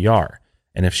CPR.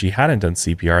 And if she hadn't done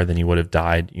CPR, then he would have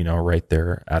died, right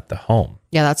there at the home.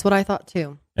 Yeah, that's what I thought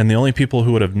too. And the only people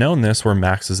who would have known this were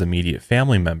Max's immediate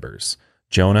family members,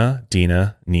 Jonah,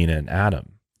 Dina, Nina, and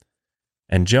Adam.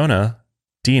 And Jonah,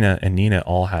 Dina, and Nina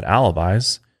all had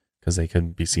alibis because they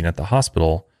couldn't be seen at the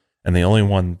hospital. And the only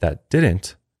one that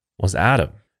didn't was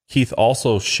Adam. Keith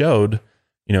also showed,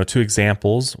 two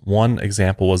examples. One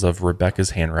example was of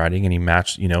Rebecca's handwriting, and he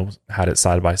matched, had it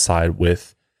side by side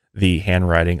with the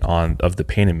handwriting of the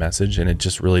painted message, and it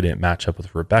just really didn't match up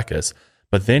with Rebecca's.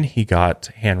 But then he got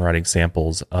handwriting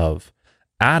samples of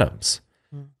Adam's,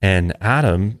 and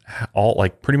Adam,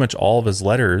 pretty much all of his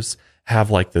letters have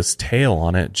this tail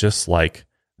on it, just like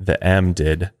the M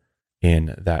did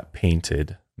in that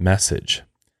painted message.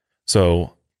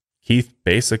 So Keith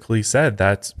basically said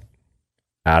that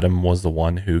Adam was the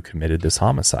one who committed this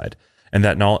homicide, and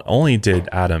that not only did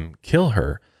Adam kill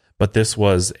her, but this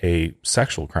was a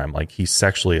sexual crime. Like, he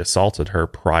sexually assaulted her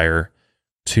prior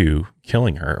to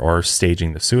killing her or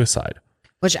staging the suicide.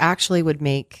 Which actually would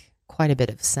make quite a bit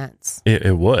of sense.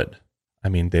 It would. I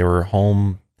mean, they were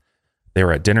home. They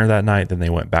were at dinner that night. Then they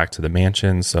went back to the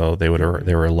mansion. So they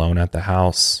were alone at the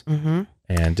house. Mm-hmm.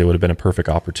 And it would have been a perfect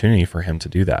opportunity for him to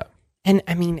do that. And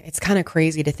I mean, it's kind of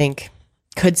crazy to think,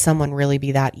 could someone really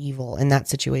be that evil in that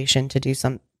situation to do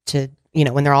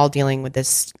when they're all dealing with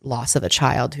this loss of a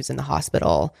child who's in the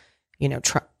hospital,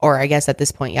 or I guess at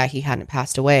this point, he hadn't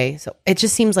passed away. So it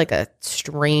just seems like a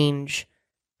strange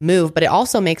move, but it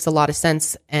also makes a lot of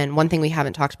sense. And one thing we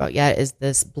haven't talked about yet is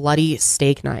this bloody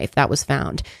steak knife that was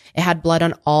found. It had blood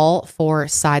on all 4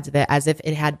 sides of it, as if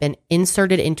it had been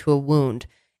inserted into a wound.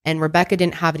 And Rebecca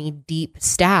didn't have any deep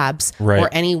stabs or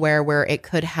anywhere where it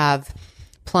could have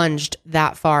plunged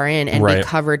that far in and be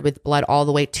covered with blood all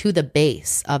the way to the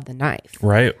base of the knife.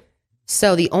 Right.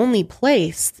 So the only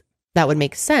place that would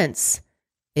make sense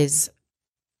is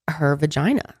her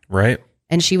vagina. Right.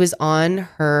 And she was on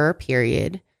her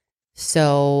period.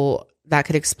 So that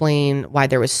could explain why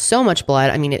there was so much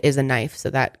blood. I mean, it is a knife, so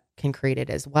that can create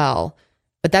it as well.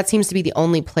 But that seems to be the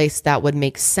only place that would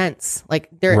make sense. Like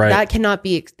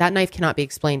that knife cannot be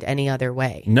explained any other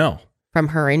way. No. From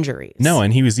her injuries. No,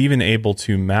 and he was even able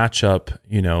to match up,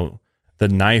 the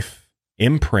knife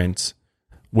imprint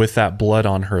with that blood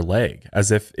on her leg, as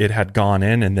if it had gone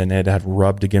in and then it had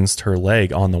rubbed against her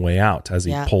leg on the way out as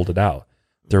he pulled it out.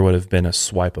 There would have been a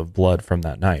swipe of blood from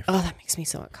that knife. Oh, that makes me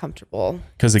so uncomfortable.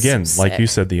 Because again, like you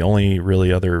said, the only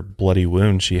really other bloody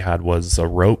wound she had was a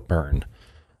rope burn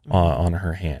on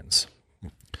her hands,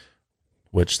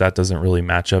 which that doesn't really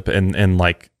match up. And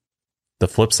like the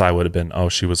flip side would have been,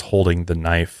 she was holding the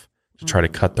knife to try to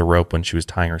cut the rope when she was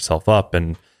tying herself up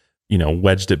and,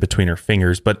 wedged it between her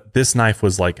fingers. But this knife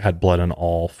was had blood on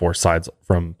all 4 sides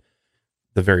from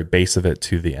the very base of it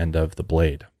to the end of the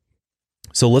blade.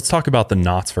 So let's talk about the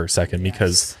knots for a second,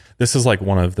 because this is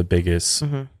one of the biggest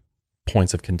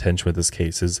points of contention with this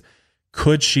case is,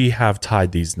 could she have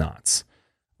tied these knots?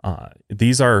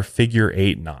 These are figure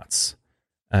 8 knots,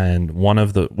 and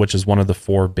which is one of the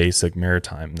 4 basic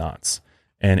maritime knots.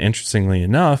 And interestingly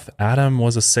enough, Adam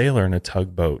was a sailor and a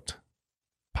tugboat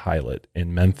pilot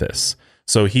in Memphis.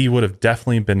 So he would have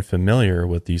definitely been familiar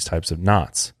with these types of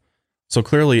knots. So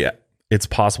clearly it's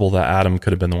possible that Adam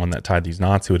could have been the one that tied these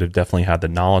knots. He would have definitely had the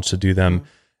knowledge to do them.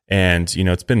 And,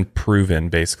 it's been proven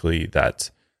basically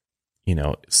that,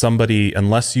 somebody,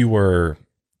 unless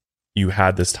you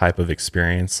had this type of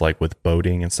experience, like with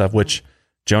boating and stuff, which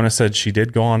Jonah said she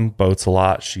did go on boats a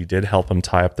lot. She did help him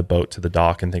tie up the boat to the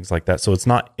dock and things like that. So it's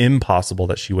not impossible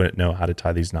that she wouldn't know how to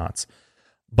tie these knots.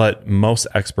 But most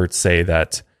experts say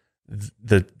that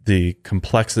the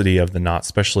complexity of the knot,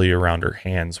 especially around her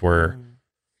hands, were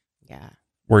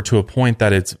to a point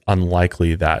that it's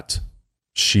unlikely that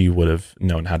she would have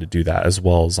known how to do that, as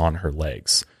well as on her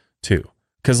legs too.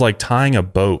 Because tying a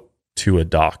boat to a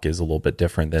dock is a little bit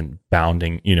different than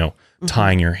bounding,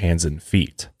 tying your hands and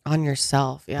feet on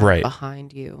yourself,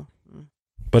 behind you.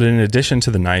 But in addition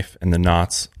to the knife and the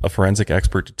knots, a forensic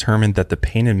expert determined that the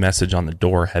painted message on the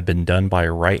door had been done by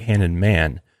a right-handed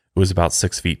man who was about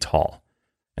 6 feet tall.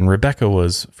 And Rebecca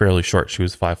was fairly short. She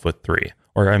was 5'3",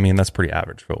 or that's pretty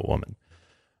average for a woman.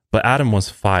 But Adam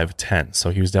was 5'10",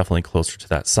 so he was definitely closer to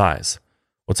that size.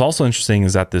 What's also interesting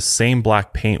is that this same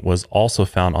black paint was also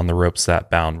found on the ropes that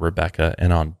bound Rebecca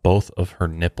and on both of her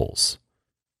nipples.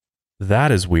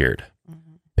 That is weird.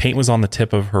 Paint was on the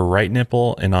tip of her right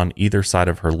nipple and on either side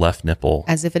of her left nipple.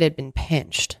 As if it had been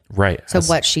pinched. Right. So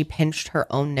she pinched her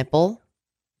own nipple?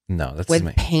 No, that's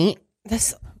with paint?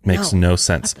 This makes no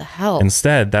sense. What the hell?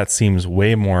 Instead, that seems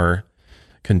way more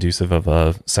conducive of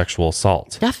a sexual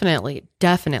assault. Definitely.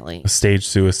 A staged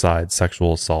suicide,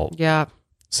 sexual assault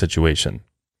situation.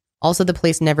 Also, the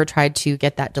police never tried to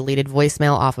get that deleted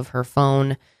voicemail off of her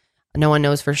phone. No one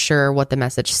knows for sure what the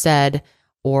message said,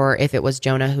 or if it was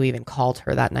Jonah who even called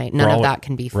her that night. None of that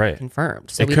can be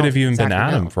confirmed. So it could have even been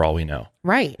Adam for all we know.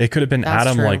 Right. It could have been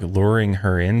Adam luring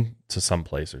her into some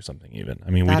place or something even.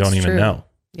 We don't even know.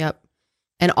 Yep.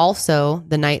 And also,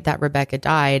 the night that Rebecca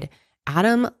died,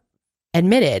 Adam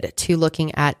admitted to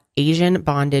looking at Asian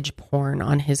bondage porn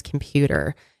on his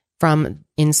computer from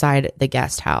inside the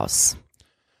guest house.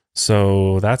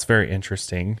 So that's very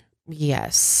interesting.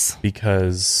 Yes.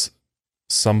 Because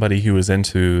somebody who is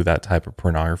into that type of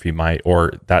pornography might,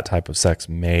 or that type of sex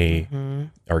may,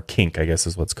 or kink, I guess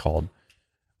is what's called,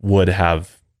 would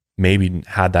have maybe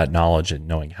had that knowledge and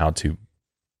knowing how to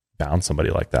bound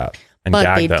somebody like that. and but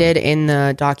gag they them. did in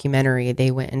the documentary.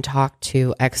 They went and talked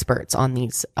to experts on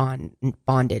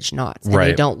bondage knots, and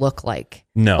they don't look like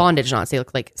bondage knots. They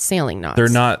look like sailing knots.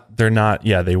 They're not.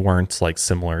 Yeah, they weren't like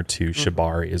similar to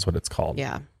shibari, is what it's called.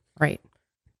 Yeah, right.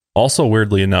 Also,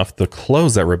 weirdly enough, the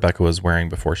clothes that Rebecca was wearing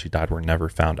before she died were never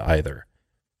found either.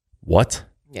 What?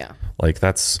 Yeah, like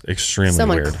that's extremely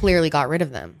weird. Someone clearly got rid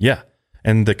of them. Yeah,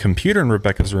 and the computer in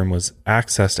Rebecca's room was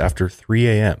accessed after 3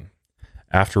 a.m.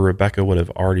 after Rebecca would have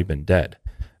already been dead.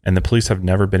 And the police have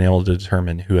never been able to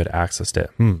determine who had accessed it.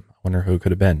 I wonder who it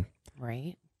could have been.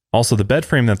 Right. Also, the bed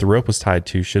frame that the rope was tied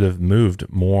to should have moved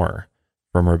more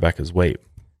from Rebecca's weight.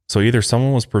 So either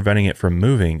someone was preventing it from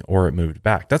moving or it moved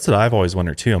back. That's what I've always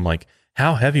wondered too. I'm like,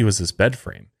 how heavy was this bed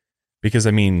frame? Because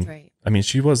I mean,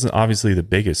 she wasn't obviously the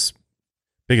biggest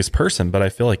person, but I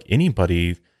feel like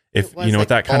anybody, if you know, with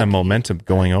that kind of momentum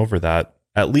going over that,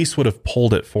 at least would have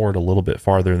pulled it forward a little bit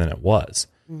farther than it was.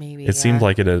 Maybe it seemed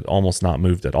like it had almost not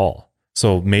moved at all.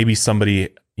 So maybe somebody,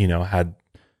 you know, had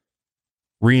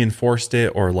reinforced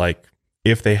it, or like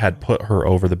if they had put her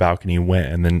over the balcony,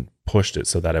 went and then pushed it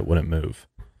so that it wouldn't move.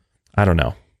 I don't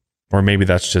know. Or maybe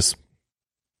that's just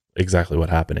exactly what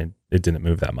happened. It didn't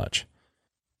move that much.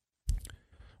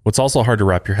 What's also hard to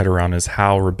wrap your head around is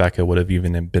how Rebecca would have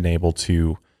even been able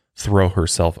to throw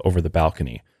herself over the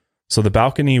balcony. So the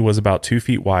balcony was about 2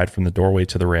 feet wide from the doorway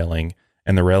to the railing,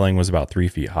 and the railing was about 3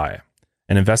 feet high.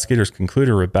 And investigators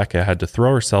concluded Rebecca had to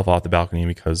throw herself off the balcony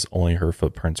because only her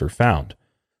footprints were found.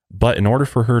 But in order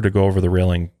for her to go over the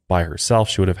railing by herself,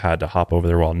 she would have had to hop over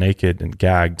there while naked and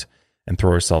gagged and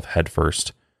throw herself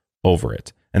headfirst over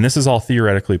it. And this is all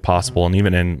theoretically possible. And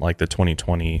even in like the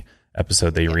 2020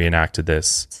 episode, they reenacted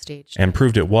this and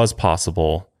proved it was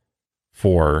possible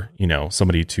for, you know,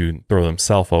 somebody to throw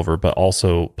themselves over, but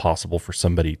also possible for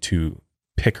somebody to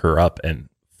pick her up and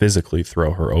physically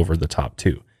throw her over the top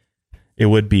too. It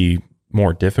would be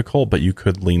more difficult, but you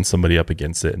could lean somebody up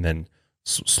against it and then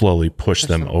slowly push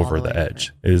them over the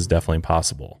edge. It is definitely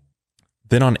possible.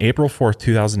 Then on April 4th,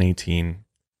 2018,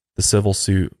 the civil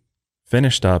suit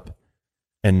finished up,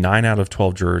 and 9 out of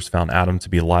 12 jurors found Adam to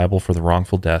be liable for the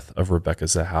wrongful death of Rebecca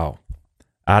Zahau.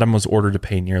 Adam was ordered to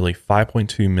pay nearly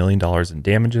 $5.2 million in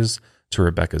damages to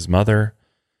Rebecca's mother.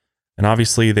 And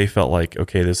obviously they felt like,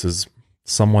 okay, this is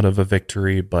somewhat of a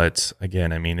victory, but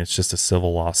again, I mean, it's just a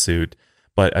civil lawsuit.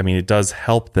 But I mean, it does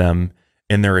help them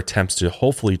in their attempts to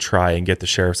hopefully try and get the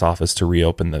sheriff's office to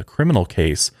reopen the criminal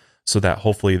case so that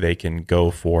hopefully they can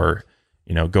go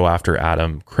after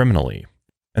Adam criminally.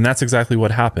 And that's exactly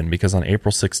what happened, because on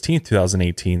April 16th,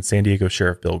 2018, San Diego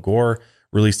Sheriff Bill Gore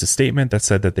released a statement that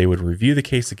said that they would review the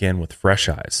case again with fresh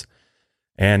eyes.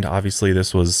 And obviously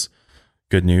this was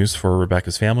good news for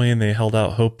Rebecca's family, and they held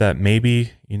out hope that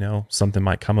maybe, you know, something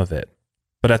might come of it.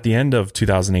 But at the end of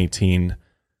 2018,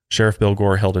 Sheriff Bill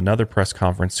Gore held another press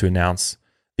conference to announce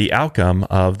the outcome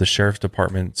of the Sheriff's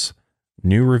Department's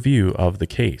new review of the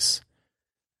case.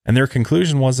 And their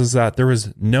conclusion was that there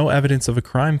was no evidence of a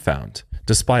crime found.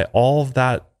 Despite all of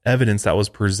that evidence that was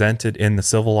presented in the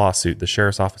civil lawsuit, the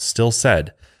sheriff's office still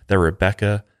said that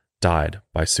Rebecca died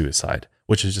by suicide,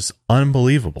 which is just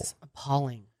unbelievable. It's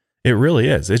appalling. It really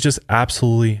is. It just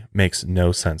absolutely makes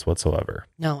no sense whatsoever.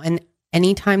 No, and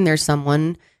anytime there's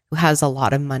someone who has a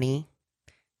lot of money,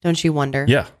 don't you wonder?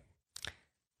 Yeah.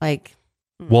 Like,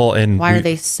 well, and why are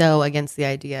they so against the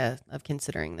idea of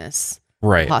considering this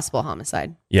possible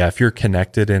homicide? Yeah, if you're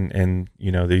connected in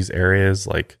you know, these areas,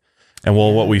 like, and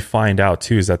well, what we find out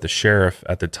too is that the sheriff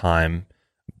at the time,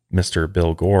 Mr.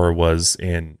 Bill Gore, was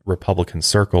in Republican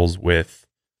circles with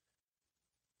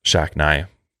Shaq Nye,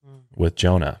 with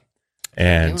Jonah.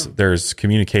 And there's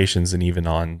communications and even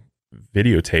on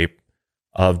videotape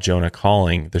of Jonah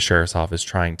calling the sheriff's office,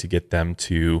 trying to get them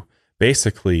to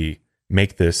basically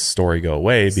make this story go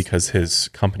away because his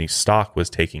company's stock was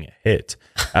taking a hit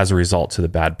as a result to the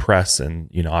bad press. And,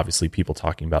 you know, obviously people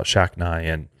talking about Shaq Nye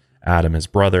and Adam, his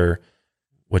brother,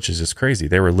 which is just crazy.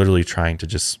 They were literally trying to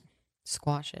just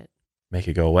squash it, make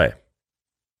it go away.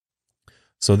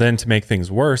 So then, to make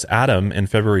things worse, Adam in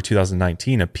February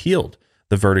 2019 appealed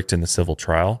the verdict in the civil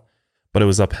trial, but it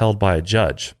was upheld by a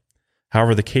judge.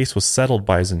 However, the case was settled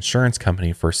by his insurance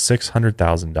company for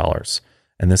 $600,000,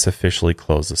 and this officially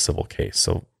closed the civil case.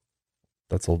 So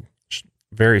that's a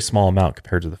very small amount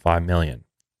compared to the $5 million.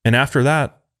 And after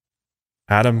that,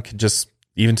 Adam could just,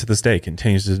 even to this day,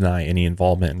 continues to deny any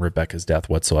involvement in Rebecca's death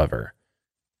whatsoever.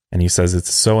 And he says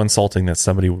it's so insulting that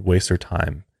somebody would waste their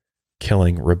time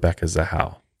killing Rebecca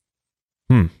Zahau.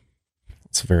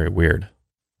 It's very weird.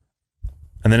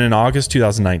 And then in August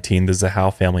 2019, the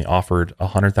Zahau family offered a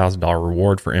 $100,000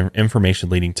 reward for information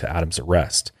leading to Adam's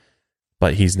arrest.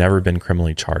 but he's never been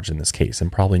criminally charged in this case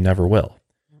and probably never will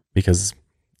because,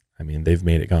 I mean, they've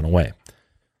made it gone away.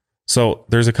 So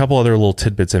there's a couple other little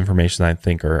tidbits of information that I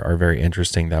think are very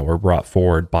interesting that were brought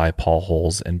forward by Paul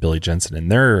Holes and Billy Jensen in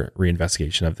their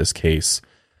reinvestigation of this case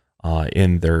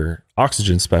in their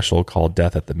Oxygen special called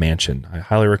Death at the Mansion. I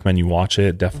highly recommend you watch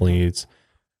it. Definitely, it's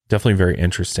definitely very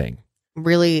interesting.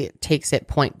 Really takes it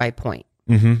point by point.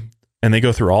 Mm-hmm. And they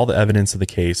go through all the evidence of the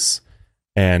case,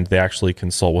 and they actually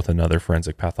consult with another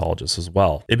forensic pathologist as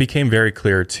well. It became very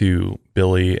clear to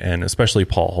Billy and especially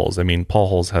Paul Holes. I mean, Paul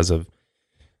Holes has a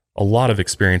lot of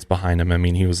experience behind him. I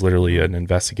mean, he was literally an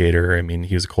investigator. I mean,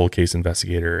 he was a cold case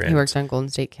investigator. And he worked on Golden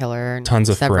State Killer and tons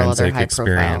of several forensic other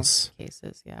experience.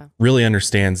 Cases, yeah. Really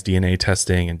understands DNA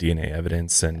testing and DNA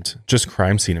evidence and just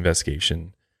crime scene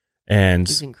investigation. And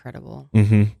he's incredible.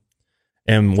 Mm-hmm.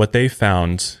 And what they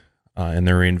found in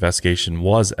their reinvestigation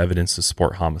was evidence to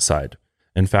support homicide.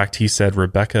 In fact, he said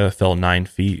Rebecca fell 9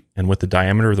 feet, and with the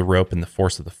diameter of the rope and the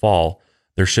force of the fall,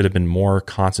 there should have been more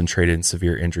concentrated and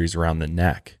severe injuries around the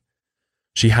neck.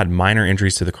 She had minor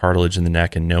injuries to the cartilage in the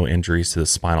neck and no injuries to the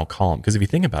spinal column. Because if you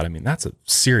think about it, I mean, that's a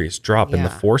serious drop. And the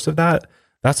force of that,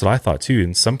 that's what I thought too.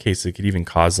 In some cases, it could even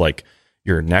cause like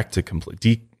your neck to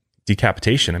complete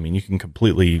decapitation. I mean, you can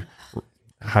completely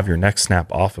have your neck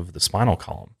snap off of the spinal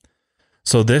column.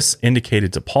 So this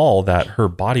indicated to Paul that her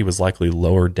body was likely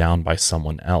lowered down by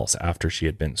someone else after she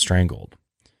had been strangled.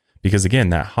 Because again,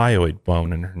 that hyoid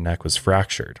bone in her neck was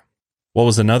fractured. What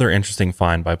was another interesting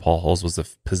find by Paul Holes was the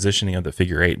positioning of the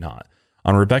figure 8 knot.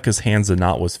 On Rebecca's hands, the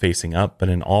knot was facing up, but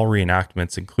in all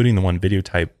reenactments, including the one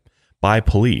videotaped by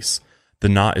police, the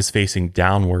knot is facing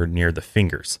downward near the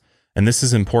fingers. And this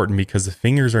is important because the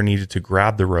fingers are needed to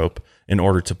grab the rope in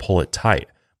order to pull it tight.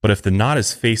 But if the knot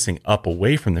is facing up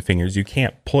away from the fingers, you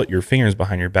can't put your fingers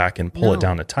behind your back and pull it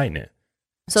down to tighten it.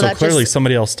 So clearly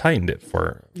somebody else tightened it for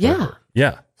her.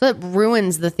 Yeah. So it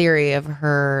ruins the theory of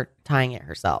her tying it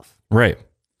herself. Right.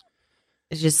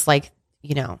 It's just like,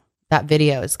 that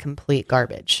video is complete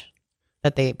garbage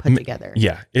that they put together.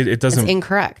 Yeah. It doesn't. It's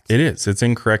incorrect. It is. It's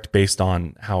incorrect based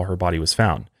on how her body was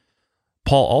found.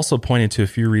 Paul also pointed to a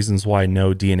few reasons why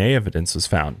no DNA evidence was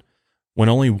found. When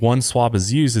only one swab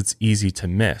is used, it's easy to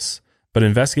miss. But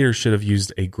investigators should have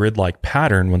used a grid-like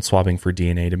pattern when swabbing for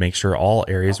DNA to make sure all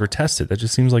areas were tested. That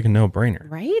just seems like a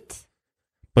no-brainer. Right?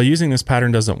 But using this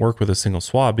pattern doesn't work with a single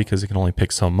swab because it can only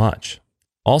pick so much.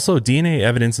 Also, DNA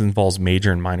evidence involves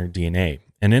major and minor DNA.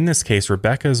 And in this case,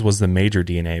 Rebecca's was the major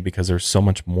DNA because there's so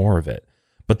much more of it.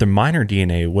 But the minor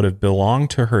DNA would have belonged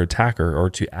to her attacker or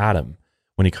to Adam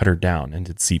when he cut her down and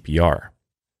did CPR.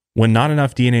 When not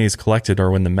enough DNA is collected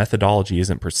or when the methodology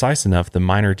isn't precise enough, the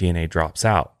minor DNA drops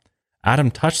out.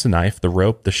 Adam touched the knife, the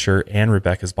rope, the shirt, and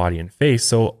Rebecca's body and face,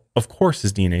 so of course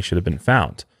his DNA should have been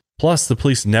found. Plus, the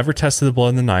police never tested the blood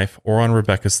in the knife or on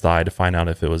Rebecca's thigh to find out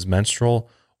if it was menstrual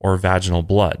or vaginal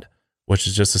blood, which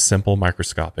is just a simple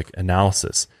microscopic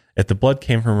analysis. If the blood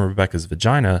came from Rebecca's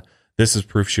vagina, this is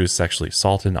proof she was sexually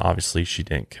assaulted, and obviously she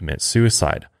didn't commit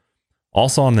suicide.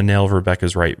 Also on the nail of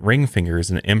Rebecca's right ring finger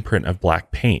is an imprint of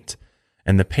black paint,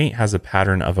 and the paint has a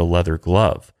pattern of a leather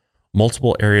glove.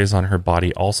 Multiple areas on her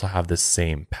body also have this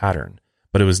same pattern,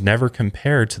 but it was never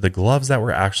compared to the gloves that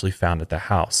were actually found at the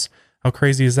house. How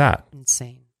crazy is that?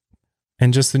 Insane.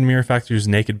 And just the mere fact that he was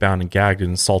naked, bound, and gagged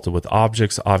and assaulted with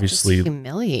objects, obviously... Just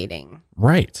humiliating.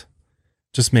 Right.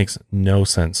 Just makes no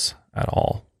sense at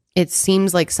all. It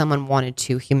seems like someone wanted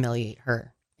to humiliate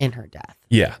her in her death.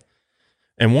 Yeah.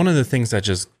 And one of the things that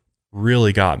just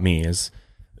really got me is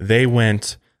they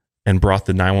went and brought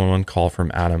the 911 call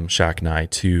from Adam Shacknai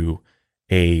to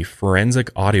a forensic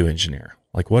audio engineer.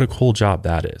 Like, what a cool job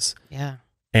that is. Yeah.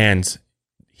 And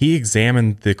he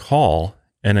examined the call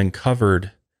and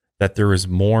uncovered that there was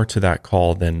more to that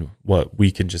call than what we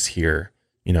can just hear,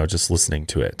 just listening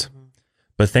to it. Mm-hmm.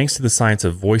 But thanks to the science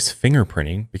of voice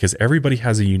fingerprinting, because everybody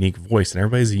has a unique voice and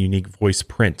everybody has a unique voice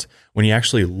print. When you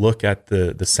actually look at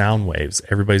the sound waves,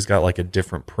 everybody's got like a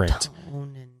different print.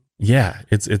 Yeah,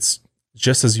 it's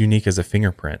just as unique as a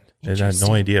fingerprint. I had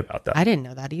no idea about that. I didn't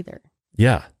know that either.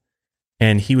 Yeah.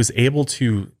 And he was able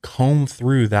to comb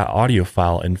through that audio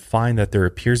file and find that there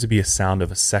appears to be a sound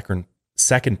of a second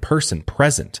person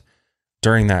present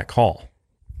during that call.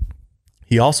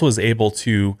 He also was able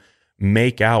to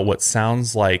make out what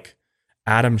sounds like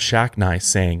Adam Shacknai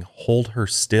saying, "Hold her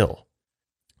still."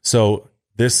 So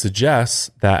this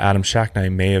suggests that Adam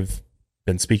Shacknai may have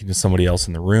been speaking to somebody else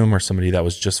in the room or somebody that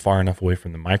was just far enough away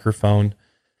from the microphone,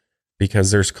 because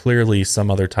there's clearly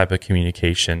some other type of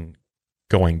communication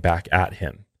going back at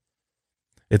him.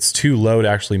 It's too low to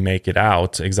actually make it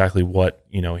out exactly what,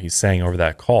 he's saying over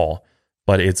that call,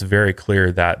 but it's very clear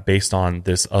that based on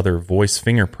this other voice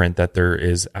fingerprint that there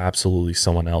is absolutely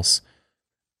someone else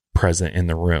present in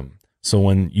the room. So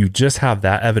when you just have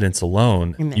that evidence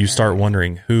alone, you start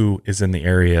wondering who is in the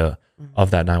area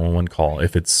of that 911 call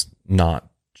if it's not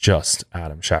just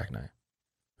Adam Shacknai.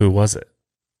 Who was it?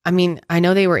 I mean, I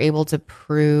know they were able to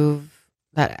prove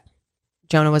that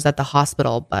Jonah was at the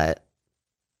hospital, but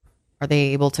are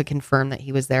they able to confirm that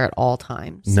he was there at all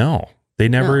times? No. They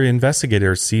never investigated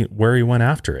or see where he went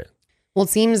after it. Well, it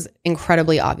seems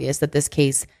incredibly obvious that this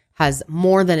case has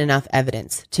more than enough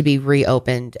evidence to be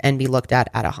reopened and be looked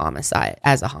at as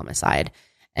a homicide.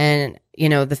 And, you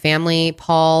know, the family,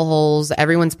 Paul Holes,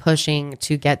 everyone's pushing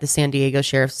to get the San Diego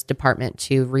Sheriff's Department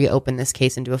to reopen this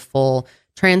case into a full,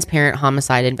 transparent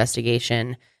homicide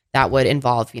investigation that would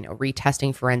involve, you know,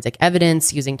 retesting forensic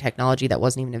evidence using technology that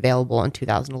wasn't even available in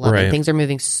 2011. Right. Things are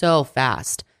moving so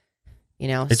fast, you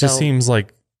know. It just seems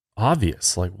like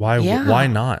obvious. Like, why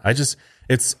not?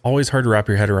 It's always hard to wrap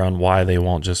your head around why they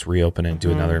won't just reopen and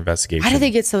do another investigation. Why do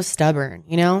they get so stubborn,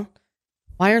 you know?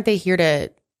 Why aren't they here to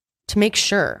make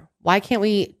sure? Why can't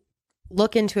we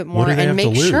look into it more and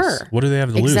make sure? What do they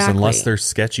have to lose unless there's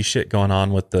sketchy shit going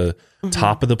on with the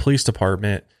top of the police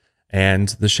department and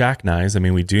the Shacknais? I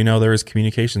mean, we do know there was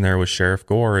communication there with Sheriff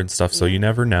Gore and stuff, so you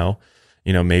never know.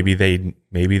 You know, maybe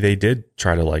they did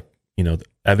try to, like, you know,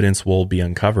 evidence will be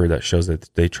uncovered that shows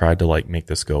that they tried to, like, make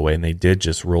this go away, and they did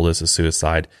just rule this a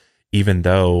suicide, even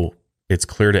though it's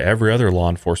clear to every other law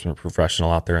enforcement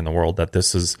professional out there in the world that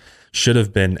this should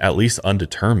have been at least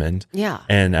undetermined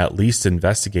and at least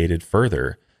investigated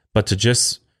further. But to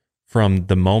just, from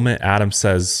the moment Adam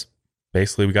says,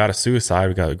 basically, we got a suicide,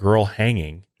 we got a girl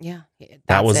hanging. Yeah.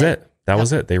 That was it. That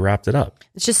was it. They wrapped it up.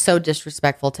 It's just so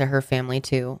disrespectful to her family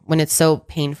too, when it's so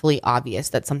painfully obvious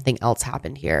that something else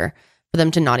happened here, for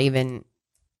them to not even,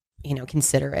 you know,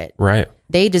 consider it. Right.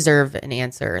 They deserve an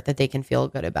answer that they can feel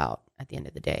good about at the end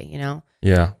of the day, you know?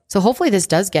 Yeah. So hopefully this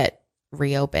does get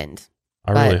reopened.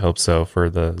 I really hope so, for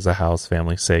the Zahaus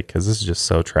family's sake, because this is just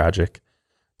so tragic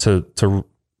to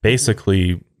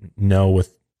basically know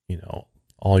with, you know,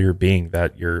 all your being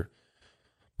that your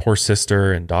poor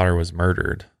sister and daughter was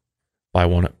murdered by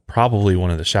probably one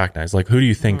of the Shacknais. Like, who do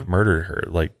you think murdered her?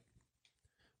 Like,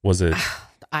 was it?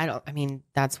 I mean,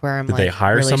 that's where Did they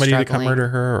hire really somebody struggling. to come murder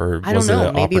her, or I don't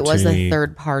know. Maybe it was a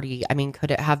third party. I mean, could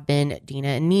it have been Dina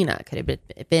and Nina? Could it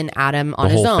have been Adam on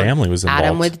his own? The whole family was involved.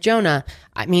 Adam with Jonah.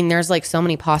 I mean, there's like so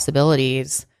many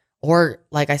possibilities. Or,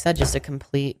 like I said, just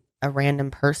a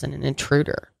random person, an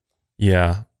intruder.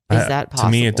 Yeah. Is that possible?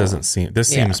 To me, it doesn't seem. This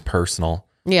seems personal.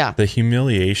 Yeah. The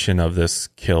humiliation of this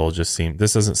kill this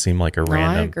doesn't seem like a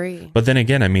random. I agree. But then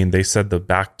again, I mean, they said the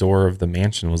back door of the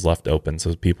mansion was left open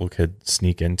so people could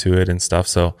sneak into it and stuff.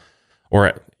 So,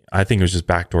 or I think it was just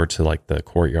back door to, like, the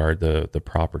courtyard, the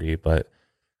property. But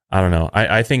I don't know.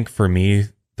 I think for me,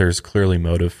 there's clearly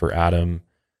motive for Adam,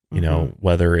 you know,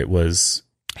 whether it was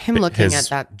him looking at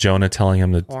that Jonah telling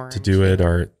him to do it,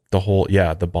 or the whole,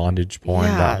 the bondage porn,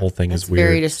 that whole thing is weird.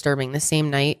 Very disturbing. The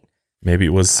same night. Maybe it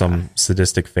was some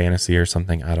sadistic fantasy or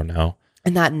something. I don't know.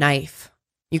 And that knife,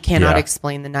 you cannot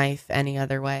explain the knife any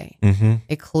other way. Mm-hmm.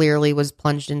 It clearly was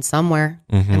plunged in somewhere,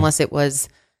 unless it was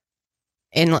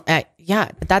in.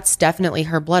 But that's definitely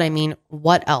her blood. I mean,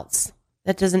 what else?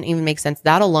 That doesn't even make sense.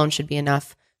 That alone should be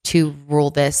enough to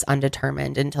rule this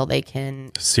undetermined until they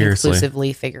can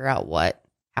conclusively figure out what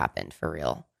happened for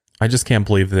real. I just can't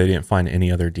believe they didn't find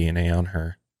any other DNA on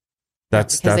her.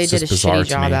 That's they did a bizarre shitty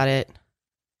job at it.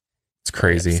 It's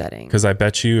crazy, because I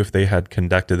bet you if they had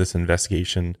conducted this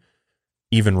investigation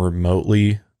even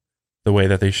remotely the way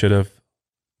that they should have,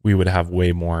 we would have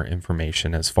way more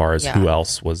information as far as who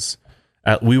else was.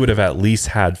 We would have at least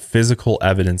had physical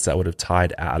evidence that would have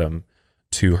tied Adam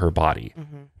to her body,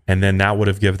 and then that would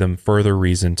have given them further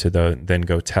reason to then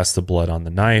go test the blood on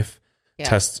the knife,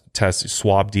 test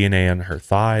swab DNA on her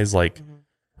thighs, like.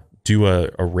 Do a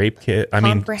rape kit. I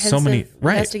mean, so many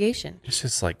investigation. It's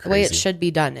just like crazy. The way it should be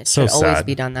done. It should always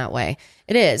be done that way.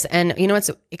 It is. And you know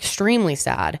what's extremely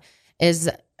sad is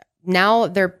now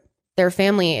their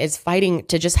family is fighting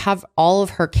to just have all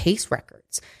of her case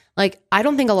records. Like, I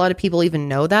don't think a lot of people even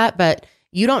know that, but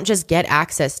you don't just get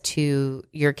access to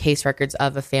your case records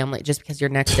of a family just because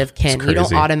you're next of kin. You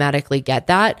don't automatically get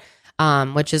that,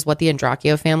 which is what the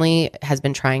Andracchio family has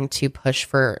been trying to push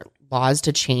for laws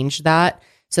to change that.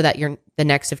 So that the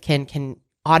next of kin can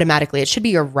automatically, it should be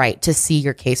your right to see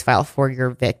your case file for your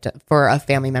victim, for a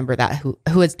family member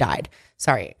who has died.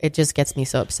 Sorry, it just gets me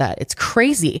so upset. It's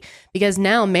crazy because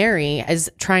now Mary is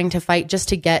trying to fight just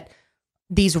to get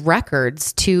these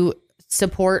records to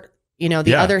support,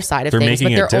 the other side of things,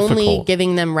 but they're only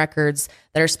giving them records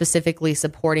that are specifically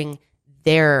supporting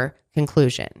their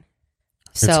conclusion.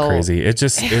 It's crazy. It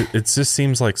just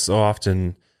seems like so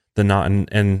often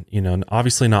and you know,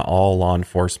 obviously not all law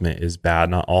enforcement is bad.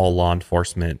 Not all law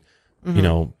enforcement, you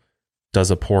know, does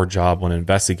a poor job when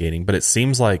investigating, but it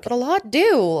seems like but a lot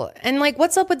do. And like,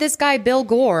 what's up with this guy, Bill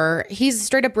Gore? He's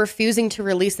straight up refusing to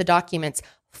release the documents.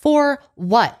 For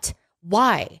what?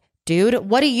 Why? Dude,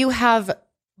 what do you have?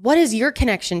 What is your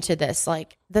connection to this?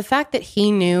 Like, the fact that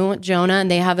he knew Jonah and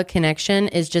they have a connection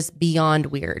is just beyond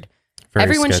weird. very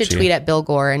Everyone sketchy. should tweet at Bill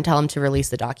Gore and tell him to release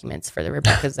the documents for the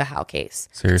Rebecca Zahau case.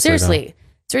 Seriously,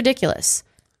 it's ridiculous.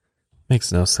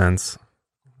 Makes no sense.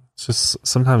 It's just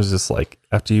sometimes just like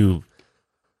after you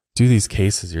do these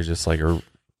cases, you're just like, or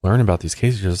learn about these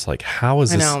cases, you're just like, how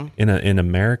is this in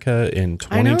America in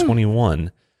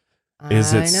 2021?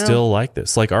 Is it still like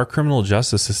this? Like, our criminal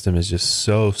justice system is just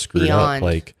so screwed up.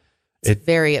 Like, it's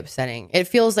very upsetting. It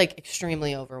feels like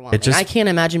extremely overwhelming. I can't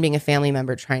imagine being a family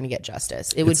member trying to get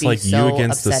justice. It would be like so you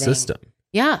against upsetting. the system.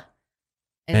 Yeah.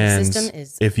 And the system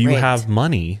is if you rigged. have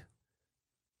money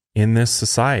in this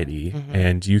society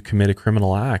and you commit a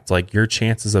criminal act, like, your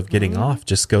chances of getting off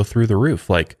just go through the roof.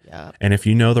 Like, and if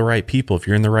you know the right people, if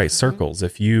you're in the right circles,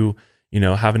 if you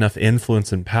know, have enough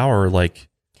influence and power, like,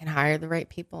 can hire the right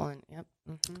people, and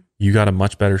you got a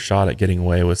much better shot at getting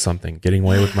away with something, getting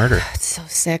away with murder. It's so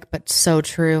sick, but so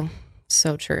true.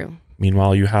 So true.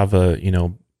 Meanwhile, you have a, you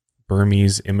know,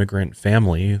 Burmese immigrant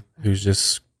family who's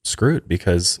just screwed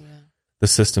because the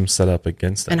system's set up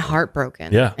against them. And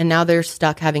heartbroken. Yeah. And now they're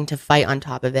stuck having to fight on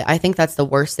top of it. I think that's the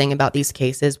worst thing about these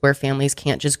cases, where families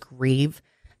can't just grieve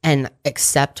and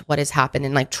accept what has happened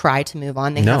and like try to move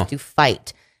on. They have to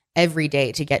fight every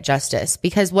day to get justice,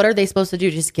 because what are they supposed to do?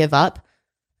 Just give up?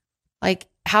 Like,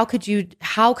 how could you,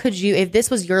 if this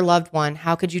was your loved one,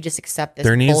 how could you just accept this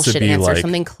bullshit answer? Like,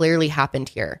 something clearly happened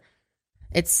here.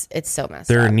 It's so messed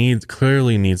up. There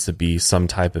clearly needs to be some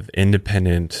type of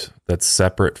independent that's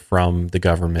separate from the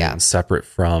government, separate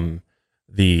from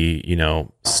the, you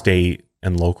know, state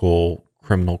and local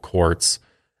criminal courts,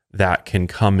 that can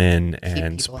come in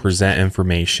and present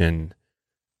information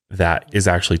that is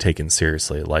actually taken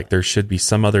seriously. Like, there should be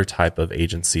some other type of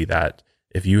agency that,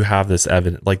 if you have this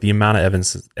evidence, like the amount of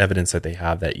evidence that they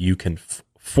have, that you can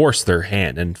force their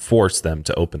hand and force them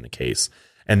to open the case,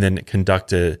 and then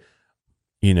conduct an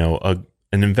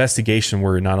investigation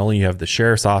where not only you have the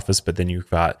sheriff's office, but then you've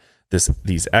got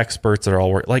these experts that are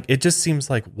all like, it just seems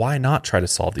like, why not try to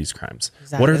solve these crimes?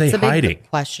 Exactly. What are they hiding? The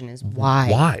question is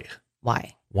why?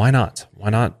 Why not? Why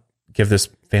not give this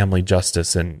family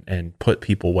justice and put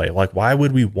people away? Like, why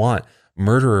would we want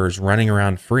murderers running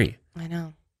around free? I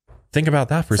know. Think about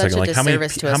that for a second. Like, how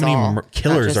many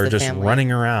killers are just running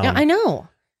around? Yeah, I know.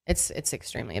 It's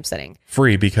extremely upsetting.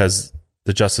 Free because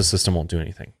the justice system won't do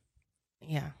anything.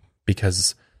 Yeah.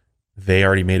 Because they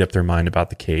already made up their mind about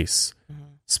the case.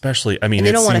 Especially, I mean, and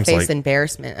they don't want to face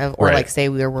embarrassment or say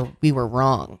we were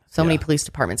wrong. So many police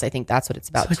departments, I think that's what it's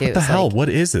about too. What the hell? What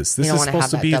is this? This is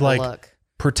supposed to be like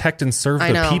protect and serve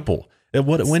the people.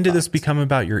 When did this become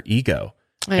about your ego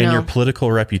and your political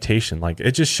reputation? Like,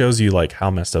 it just shows you like how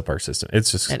messed up our system.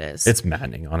 It is. It's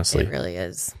maddening, honestly. It really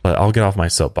is. But I'll get off my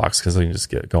soapbox because I can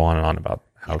just go on and on about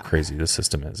how crazy this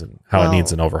system is and how it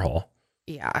needs an overhaul.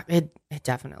 Yeah, it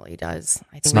definitely does.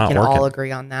 I think we can all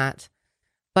agree on that.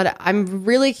 But I'm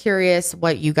really curious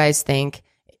what you guys think.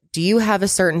 Do you have a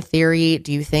certain theory?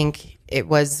 Do you think it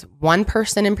was one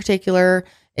person in particular?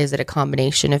 Is it a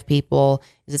combination of people?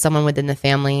 Is it someone within the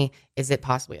family? Is it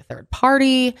possibly a third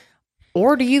party?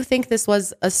 Or do you think this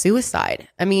was a suicide?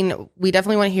 I mean, we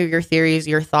definitely want to hear your theories,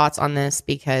 your thoughts on this,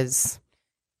 because,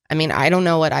 I mean, I don't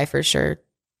know what I for sure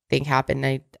think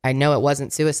happened. I know it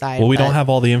wasn't suicide. Well, we don't have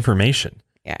all the information.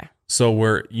 Yeah. So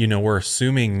we're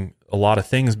assuming a lot of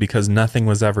things because nothing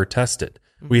was ever tested.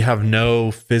 We have no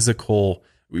physical,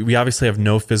 we obviously have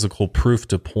no physical proof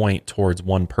to point towards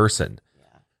one person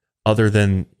other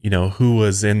than, who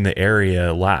was in the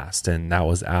area last, and that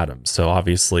was Adam. So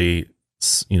obviously,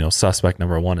 suspect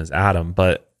number one is Adam,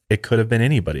 but it could have been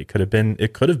anybody. It could have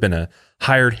been a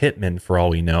hired hitman for all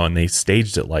we know, and they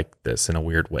staged it like this in a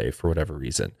weird way for whatever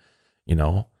reason,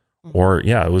 or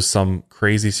it was some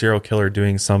crazy serial killer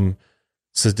doing some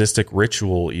sadistic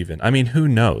ritual even. I mean, who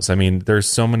knows? I mean, there's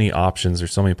so many options,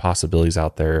 there's so many possibilities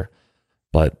out there,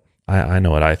 but I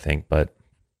know what I think, but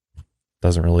it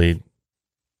doesn't really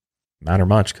matter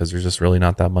much because there's just really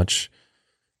not that much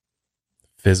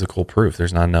physical proof.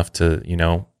 There's not enough to,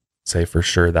 say for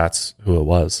sure that's who it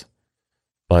was.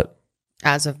 But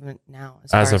As of now.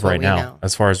 As of right now.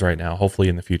 As far as right now. Hopefully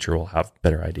in the future we'll have a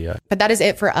better idea. But that is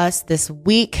it for us this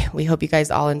week. We hope you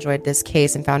guys all enjoyed this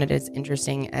case and found it as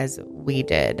interesting as we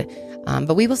did.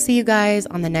 But we will see you guys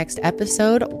on the next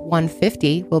episode.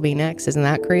 150 will be next. Isn't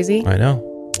that crazy? I know.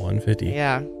 150.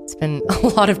 Yeah. It's been a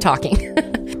lot of talking.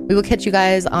 We will catch you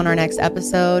guys on our next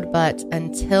episode. But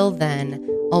until then,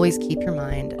 always keep your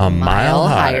mind a mile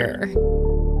higher.